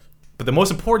himself. But the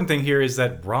most important thing here is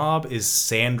that Rob is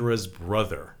Sandra's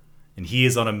brother, and he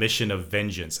is on a mission of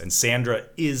vengeance. And Sandra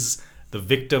is the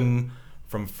victim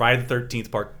from Friday the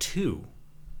 13th Part 2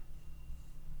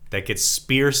 that gets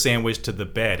spear sandwiched to the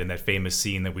bed in that famous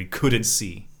scene that we couldn't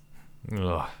see.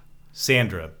 Ugh.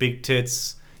 Sandra, big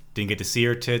tits, didn't get to see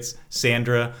her tits.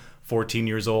 Sandra, 14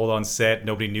 years old on set,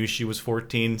 nobody knew she was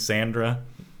 14. Sandra.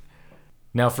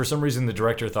 Now, for some reason, the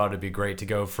director thought it'd be great to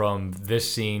go from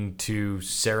this scene to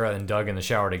Sarah and Doug in the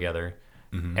shower together.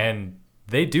 And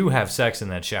they do have sex in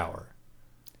that shower.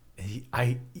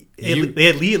 They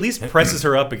at least presses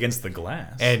her up against the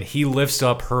glass. And he lifts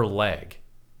up her leg.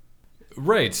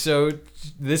 Right, so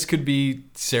this could be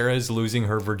Sarah's losing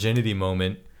her virginity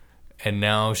moment, and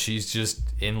now she's just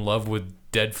in love with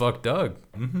dead fuck Doug.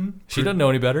 Mm-hmm. She doesn't know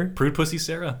any better. Prude pussy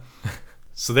Sarah.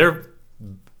 So they're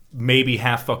maybe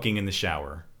half fucking in the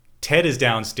shower. Ted is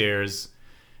downstairs,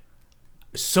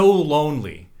 so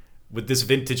lonely with this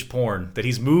vintage porn that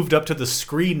he's moved up to the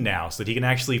screen now so that he can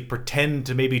actually pretend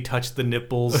to maybe touch the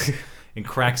nipples and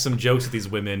crack some jokes with these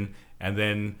women. And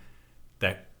then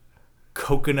that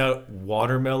coconut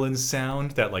watermelon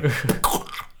sound, that like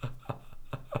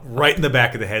right in the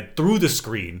back of the head through the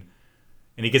screen.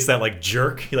 And he gets that like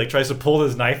jerk. He like tries to pull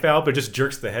his knife out, but just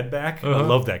jerks the head back. I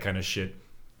love that kind of shit.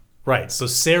 Right, so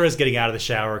Sarah's getting out of the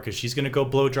shower because she's going to go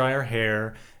blow dry her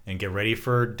hair and get ready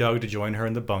for Doug to join her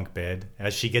in the bunk bed.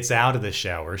 As she gets out of the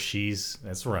shower,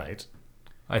 that's right.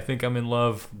 I think I'm in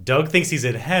love. Doug thinks he's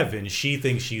in heaven. She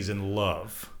thinks she's in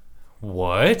love.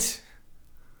 What?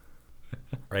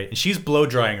 Right, and she's blow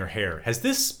drying her hair. Has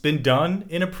this been done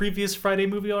in a previous Friday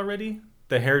movie already?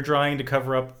 The hair drying to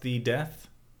cover up the death?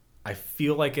 I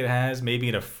feel like it has. Maybe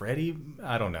in a Freddy?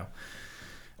 I don't know.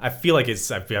 I feel like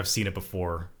I've seen it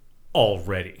before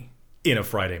already in a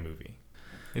Friday movie.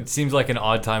 It seems like an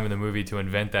odd time in the movie to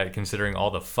invent that, considering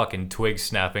all the fucking twigs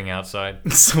snapping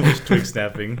outside. So much twig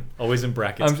snapping. Always in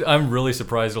brackets. I'm really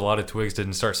surprised a lot of twigs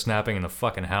didn't start snapping in the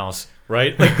fucking house.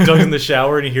 Right? Like Doug's in the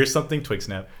shower and he hears something, twig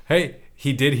snap. Hey,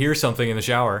 he did hear something in the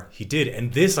shower. He did.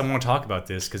 And this, I want to talk about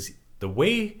this because the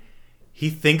way he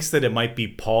thinks that it might be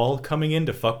Paul coming in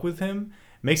to fuck with him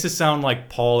makes it sound like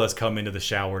Paul has come into the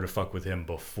shower to fuck with him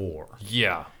before.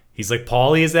 Yeah. He's like,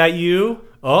 Paulie, is that you?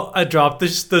 Oh, I dropped the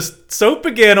soap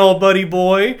again, old buddy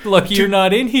boy. Lucky you're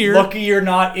not in here. Lucky you're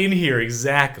not in here,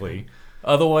 exactly.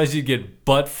 Otherwise, you'd get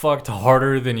butt fucked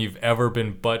harder than you've ever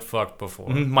been butt fucked before.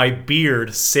 My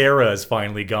beard, Sarah, is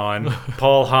finally gone.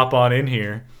 Paul, hop on in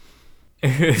here.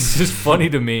 It's just funny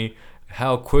to me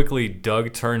how quickly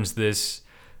Doug turns this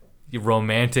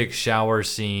romantic shower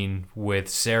scene with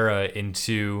Sarah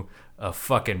into a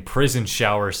fucking prison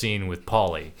shower scene with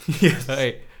Paulie. Yes.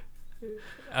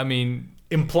 I mean,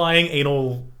 implying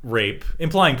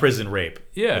prison rape.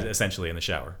 Yeah. Essentially in the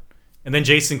shower. And then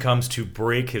Jason comes to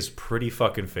break his pretty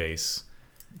fucking face.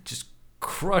 Just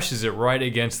crushes it right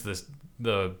against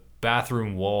the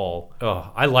bathroom wall.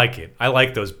 Oh, I like it. I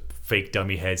like those fake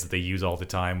dummy heads that they use all the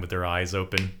time with their eyes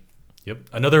open. Yep.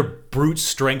 Another brute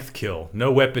strength kill.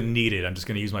 No weapon needed. I'm just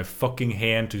going to use my fucking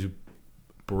hand to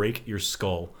break your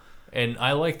skull. And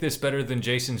I like this better than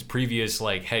Jason's previous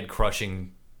like head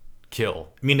crushing kill.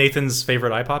 You mean Nathan's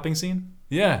favorite eye popping scene?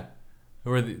 Yeah.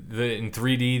 Where the in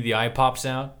 3D the eye pops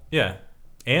out. Yeah.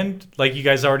 And like you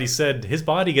guys already said, his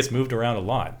body gets moved around a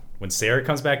lot. When Sarah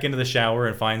comes back into the shower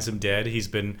and finds him dead, he's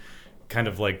been kind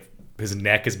of like his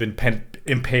neck has been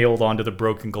impaled onto the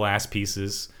broken glass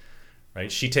pieces.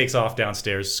 Right? She takes off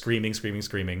downstairs screaming.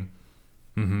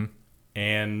 Mm-hmm.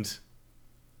 And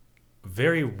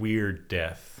very weird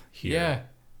death here. Yeah.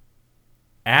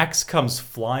 Axe comes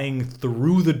flying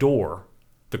through the door,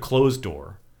 the closed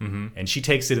door, and she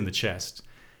takes it in the chest.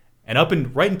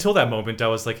 And right until that moment, I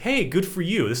was like, hey, good for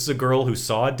you. This is a girl who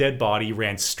saw a dead body,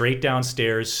 ran straight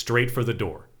downstairs, straight for the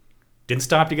door. Didn't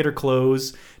stop to get her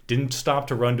clothes, didn't stop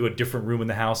to run to a different room in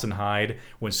the house and hide,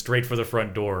 went straight for the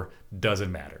front door.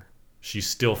 Doesn't matter. She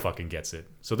still fucking gets it.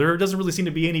 So there doesn't really seem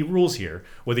to be any rules here.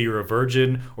 Whether you're a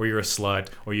virgin, or you're a slut,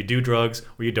 or you do drugs,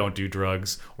 or you don't do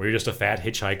drugs, or you're just a fat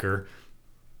hitchhiker.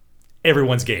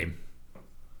 Everyone's game.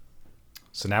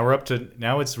 So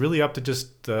now it's really up to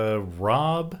just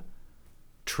Rob,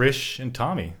 Trish, and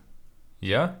Tommy.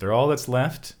 Yeah. They're all that's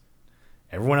left.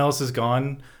 Everyone else is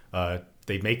gone.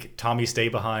 They make Tommy stay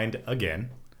behind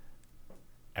again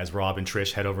as Rob and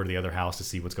Trish head over to the other house to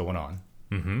see what's going on.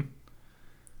 Mm-hmm.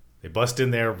 They bust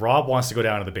in there. Rob wants to go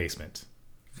down to the basement.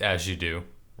 As you do.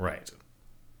 Right.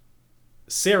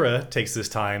 Sarah takes this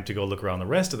time to go look around the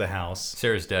rest of the house.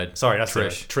 Sarah's dead. Sorry, that's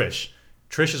Trish. Trish.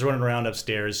 Trish is running around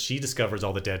upstairs. She discovers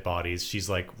all the dead bodies. She's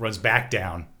like, runs back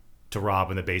down to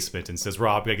Rob in the basement and says,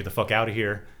 Rob, we gotta get the fuck out of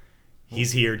here.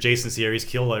 He's here. Jason's here. He's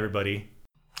killed everybody.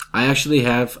 I actually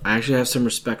have some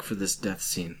respect for this death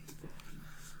scene.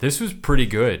 This was pretty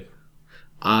good.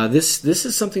 This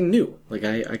is something new. Like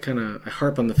I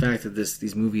harp on the fact that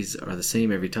these movies are the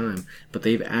same every time, but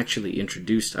they've actually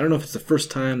introduced. I don't know if it's the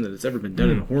first time that it's ever been done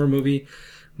in a horror movie,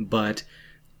 but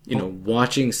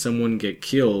watching someone get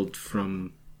killed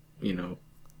from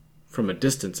a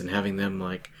distance and having them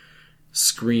like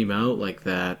scream out like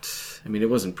that. I mean, it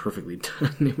wasn't perfectly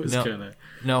done. It was kind of.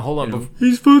 Now hold on.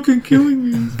 He's fucking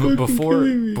killing me.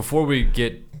 Before we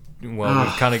get. Well,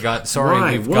 we've kind of got... Sorry,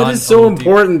 why? we've What is so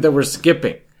important that we're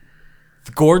skipping?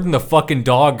 Gordon the fucking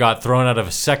dog got thrown out of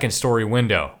a second-story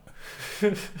window.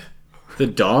 The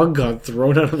dog got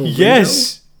thrown out of the window?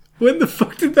 Yes! When the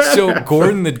fuck did that happen?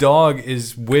 Gordon the dog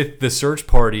is with the search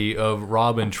party of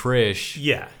Rob and Trish.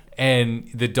 Yeah. And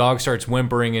the dog starts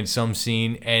whimpering in some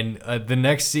scene. And the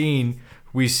next scene,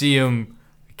 we see him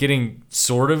getting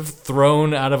sort of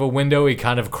thrown out of a window. He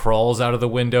kind of crawls out of the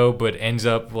window, but ends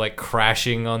up like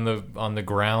crashing on the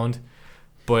ground.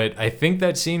 But I think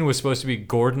that scene was supposed to be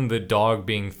Gordon the dog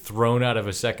being thrown out of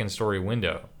a second-story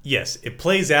window. Yes, it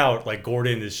plays out like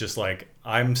Gordon is just like,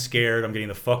 I'm scared, I'm getting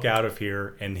the fuck out of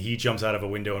here, and he jumps out of a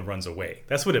window and runs away.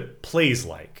 That's what it plays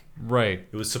like. Right.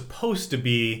 It was supposed to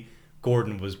be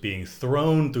Gordon was being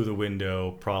thrown through the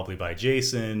window, probably by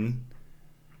Jason.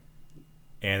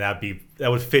 And that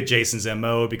would fit Jason's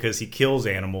MO because he kills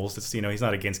animals. It's, he's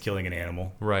not against killing an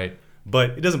animal. Right.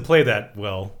 But it doesn't play that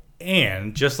well.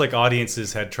 And just like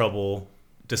audiences had trouble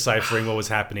deciphering what was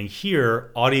happening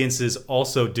here, audiences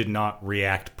also did not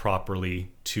react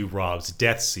properly to Rob's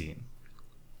death scene,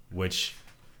 which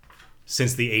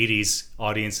since the 80s,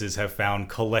 audiences have found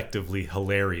collectively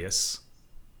hilarious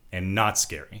and not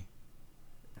scary.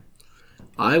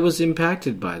 I was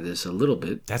impacted by this a little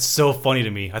bit. That's so funny to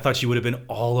me. I thought you would have been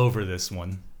all over this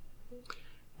one.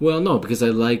 Well, no, because I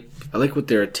like what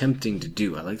they're attempting to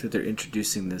do. I like that they're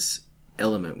introducing this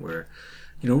element where,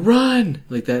 run!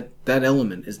 Like that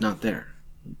element is not there.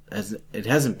 As it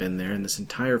hasn't been there in this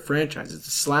entire franchise. It's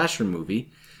a slasher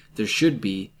movie. There should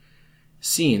be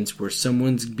scenes where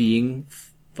someone's being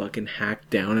fucking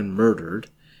hacked down and murdered,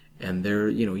 and they're,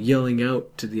 yelling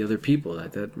out to the other people.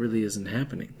 That really isn't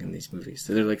happening in these movies.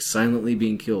 They're like silently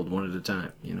being killed one at a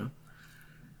time,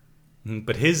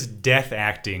 But his death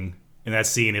acting in that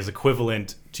scene is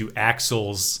equivalent to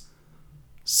Axel's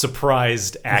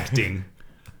surprised acting.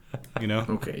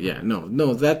 Okay, yeah,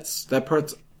 no, that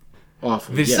part's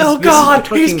awful. God,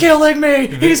 he's killing me!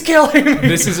 He's killing me!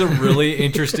 This is a really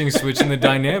interesting switch in the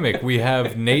dynamic. We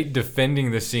have Nate defending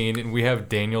the scene, and we have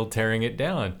Daniel tearing it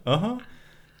down. Uh-huh.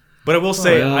 But I will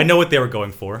say, I know what they were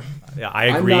going for. Yeah, I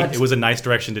agree. It was a nice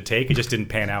direction to take. It just didn't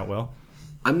pan out well.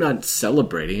 I'm not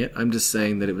celebrating it. I'm just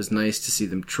saying that it was nice to see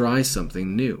them try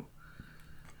something new.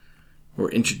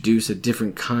 Or introduce a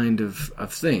different kind of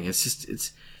thing. It's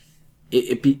just,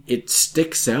 it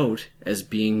sticks out as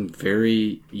being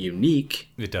very unique.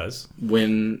 It does.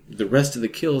 When the rest of the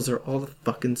kills are all the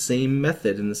fucking same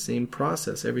method and the same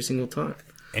process every single time.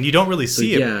 And you don't really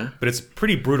see yeah. it, but it's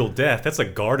pretty brutal death. That's a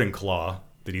garden claw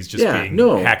that he's just being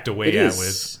hacked away at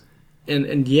with.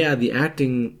 And yeah, the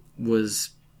acting was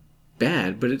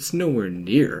bad, but it's nowhere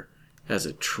near as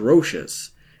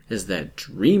atrocious as that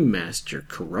Dream Master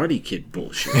Karate Kid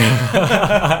bullshit.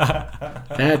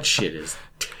 That shit is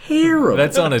terrible.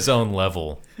 That's on its own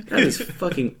level. That is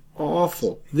fucking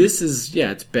awful. This is,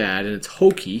 yeah, it's bad and it's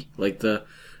hokey. Like the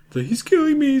he's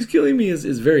killing me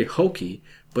is very hokey.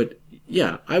 But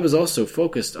yeah, I was also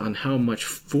focused on how much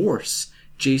force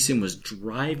Jason was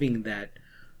driving that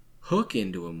hook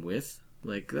into him with.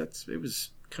 Like, it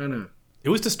was kind of... It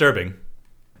was disturbing.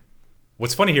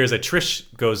 What's funny here is that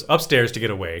Trish goes upstairs to get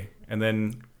away, and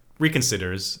then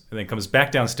reconsiders, and then comes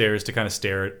back downstairs to kind of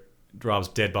stare at Rob's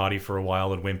dead body for a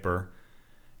while and whimper.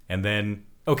 And then,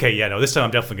 okay, yeah, no, this time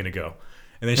I'm definitely going to go.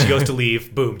 And then she goes to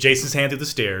leave. Boom, Jason's hand through the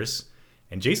stairs.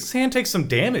 And Jason's hand takes some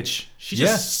damage. She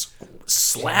just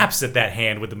slaps at that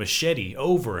hand with the machete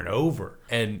over and over.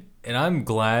 And I'm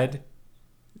glad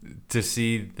to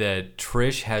see that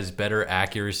Trish has better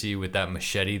accuracy with that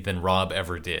machete than Rob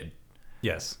ever did.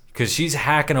 Yes. Because she's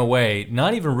hacking away,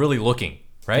 not even really looking,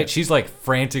 right? Yeah. She's like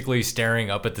frantically staring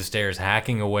up at the stairs,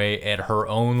 hacking away at her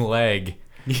own leg.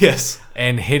 Yes.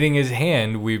 And hitting his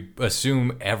hand, we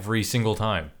assume, every single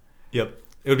time. Yep.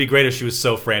 It would be great if she was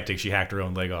so frantic she hacked her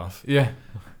own leg off. Yeah.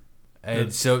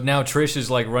 And so now Trish is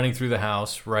like running through the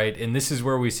house, right? And this is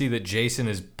where we see that Jason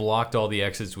has blocked all the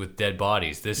exits with dead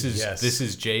bodies. This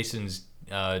is Jason's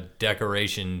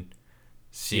decoration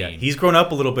scene. Yeah, he's grown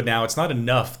up a little bit now. It's not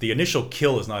enough. The initial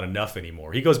kill is not enough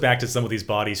anymore. He goes back to some of these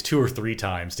bodies 2 or 3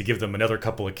 times to give them another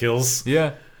couple of kills.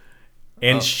 Yeah.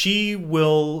 And she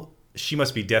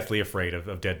must be deathly afraid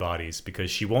of dead bodies because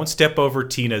she won't step over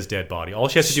Tina's dead body. All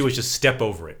she has to do is just step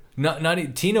over it.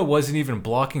 Tina wasn't even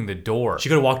blocking the door. She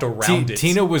could have walked around it.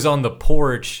 Tina was on the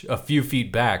porch a few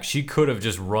feet back. She could have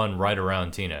just run right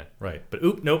around Tina. Right.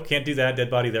 But nope, can't do that.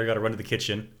 Dead body there, got to run to the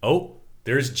kitchen. Oh,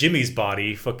 there's Jimmy's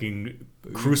body fucking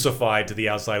crucified to the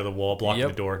outside of the wall, blocking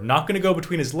the door. Not going to go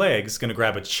between his legs. Going to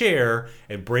grab a chair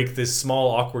and break this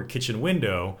small, awkward kitchen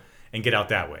window and get out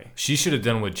that way. She should have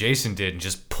done what Jason did and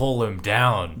just pull him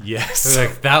down. Yes.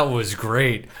 Like, that was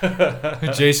great.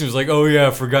 Jason was like, oh yeah,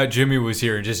 I forgot Jimmy was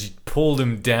here, and just pulled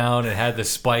him down and had the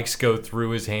spikes go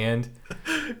through his hand.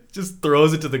 Just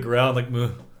throws it to the ground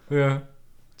like, yeah,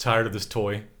 tired of this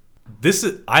toy.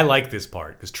 I like this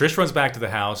part, because Trish runs back to the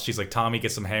house. She's like, Tommy,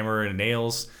 get some hammer and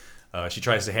nails. She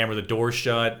tries to hammer the door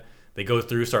shut. They go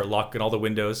through, start locking all the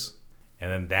windows.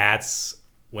 And then that's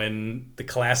when the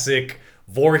classic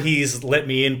Voorhees, let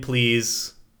me in,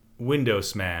 please. Window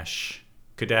smash.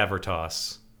 Cadaver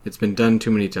toss. It's been done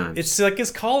too many times. It's like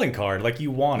his calling card, like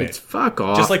you want it. It's fuck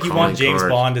off. Just like you want James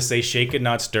Bond to say, shake it,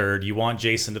 not stirred. You want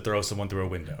Jason to throw someone through a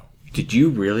window. Did you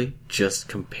really just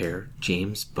compare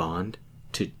James Bond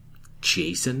to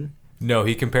Jason? No,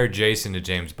 he compared Jason to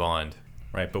James Bond.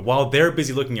 Right, but while they're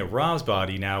busy looking at Rob's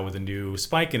body now with a new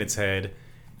spike in its head,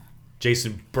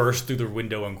 Jason bursts through the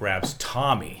window and grabs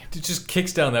Tommy. It just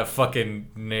kicks down that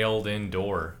fucking nailed-in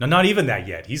door. No, not even that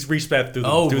yet. He's reached back through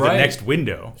the next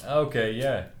window. Okay,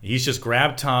 yeah. He's just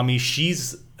grabbed Tommy.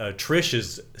 Trish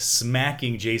is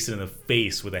smacking Jason in the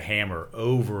face with a hammer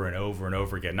over and over and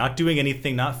over again. Not doing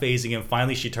anything, not phasing him.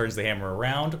 Finally, she turns the hammer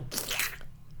around,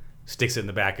 sticks it in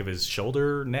the back of his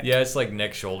shoulder, neck. Yeah, it's like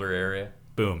neck-shoulder area.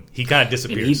 Boom. He kind of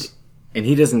disappears. And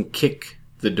he doesn't kick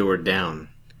the door down.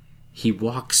 He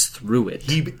walks through it.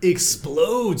 He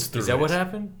explodes through it. Is that what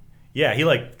happened? Yeah, he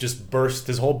just burst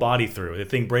his whole body through. The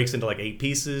thing breaks into 8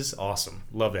 pieces. Awesome.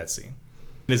 Love that scene.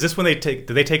 And is this when did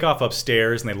they take off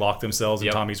upstairs and they lock themselves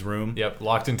in Tommy's room? Yep,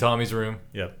 locked in Tommy's room.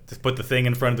 Yep. They put the thing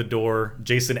in front of the door.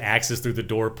 Jason axes through the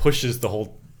door, pushes the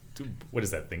whole, what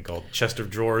is that thing called? Chest of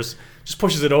drawers. Just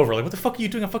pushes it over. Like, what the fuck are you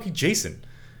doing? I'm fucking Jason.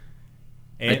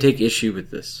 And I take issue with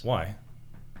this. Why?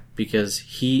 Because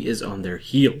he is on their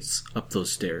heels up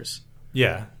those stairs.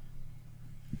 Yeah.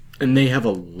 And they have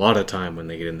a lot of time when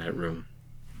they get in that room.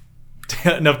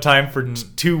 Enough time for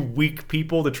 2 weak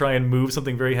people to try and move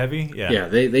something very heavy? Yeah. Yeah,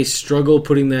 they struggle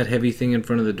putting that heavy thing in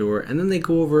front of the door, and then they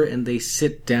go over and they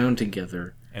sit down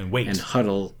together. And wait. And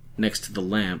huddle next to the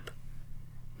lamp.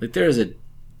 Like, there is a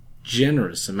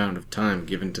generous amount of time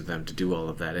given to them to do all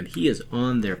of that, and he is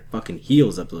on their fucking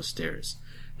heels up those stairs.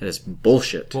 That is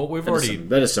bullshit. Well,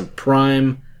 that is some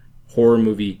prime horror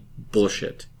movie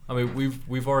bullshit. I mean,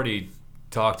 we've already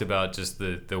talked about just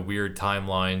the weird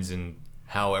timelines and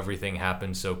how everything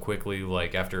happened so quickly.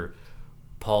 Like after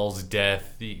Paul's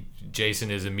death,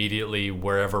 Jason is immediately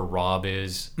wherever Rob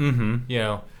is. Mm-hmm. You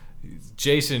know,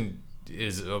 Jason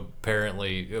is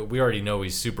apparently, we already know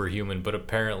he's superhuman, but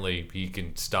apparently he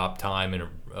can stop time and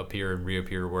appear and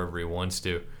reappear wherever he wants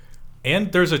to.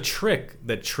 And there's a trick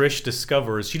that Trish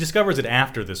discovers. She discovers it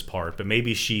after this part, but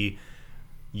maybe she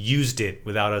used it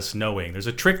without us knowing. There's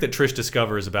a trick that Trish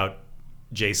discovers about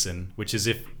Jason, which is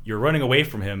if you're running away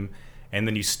from him and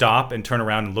then you stop and turn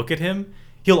around and look at him,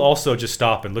 he'll also just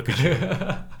stop and look at you.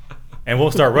 And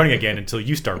won't start running again until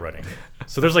you start running.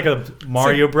 So there's like a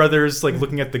Mario Brothers, like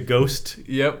looking at the ghost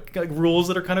like rules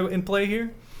that are kind of in play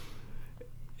here.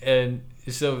 And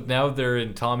so now they're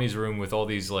in Tommy's room with all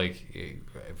these like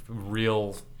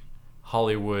real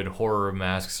Hollywood horror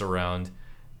masks around,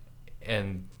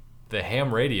 and the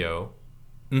ham radio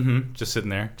just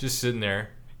sitting there.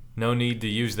 No need to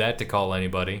use that to call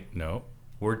anybody. No,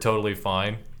 we're totally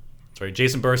fine. Sorry,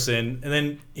 Jason bursts in, and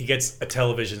then he gets a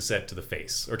television set to the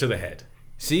face or to the head.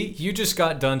 See, you just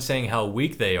got done saying how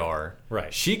weak they are.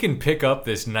 Right. She can pick up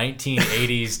this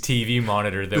 1980s TV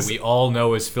monitor that we all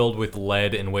know is filled with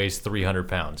lead and weighs 300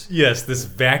 pounds. Yes, this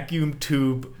vacuum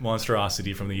tube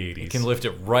monstrosity from the 80s. It can lift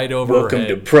it right over Welcome her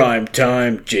head. to prime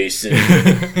time, Jason.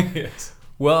 Yes.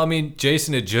 Well, I mean,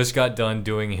 Jason had just got done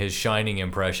doing his Shining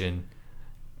impression,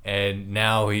 and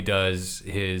now he does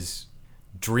his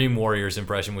Dream Warriors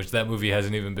impression, which that movie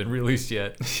hasn't even been released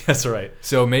yet. That's right.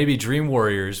 So maybe Dream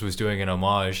Warriors was doing an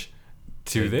homage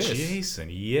to this. Jason,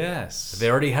 yes. They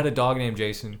already had a dog named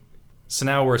Jason. So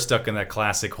now we're stuck in that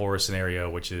classic horror scenario,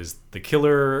 which is the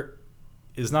killer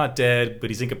is not dead,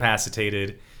 but he's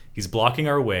incapacitated. He's blocking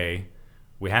our way.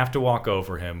 We have to walk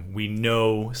over him. We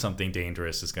know something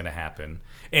dangerous is going to happen.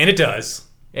 And it does.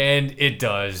 And it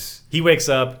does. He wakes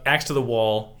up, axe to the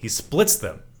wall. He splits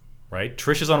them. Right?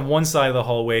 Trish is on one side of the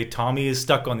hallway. Tommy is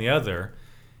stuck on the other.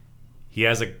 He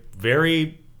has a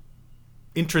very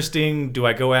interesting, do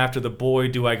I go after the boy,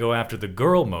 do I go after the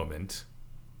girl moment.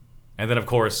 And then, of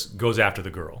course, goes after the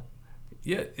girl.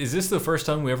 Yeah, is this the first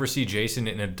time we ever see Jason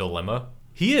in a dilemma?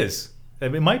 He is. I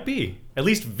mean, it might be. At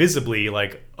least visibly,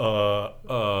 like,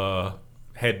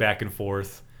 head back and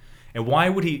forth. And why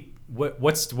would he...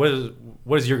 What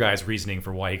is your guys' reasoning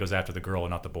for why he goes after the girl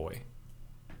and not the boy?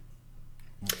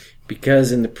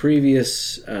 Because in the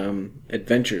previous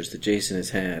adventures that Jason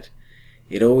has had,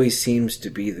 it always seems to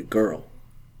be the girl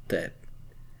that,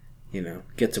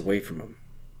 gets away from him.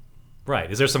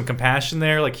 Right. Is there some compassion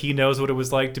there? Like he knows what it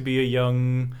was like to be a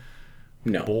young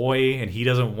boy, and he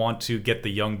doesn't want to get the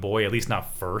young boy, at least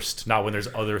not first. Not when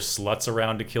there's other sluts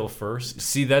around to kill first.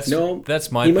 See, that's my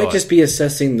He thought. might just be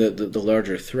assessing the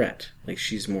larger threat. Like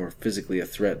she's more physically a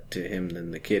threat to him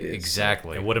than the kid is.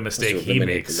 Exactly. And what a mistake To he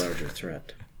eliminate makes. the larger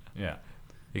threat. Yeah.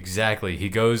 Exactly. He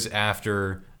goes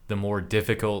after the more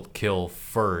difficult kill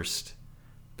first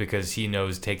because he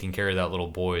knows taking care of that little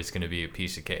boy is going to be a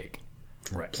piece of cake.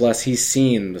 Right. Plus, he's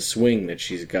seen the swing that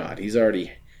she's got. She's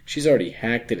already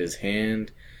hacked at his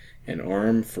hand and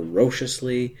arm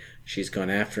ferociously. She's gone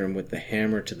after him with the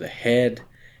hammer to the head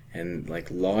and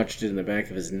lodged it in the back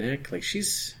of his neck.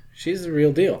 She's the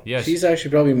real deal. Yes. She's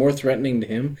actually probably more threatening to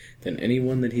him than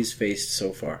anyone that he's faced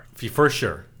so far. For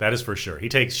sure. That is for sure.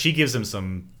 She gives him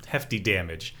some hefty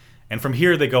damage. And from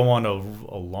here they go on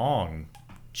a long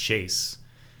chase.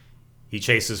 He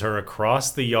chases her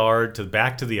across the yard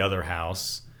back to the other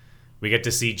house. We get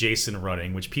to see Jason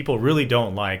running, which people really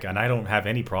don't like, and I don't have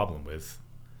any problem with.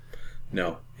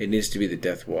 No, it needs to be the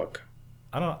death walk.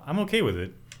 I'm okay with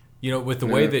it. With the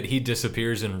way that he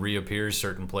disappears and reappears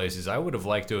certain places, I would have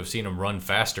liked to have seen him run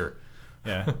faster.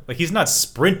 Yeah. He's not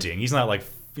sprinting. He's not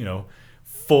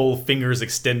full fingers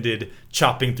extended,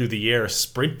 chopping through the air,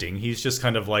 sprinting. He's just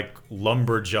kind of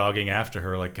lumber jogging after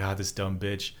her, God, this dumb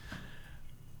bitch.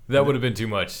 That would have been too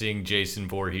much, seeing Jason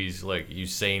Voorhees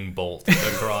Usain Bolt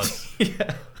across.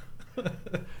 Yeah.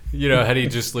 Had he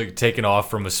just taken off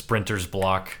from a sprinter's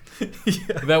block.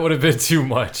 Yeah. That would have been too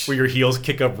much. Where your heels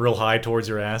kick up real high towards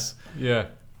your ass. Yeah.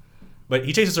 But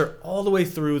he chases her all the way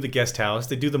through the guest house.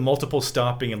 They do the multiple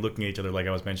stopping and looking at each other like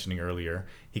I was mentioning earlier.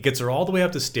 He gets her all the way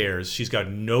up the stairs. She's got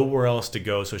nowhere else to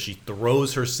go, so she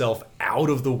throws herself out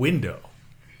of the window.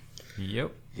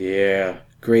 Yep. Yeah.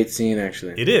 Great scene,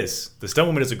 actually. It is. The stunt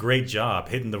woman does a great job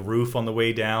hitting the roof on the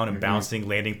way down and bouncing,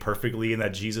 landing perfectly in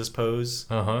that Jesus pose.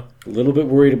 Uh-huh. A little bit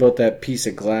worried about that piece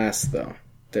of glass, though.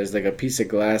 There's a piece of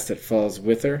glass that falls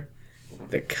with her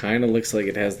that kind of looks like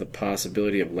it has the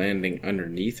possibility of landing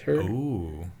underneath her.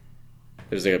 Ooh.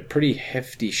 There's a pretty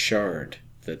hefty shard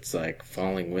that's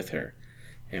falling with her.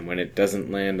 And when it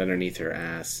doesn't land underneath her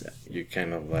ass, you're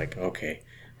kind of like, okay,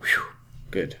 whew,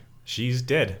 good. She's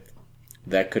dead.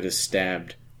 That could have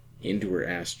stabbed into her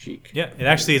ass cheek. Yeah,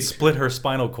 it split her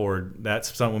spinal cord. That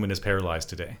stunt woman is paralyzed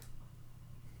today.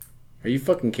 Are you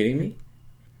fucking kidding me?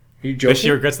 Are you But joking? she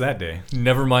regrets that day.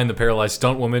 Never mind the paralyzed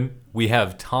stunt woman. We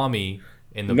have Tommy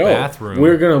in the No, bathroom.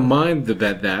 we're gonna mind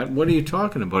that. What are you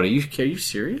talking about? Are you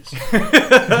serious?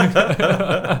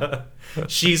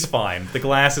 She's fine. The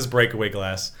glass is breakaway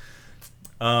glass.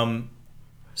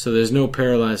 So there's no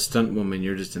paralyzed stunt woman.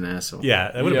 You're just an asshole.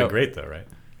 Yeah, that would have Yep. been great though, right?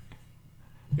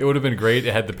 It would have been great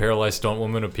had the paralyzed stunt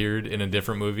woman appeared in a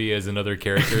different movie as another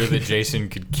character that Jason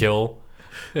could kill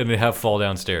and have fall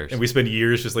downstairs. And we spend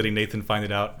years just letting Nathan find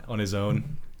it out on his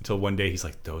own until one day he's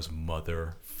like, "Those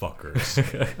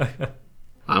motherfuckers."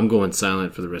 I'm going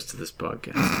silent for the rest of this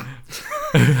podcast.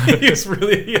 It's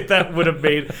really that would have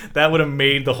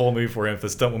made the whole movie for him if the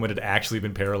stunt woman had actually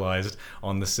been paralyzed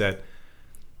on the set.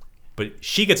 But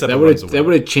she gets up and runs away. That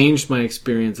would have changed my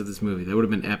experience of this movie. That would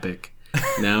have been epic.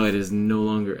 Now it is no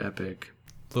longer epic.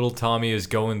 Little Tommy is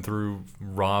going through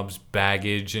Rob's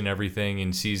baggage and everything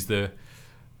and sees the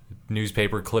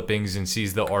newspaper clippings and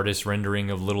sees the artist rendering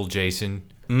of little Jason.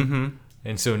 Mm-hmm.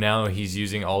 And so now he's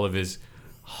using all of his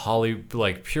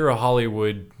pure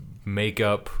Hollywood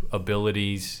makeup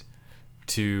abilities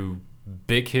to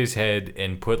bick his head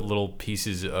and put little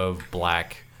pieces of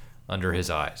black under his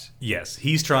eyes. Yes,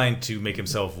 he's trying to make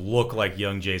himself look like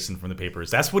young Jason from the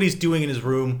papers. That's what he's doing in his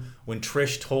room when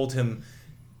Trish told him,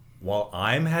 while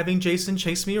I'm having Jason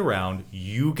chase me around,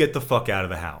 you get the fuck out of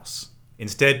the house.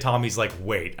 Instead, Tommy's like,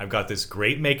 wait, I've got this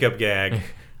great makeup gag.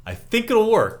 I think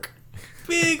it'll work.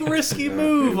 Big risky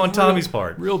move on Tommy's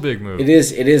part. Real big move. It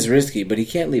is risky, but he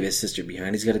can't leave his sister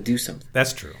behind. He's got to do something.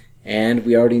 That's true. And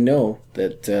we already know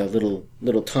that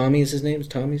little Tommy is his name.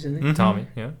 Tommy's his name. Mm-hmm. Tommy,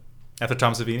 yeah. After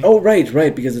Tom Savini? Oh, right,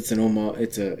 because it's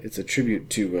it's a tribute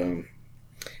to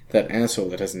that asshole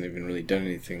that hasn't even really done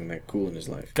anything that cool in his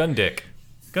life. Gundick.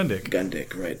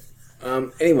 Gundick, right.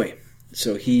 Anyway,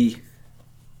 so he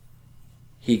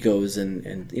goes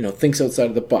and thinks outside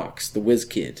of the box. The whiz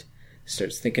kid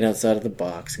starts thinking outside of the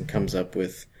box and comes up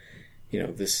with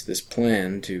this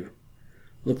plan to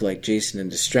look like Jason and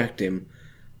distract him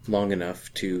long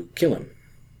enough to kill him.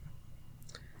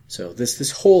 So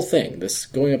this whole thing, this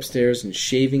going upstairs and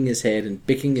shaving his head and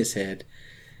picking his head,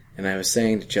 and I was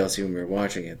saying to Chelsea when we were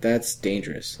watching it, that's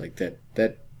dangerous. Like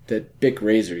that big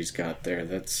razor he's got there,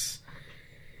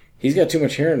 he's got too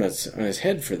much hair on his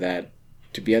head for that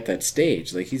to be at that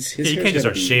stage. Like his you hair's can't just gotta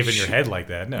start be shaving your head like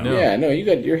that. No. Yeah, no, you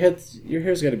got your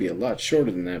hair's got to be a lot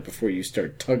shorter than that before you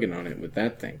start tugging on it with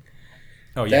that thing.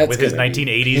 Oh yeah, That's with his gonna be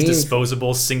 1980s painful.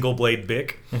 disposable single blade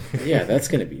bic. Yeah, that's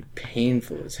going to be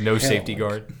painful as hell. No safety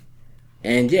guard.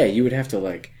 And yeah, you would have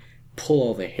to pull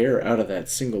all the hair out of that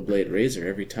single blade razor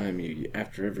every time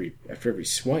after every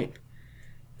swipe.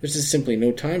 There's just simply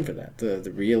no time for that. The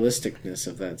realisticness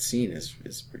of that scene is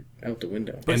out the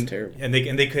window. It's terrible. And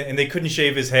they couldn't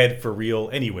shave his head for real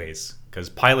anyways, because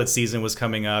pilot season was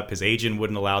coming up. His agent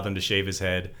wouldn't allow them to shave his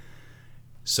head,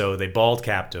 so they bald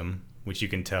capped him, which you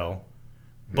can tell.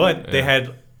 But they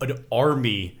had an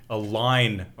army, a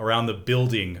line around the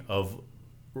building of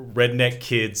redneck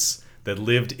kids that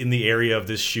lived in the area of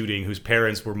this shooting, whose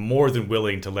parents were more than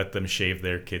willing to let them shave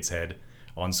their kid's head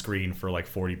on screen for like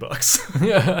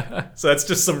 $40. So that's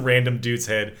just some random dude's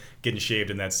head getting shaved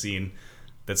in that scene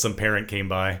that some parent came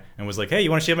by and was like, hey, you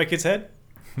want to shave my kid's head?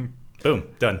 Boom,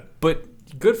 done. But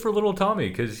good for little Tommy,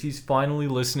 because he's finally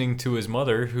listening to his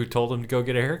mother, who told him to go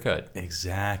get a haircut.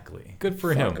 Exactly. Good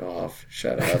for Fuck him. off.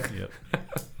 Shut up. Yep.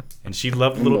 And she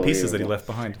loved the little pieces that he left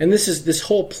behind. And this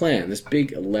whole plan, this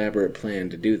big elaborate plan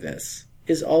to do this,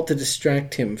 is all to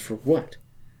distract him for what?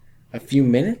 A few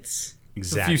minutes?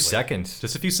 Exactly. A few seconds.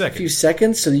 Just a few A seconds. few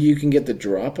seconds so that you can get the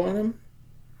drop on him?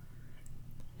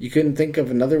 You couldn't think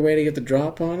of another way to get the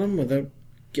drop on him without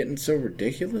getting so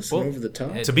ridiculous and over the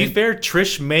top? To be fair,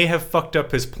 Trish may have fucked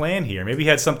up his plan here. Maybe he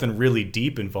had something really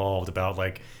deep involved about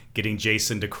getting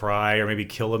Jason to cry or maybe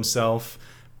kill himself.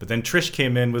 But then Trish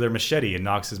came in with her machete and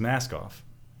knocks his mask off.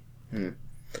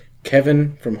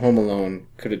 Kevin from Home Alone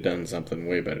could have done something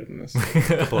way better than this. A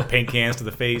couple of paint cans to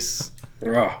the face.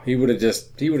 Oh, he would have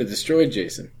destroyed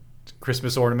Jason.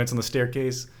 Christmas ornaments on the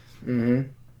staircase. Mm-hmm.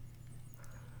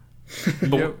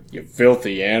 But You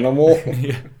filthy animal.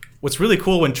 yeah. What's really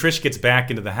cool when Trish gets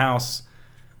back into the house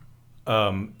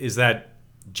is that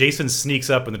Jason sneaks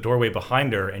up in the doorway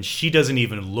behind her, and she doesn't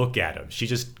even look at him. She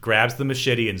just grabs the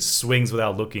machete and swings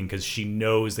without looking because she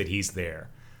knows that he's there.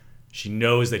 She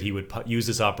knows that he would use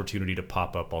this opportunity to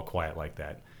pop up all quiet like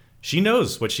that. She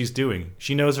knows what she's doing.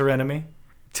 She knows her enemy.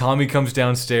 Tommy comes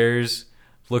downstairs,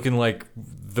 looking like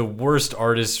the worst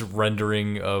artist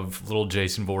rendering of little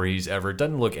Jason Voorhees ever.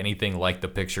 Doesn't look anything like the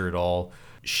picture at all.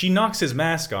 She knocks his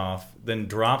mask off, then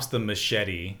drops the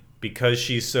machete because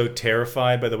she's so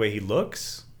terrified by the way he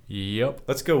looks. Yep.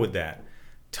 Let's go with that.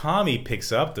 Tommy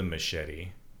picks up the machete.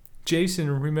 Jason,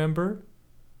 remember?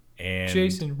 And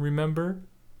Jason, remember?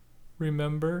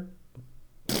 Remember?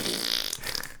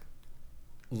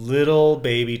 Little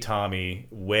baby Tommy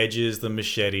wedges the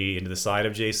machete into the side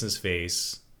of Jason's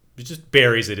face. He just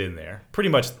buries it in there. Pretty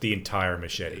much the entire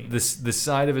machete. The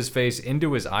side of his face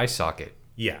into his eye socket.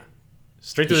 Yeah.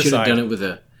 Straight to He the should have side. done it with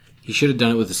a. He should have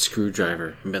done it with a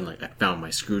screwdriver and been like, "I found my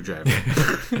screwdriver."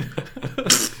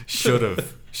 Should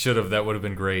have. That would have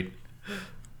been great.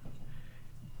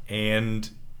 And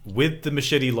with the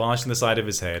machete launched in the side of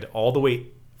his head, all the way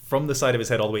from the side of his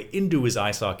head all the way into his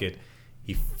eye socket,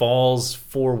 he falls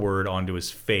forward onto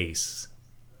his face,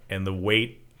 and the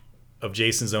weight of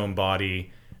Jason's own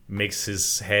body makes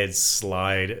his head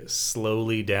slide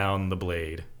slowly down the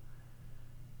blade.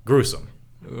 Gruesome.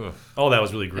 Ugh. Oh, that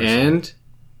was really gruesome.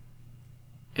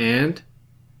 And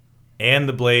And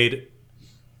the blade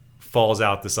falls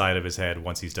out the side of his head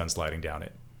once he's done sliding down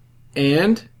it.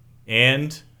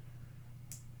 And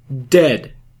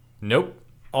Dead. Nope.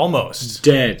 Almost.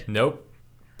 Dead. Nope.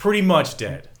 Pretty much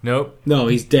dead. Nope. No,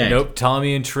 he's dead. Nope.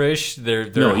 Tommy and Trish, they're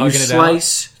No, you hugging it out.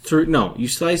 slice through. No, you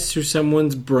slice through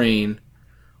someone's brain,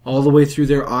 all the way through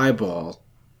their eyeball.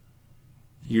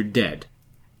 You're dead.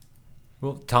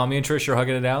 Well, Tommy and Trish are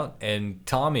hugging it out, and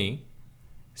Tommy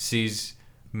sees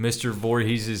Mr.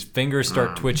 Voorhees' fingers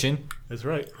start twitching. That's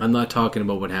right. I'm not talking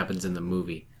about what happens in the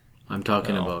movie. I'm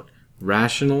talking about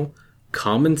rational,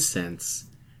 common sense,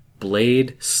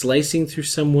 blade slicing through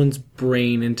someone's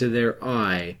brain into their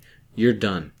eye. You're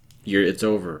done. It's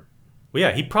over. Well,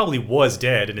 yeah, he probably was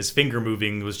dead, and his finger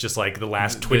moving was just like the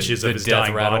last twitches the of his death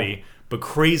dying rattle. body. But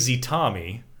crazy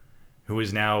Tommy, who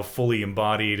is now fully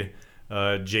embodied,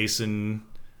 Jason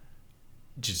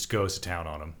just goes to town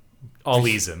on him.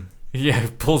 Ali's him. Yeah,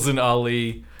 pulls an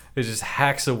Ali. It just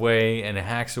hacks away and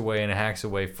hacks away and hacks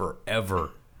away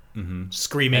forever.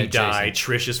 Screaming, At die.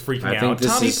 Jason. Trish is freaking I think out.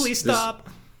 this Tommy, is- please this- stop.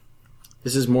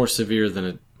 This is more severe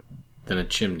than a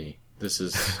chimney. This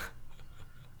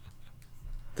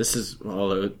is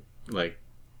all like,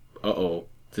 uh-oh,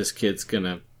 this kid's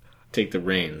gonna take the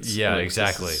reins. Yeah, Like,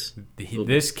 exactly. this is-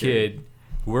 This kid,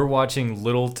 we're watching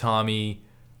little Tommy.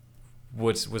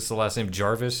 What's the last name?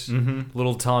 Jarvis. Mm-hmm.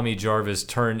 Little Tommy Jarvis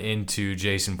turn into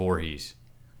Jason Voorhees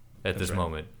at this right.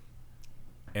 moment.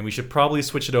 And we should probably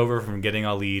switch it over from getting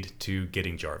Ali to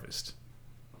getting Jarvis.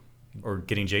 Or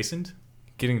getting Jasoned?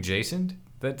 Getting Jasoned?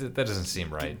 That doesn't seem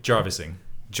right. Jarvising.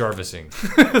 Jarvising.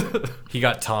 He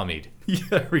got Tommied. Yeah,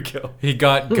 there we go. He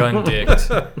got gun dicked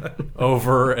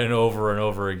over and over and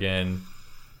over again.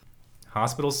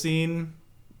 Hospital scene.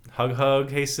 Hug.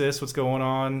 Hey, sis, what's going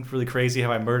on? Really crazy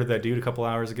how I murdered that dude a couple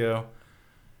hours ago.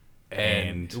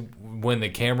 And when the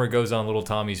camera goes on little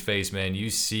Tommy's face, man, you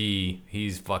see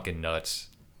he's fucking nuts.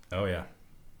 Oh, yeah.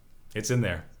 It's in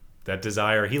there. That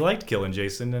desire. He liked killing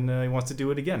Jason, and he wants to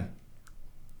do it again.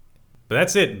 But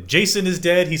that's it. Jason is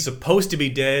dead. He's supposed to be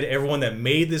dead. Everyone that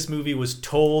made this movie was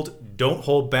told, don't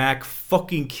hold back.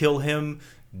 Fucking kill him.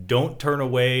 Don't turn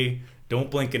away.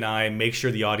 Don't blink an eye. Make sure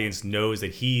the audience knows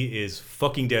that he is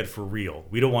fucking dead for real.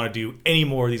 We don't want to do any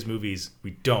more of these movies.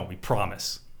 We don't. We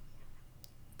promise.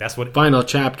 That's what Final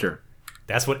chapter.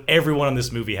 That's what everyone on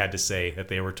this movie had to say that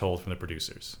they were told from the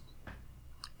producers.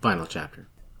 Final chapter.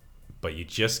 But you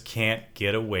just can't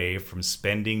get away from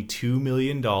spending $2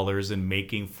 million and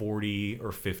making 40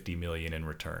 or 50 million in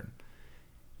return.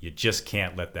 You just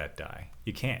can't let that die.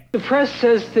 You can't. The press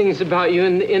says things about you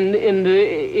in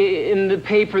the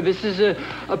paper. This is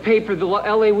a paper, the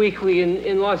LA Weekly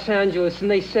in Los Angeles, and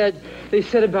they said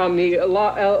about me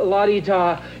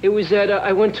la-di-da. It was at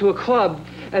I went to a club,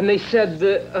 and they said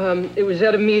that it was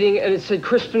at a meeting, and it said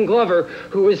Crispin Glover,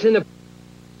 who was in a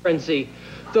frenzy.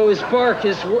 Though his bark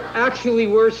is actually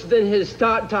worse than his ...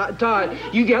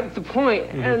 You get the point.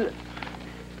 Mm-hmm. And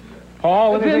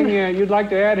Paul, anything you'd like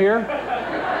to add here?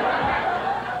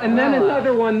 and then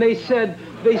another one. They said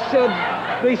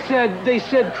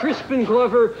Crispin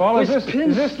Glover Paul, was is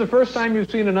this the first time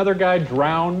you've seen another guy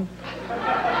drown?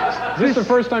 Is this the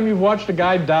first time you've watched a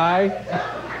guy die?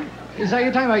 Is that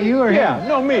you're talking about you or him? Yeah,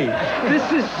 no, me.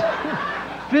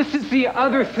 This is the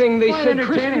other thing. They Quite said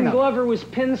entertaining, Crispin though. Glover was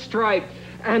pinstriped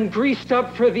and greased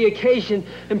up for the occasion,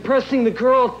 impressing the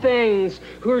girl things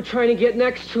who are trying to get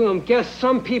next to him. Guess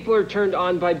some people are turned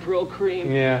on by Brill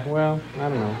cream. Yeah, well, I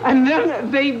don't know. And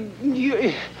then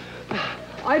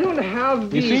I don't have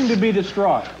You these. seem to be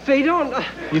distraught. They don't.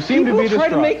 You seem to be People try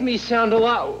to distraught. make me sound a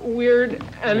lot weird,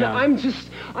 and Yeah.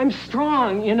 I'm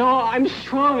strong. You know, I'm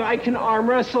strong. I can arm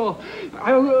wrestle.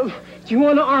 Do you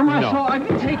want to arm wrestle? No. I've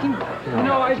been taking. You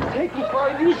know, I've taken.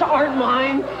 These aren't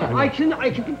mine. I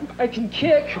can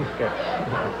kick.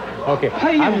 Okay.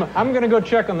 Hey, I'm going to go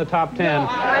check on the top 10. I'm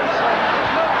sorry.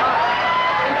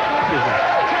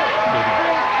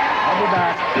 I'll be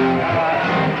back. Bye-bye.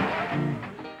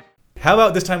 How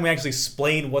about this time we actually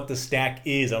explain what the stack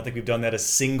is? I don't think we've done that a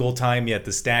single time yet.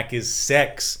 The stack is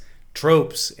sex,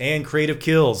 tropes, and creative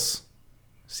kills.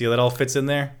 See how that all fits in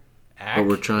there? But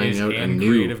we're trying out a and new-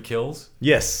 creative kills.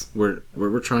 Yes. We're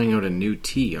trying out a new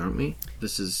T, aren't we?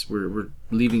 We're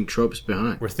leaving tropes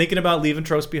behind. We're thinking about leaving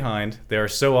tropes behind. They are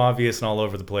so obvious and all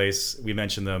over the place. We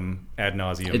mention them ad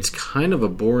nauseum. It's kind of a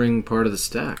boring part of the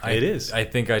stack. It is. I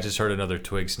think I just heard another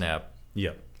twig snap.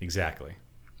 Yep, exactly.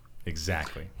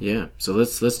 Exactly. Yeah. So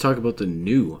let's talk about the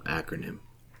new acronym.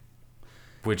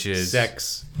 Which is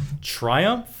Sex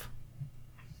Triumph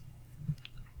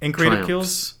and creative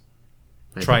kills.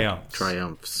 I think Triumphs.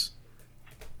 Triumphs.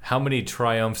 How many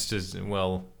triumphs does?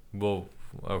 Well,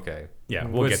 okay. Yeah,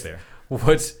 we'll get there.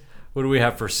 What do we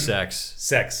have for sex?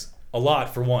 Sex. A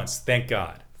lot for once, thank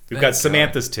God. We've Thank got God.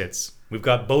 Samantha's tits. We've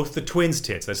got both the twins'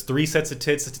 tits. That's 3 sets of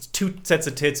tits. It's 2 sets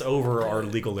of tits over our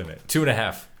legal limit.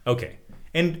 2.5. Okay.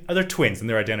 And they're twins and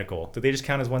they're identical. Do they just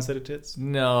count as 1 set of tits?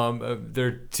 No,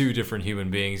 they're 2 different human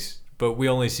beings, but we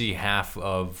only see half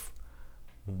of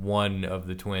one of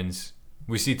the twins.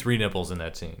 We see 3 nipples in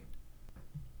that scene.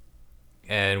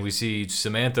 And we see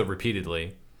Samantha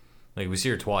repeatedly. Like, we see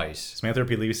her twice. Samantha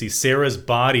repeatedly. We see Sarah's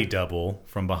body double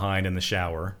from behind in the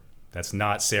shower. That's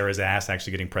not Sarah's ass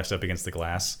actually getting pressed up against the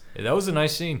glass. That was a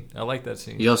nice scene. I like that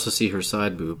scene. You also see her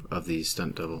side boob of the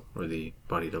stunt double or the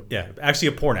body double. Yeah, actually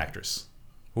a porn actress.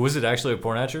 Was it actually a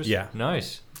porn actress? Yeah.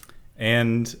 Nice.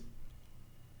 And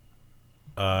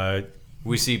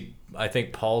we see, I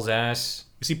think, Paul's ass.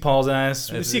 We see Paul's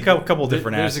ass. We see a couple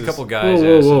different There's asses. a couple guys'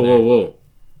 Whoa, ass whoa, in whoa, there. whoa!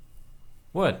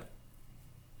 What?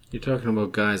 You're talking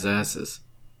about guys' asses.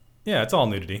 Yeah, it's all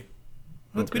nudity.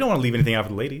 We don't want to leave anything out for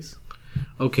the ladies.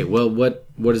 Okay, well, what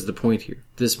is the point here?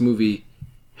 This movie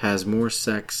has more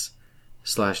sex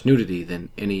 / nudity than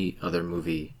any other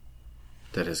movie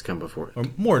that has come before it Or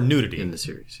more nudity. in the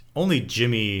series. Only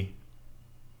Jimmy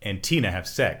and Tina have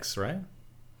sex, right?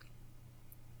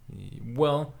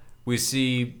 Well, we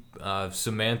see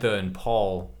Samantha and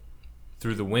Paul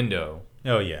through the window.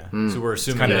 Oh, yeah. So we're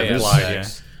assuming kinda they have implied,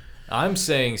 sex. I'm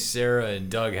saying Sarah and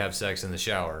Doug have sex in the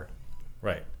shower.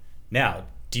 Right. Now,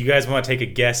 do you guys want to take a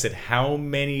guess at how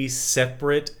many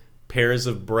separate pairs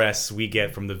of breasts we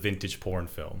get from the vintage porn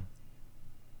film?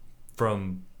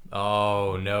 From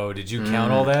oh no, did you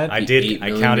count all that? I did. 8 I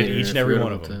counted millimeter, each and every forgot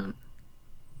one of about them.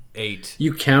 8.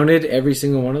 You counted every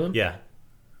single one of them? Yeah.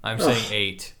 I'm saying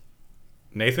 8.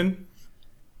 Nathan?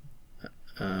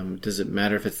 Does it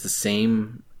matter if it's the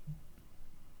same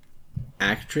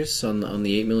actress on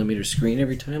the 8mm screen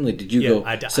every time? Like, did you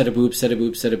go set of boobs, set of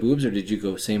boobs, set of boobs, or did you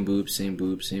go same boobs, same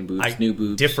boobs, same boobs, new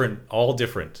boobs? Different, all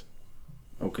different.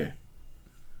 Okay.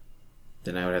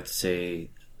 Then I would have to say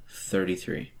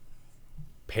 33.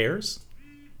 Pairs?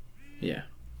 Yeah.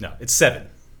 No, it's 7.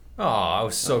 Oh, I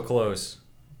was so close.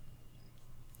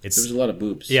 It's There was a lot of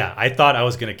boobs. Yeah, I thought I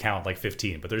was going to count like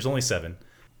 15, but there's only 7.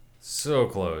 So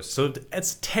close. So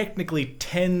it's technically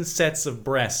 10 sets of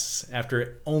breasts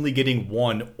after only getting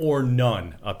 1 or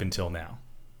none up until now.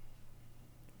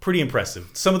 Pretty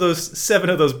impressive. 7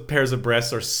 of those pairs of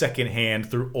breasts are secondhand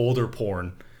through older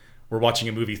porn. We're watching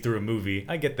a movie through a movie.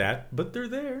 I get that, but they're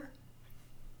there.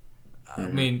 I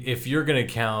mean, if you're going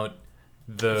to count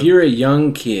If you're a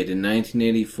young kid in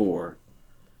 1984,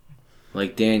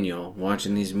 like Daniel,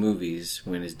 watching these movies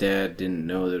when his dad didn't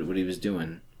know what he was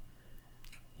doing,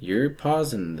 you're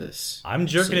pausing this. I'm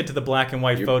jerking it to the black and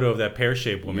white photo of that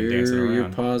pear-shaped woman dancing around. You're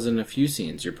pausing a few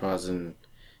scenes. You're pausing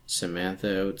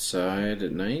Samantha outside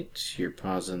at night. You're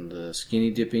pausing the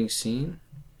skinny dipping scene.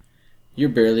 You're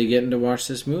barely getting to watch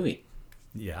this movie.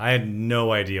 Yeah, I had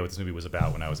no idea what this movie was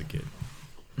about when I was a kid.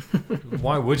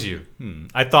 Why would you?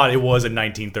 I thought it was a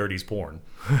 1930s porn.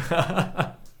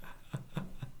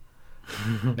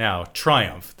 Now,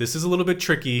 Triumph. This is a little bit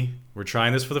tricky. We're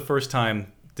trying this for the first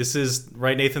time. This is,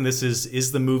 right, Nathan? This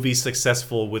is the movie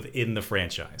successful within the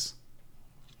franchise?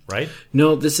 Right?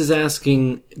 No, this is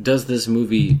asking, does this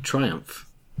movie triumph?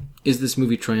 Is this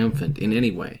movie triumphant in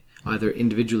any way? Either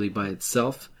individually by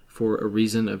itself for a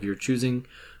reason of your choosing,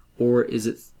 or is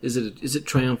it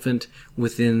triumphant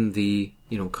within the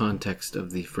context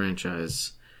of the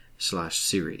franchise /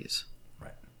 series?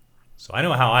 Right. So I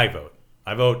know how I vote.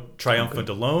 I vote triumphant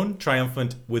alone,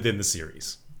 triumphant within the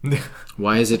series.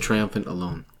 Why is it triumphant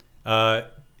alone?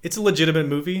 It's a legitimate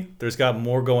movie. There's got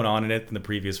more going on in it than the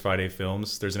previous Friday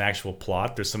films. There's an actual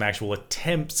plot. There's some actual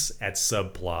attempts at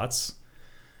subplots.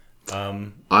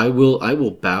 I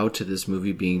will bow to this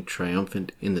movie being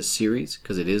triumphant in the series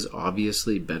because it is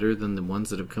obviously better than the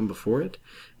ones that have come before it.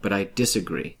 But I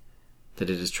disagree that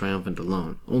it is triumphant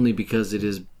alone, only because it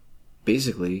is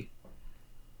basically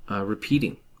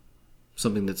repeating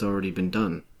something that's already been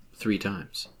done 3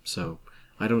 times. So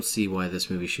I don't see why this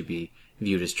movie should be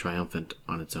viewed as triumphant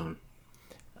on its own.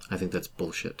 I think that's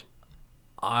bullshit.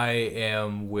 I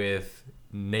am with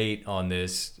Nate on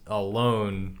this.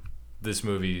 Alone, this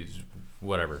movie,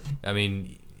 whatever. I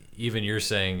mean, even you're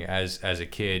saying as a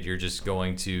kid, you're just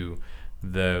going to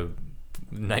the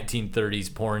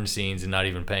 1930s porn scenes and not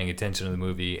even paying attention to the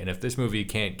movie. And if this movie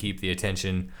can't keep the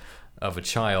attention of a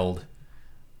child,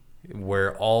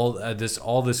 where all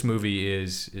this movie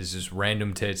is just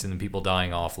random tits and then people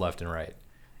dying off left and right.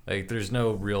 Like, there's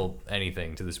no real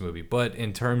anything to this movie. But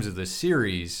in terms of the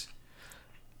series,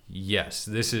 yes,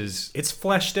 it's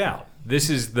fleshed out. This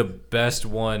is the best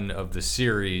one of the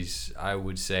series, I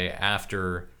would say,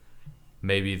 after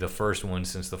maybe the first one,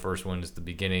 since the first one is the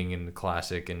beginning and the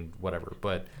classic and whatever.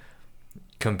 But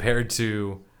compared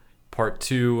to part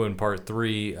 2 and part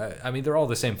 3, I mean, they're all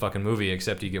the same fucking movie,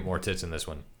 except you get more tits in this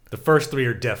one. The first 3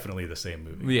 are definitely the same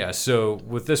movie. Yeah, so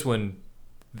with this one,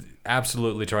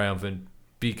 absolutely triumphant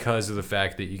because of the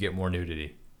fact that you get more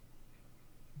nudity.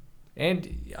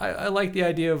 And I like the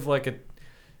idea of like a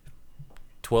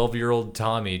 12-year-old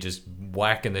Tommy just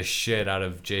whacking the shit out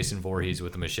of Jason Voorhees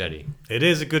with a machete. It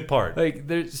is a good part. Like,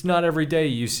 there's not every day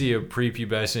you see a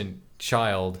prepubescent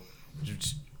child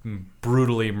just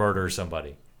brutally murder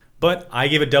somebody. But I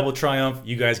give it double triumph.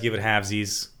 You guys give it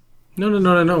halvesies.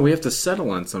 No. We have to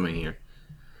settle on something here.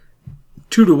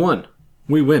 2-1.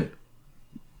 We win.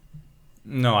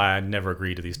 No, I never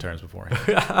agreed to these terms beforehand.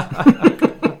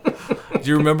 Do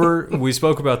you remember we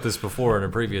spoke about this before in a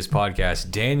previous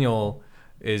podcast? Daniel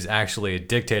is actually a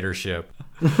dictatorship.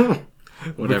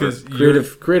 Whatever.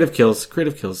 Creative kills.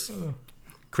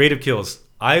 Creative kills.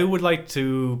 I would like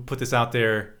to put this out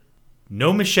there.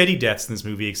 No machete deaths in this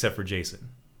movie except for Jason.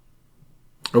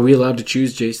 Are we allowed to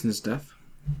choose Jason's death?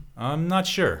 I'm not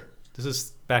sure. This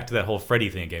is back to that whole Freddy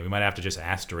thing again. We might have to just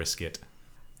asterisk it.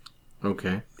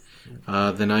 Okay.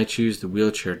 Then I choose the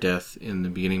wheelchair death in the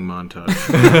beginning montage.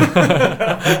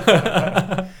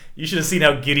 You should have seen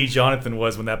how giddy Jonathan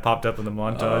was when that popped up in the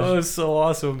montage. Oh, it was so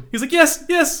awesome. He's like,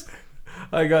 yes.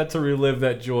 I got to relive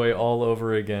that joy all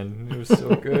over again. It was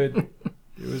so good.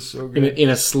 It was so good. In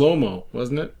a slow-mo,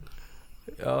 wasn't it?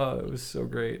 Oh, it was so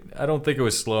great. I don't think it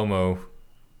was slow-mo.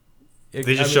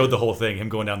 They just showed the whole thing, him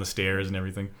going down the stairs and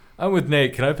everything. I'm with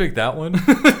Nate. Can I pick that one?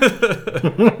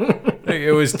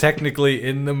 It was technically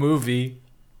in the movie,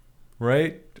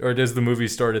 right? Or does the movie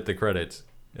start at the credits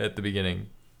at the beginning?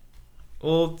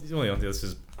 Well, this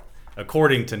is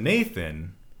according to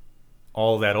Nathan.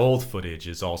 All that old footage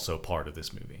is also part of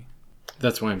this movie.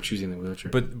 That's why I'm choosing the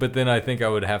wheelchair. But then I think I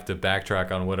would have to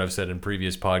backtrack on what I've said in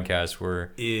previous podcasts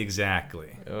where...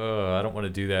 Exactly. Oh, I don't want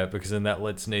to do that because then that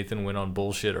lets Nathan win on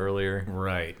bullshit earlier.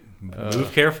 Right.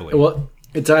 Move carefully. Well,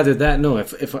 it's either that,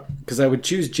 because I would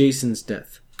choose Jason's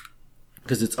death.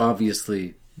 Because it's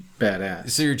obviously badass.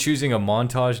 So you're choosing a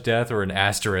montage death or an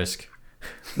asterisk?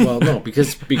 Well, no,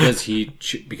 because he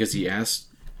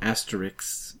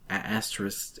asterisks.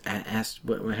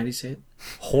 What? How do you say it?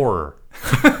 Horror.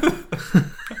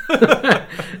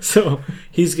 So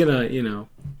he's gonna,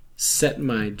 set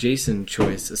my Jason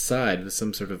choice aside with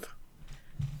some sort of,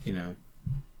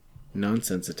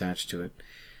 nonsense attached to it.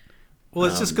 Well,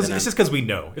 it's just because we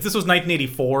know. If this was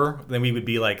 1984, then we would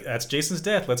be like, "That's Jason's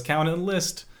death. Let's count it in the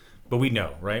list." But we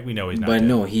know, right? We know he's not. But dead.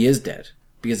 no, he is dead.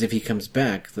 Because if he comes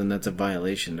back, then that's a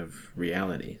violation of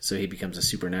reality. So he becomes a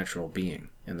supernatural being,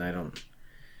 and I don't.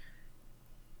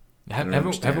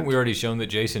 Haven't we already shown that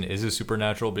Jason is a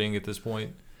supernatural being at this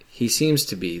point? He seems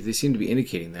to be. They seem to be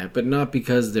indicating that, but not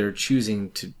because they're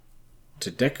choosing to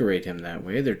decorate him that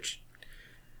way.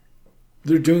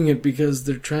 They're doing it because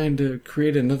they're trying to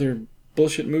create another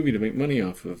bullshit movie to make money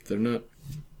off of. They're not.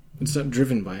 It's not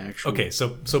driven by actual. Okay,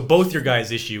 so both your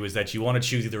guys' issue is that you want to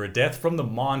choose either a death from the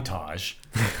montage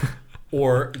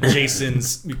or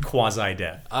Jason's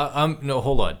quasi-death. No,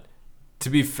 hold on. To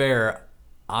be fair,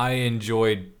 I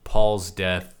enjoyed Paul's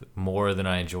death more than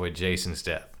I enjoyed Jason's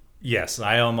death. Yes,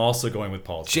 I am also going with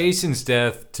Paul's Jason's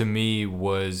death to me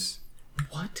was...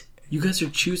 What? You guys are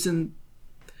choosing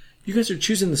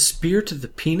the spirit of the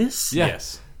penis? Yeah.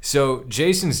 Yes. So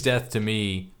Jason's death to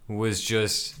me was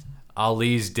just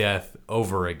Ali's death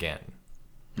over again.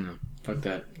 No, fuck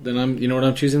that. Then you know what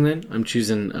I'm choosing then? I'm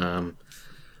choosing,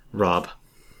 Rob.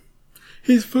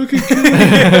 He's fucking killing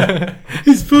me.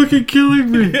 He's fucking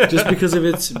killing me. Just because of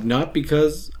it's not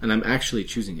because, and I'm actually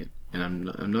choosing it, and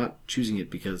I'm not choosing it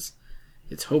because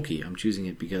it's hokey. I'm choosing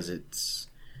it because it's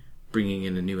bringing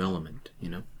in a new element. You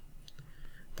know,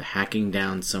 the hacking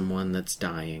down someone that's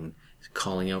dying,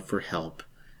 calling out for help,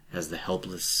 as the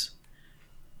helpless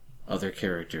other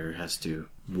character has to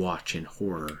watch in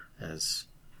horror as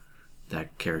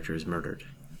that character is murdered.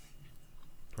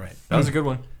 Right. That was a good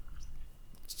one.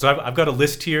 So I've got a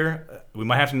list here. We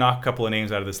might have to knock a couple of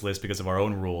names out of this list because of our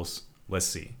own rules. Let's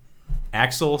see.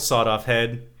 Axel, sawed off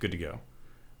head, good to go.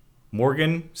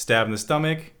 Morgan, stabbed in the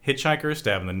stomach. Hitchhiker,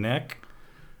 stabbed in the neck.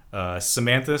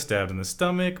 Samantha, stabbed in the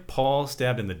stomach. Paul,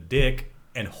 stabbed in the dick.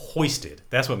 And hoisted.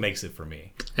 That's what makes it for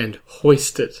me. And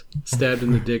hoisted. Stabbed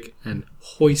in the dick and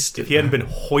hoisted. If he hadn't been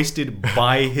hoisted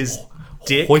by his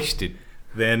dick, Hoisted.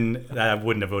 then I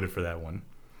wouldn't have voted for that one.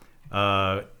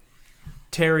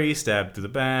 Terry, stabbed through the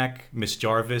back. Miss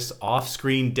Jarvis,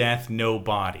 off-screen death, no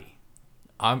body.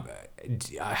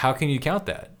 How can you count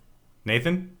that?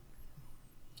 Nathan?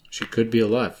 She could be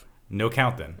alive. No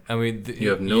count then. I mean,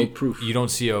 You have no proof. You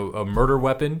don't see a murder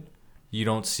weapon. You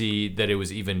don't see that it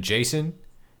was even Jason.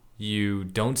 You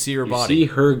don't see her You body. see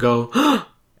her go,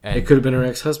 And it could have been her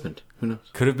ex-husband. Who knows?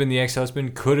 could have been the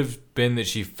ex-husband. Could have been that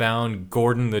she found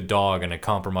Gordon the dog in a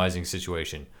compromising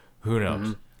situation. Who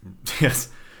knows? Yes.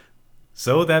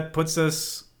 So that puts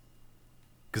us...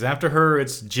 Because after her,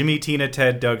 it's Jimmy, Tina,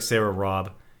 Ted, Doug, Sarah,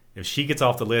 Rob. If she gets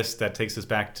off the list, that takes us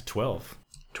back to 12.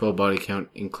 12 body count,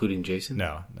 including Jason?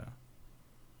 No.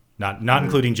 Not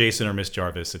including Jason or Miss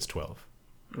Jarvis, it's 12.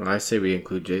 Well, I say we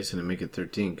include Jason and make it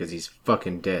 13 because he's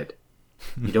fucking dead.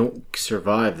 You don't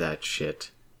survive that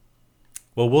shit.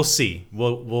 Well, we'll see.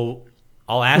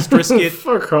 I'll asterisk it.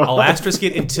 Fuck off. I'll asterisk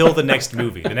it until the next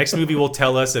movie. The next movie will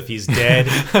tell us if he's dead.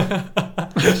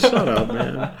 Shut up,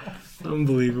 man.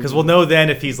 Unbelievable. Because we'll know then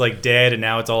if he's like dead and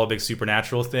now it's all a big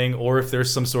supernatural thing, or if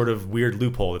there's some sort of weird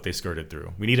loophole that they skirted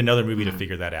through. We need another movie to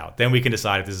figure that out. Then we can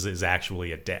decide if this is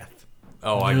actually a death.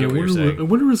 Oh, I get what you're saying. I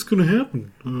wonder what's going to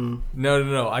happen.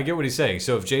 No. I get what he's saying.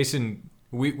 So if Jason...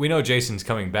 We know Jason's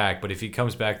coming back, but if he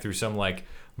comes back through some like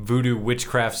voodoo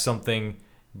witchcraft something,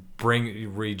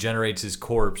 regenerates his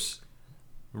corpse,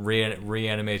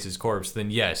 reanimates his corpse,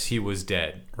 then yes, he was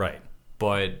dead. Right.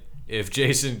 But if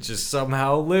Jason just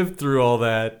somehow lived through all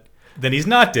that, then he's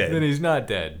not dead. Then he's not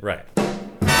dead. Right.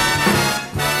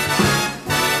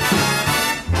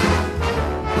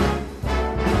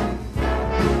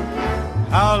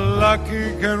 How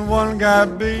lucky can one guy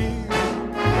be?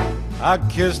 I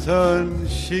kissed her and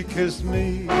she kissed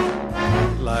me.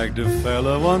 Like the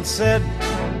fella once said,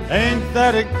 ain't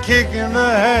that a kick in the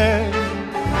head?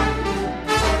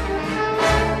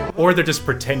 Or they're just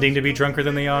pretending to be drunker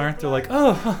than they are. They're like,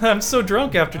 oh, I'm so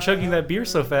drunk after chugging that beer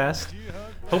so fast.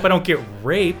 Hope I don't get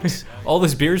raped. All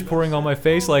this beer's pouring on my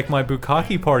face like my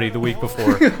bukkake party the week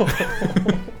before.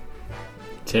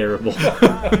 Terrible.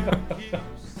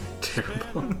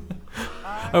 Terrible.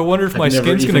 I wonder if my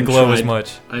skin's gonna glow as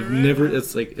much.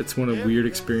 It's one of weird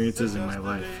experiences in my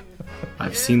life.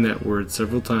 I've seen that word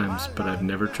several times, but I've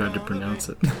never tried to pronounce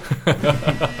it.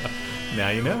 Now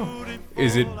you know.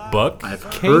 Is it buck? I've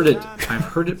heard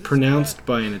it pronounced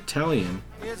by an Italian.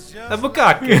 A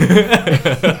bukkake.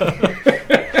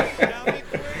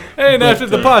 Hey, and after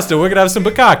the pasta, we're gonna have some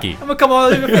bukkake. I'm gonna come all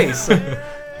over your face.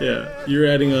 Yeah, you're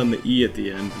adding on the E at the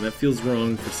end, and that feels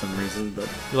wrong for some reason. But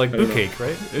You're like boot cake,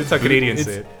 right? That's how Canadians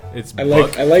say it. It's I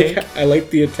like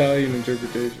the Italian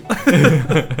interpretation.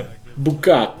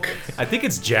 Bukak. I think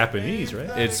it's Japanese, right?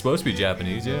 It's supposed to be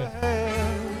Japanese, yeah.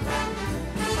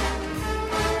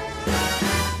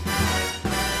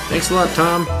 Thanks a lot,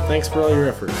 Tom. Thanks for all your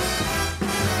efforts.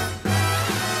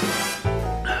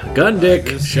 Gun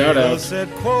Dick, shout out.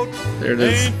 There it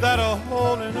is. Ain't that a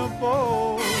hole in a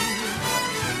bowl?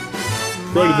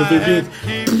 Friday the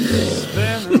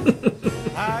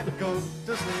 13th. I go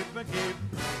to sleep and keep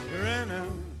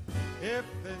grinning. If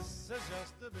this is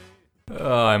just a bit.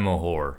 I'm a whore.